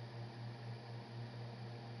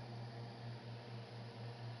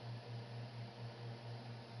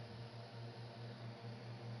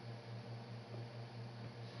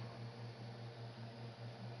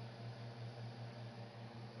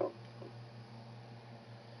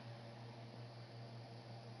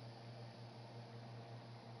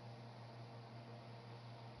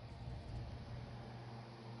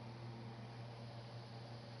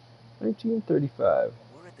 $19.35.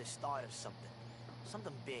 We're at the start of something.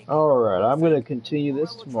 Something big. Alright, I'm gonna continue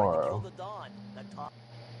this tomorrow.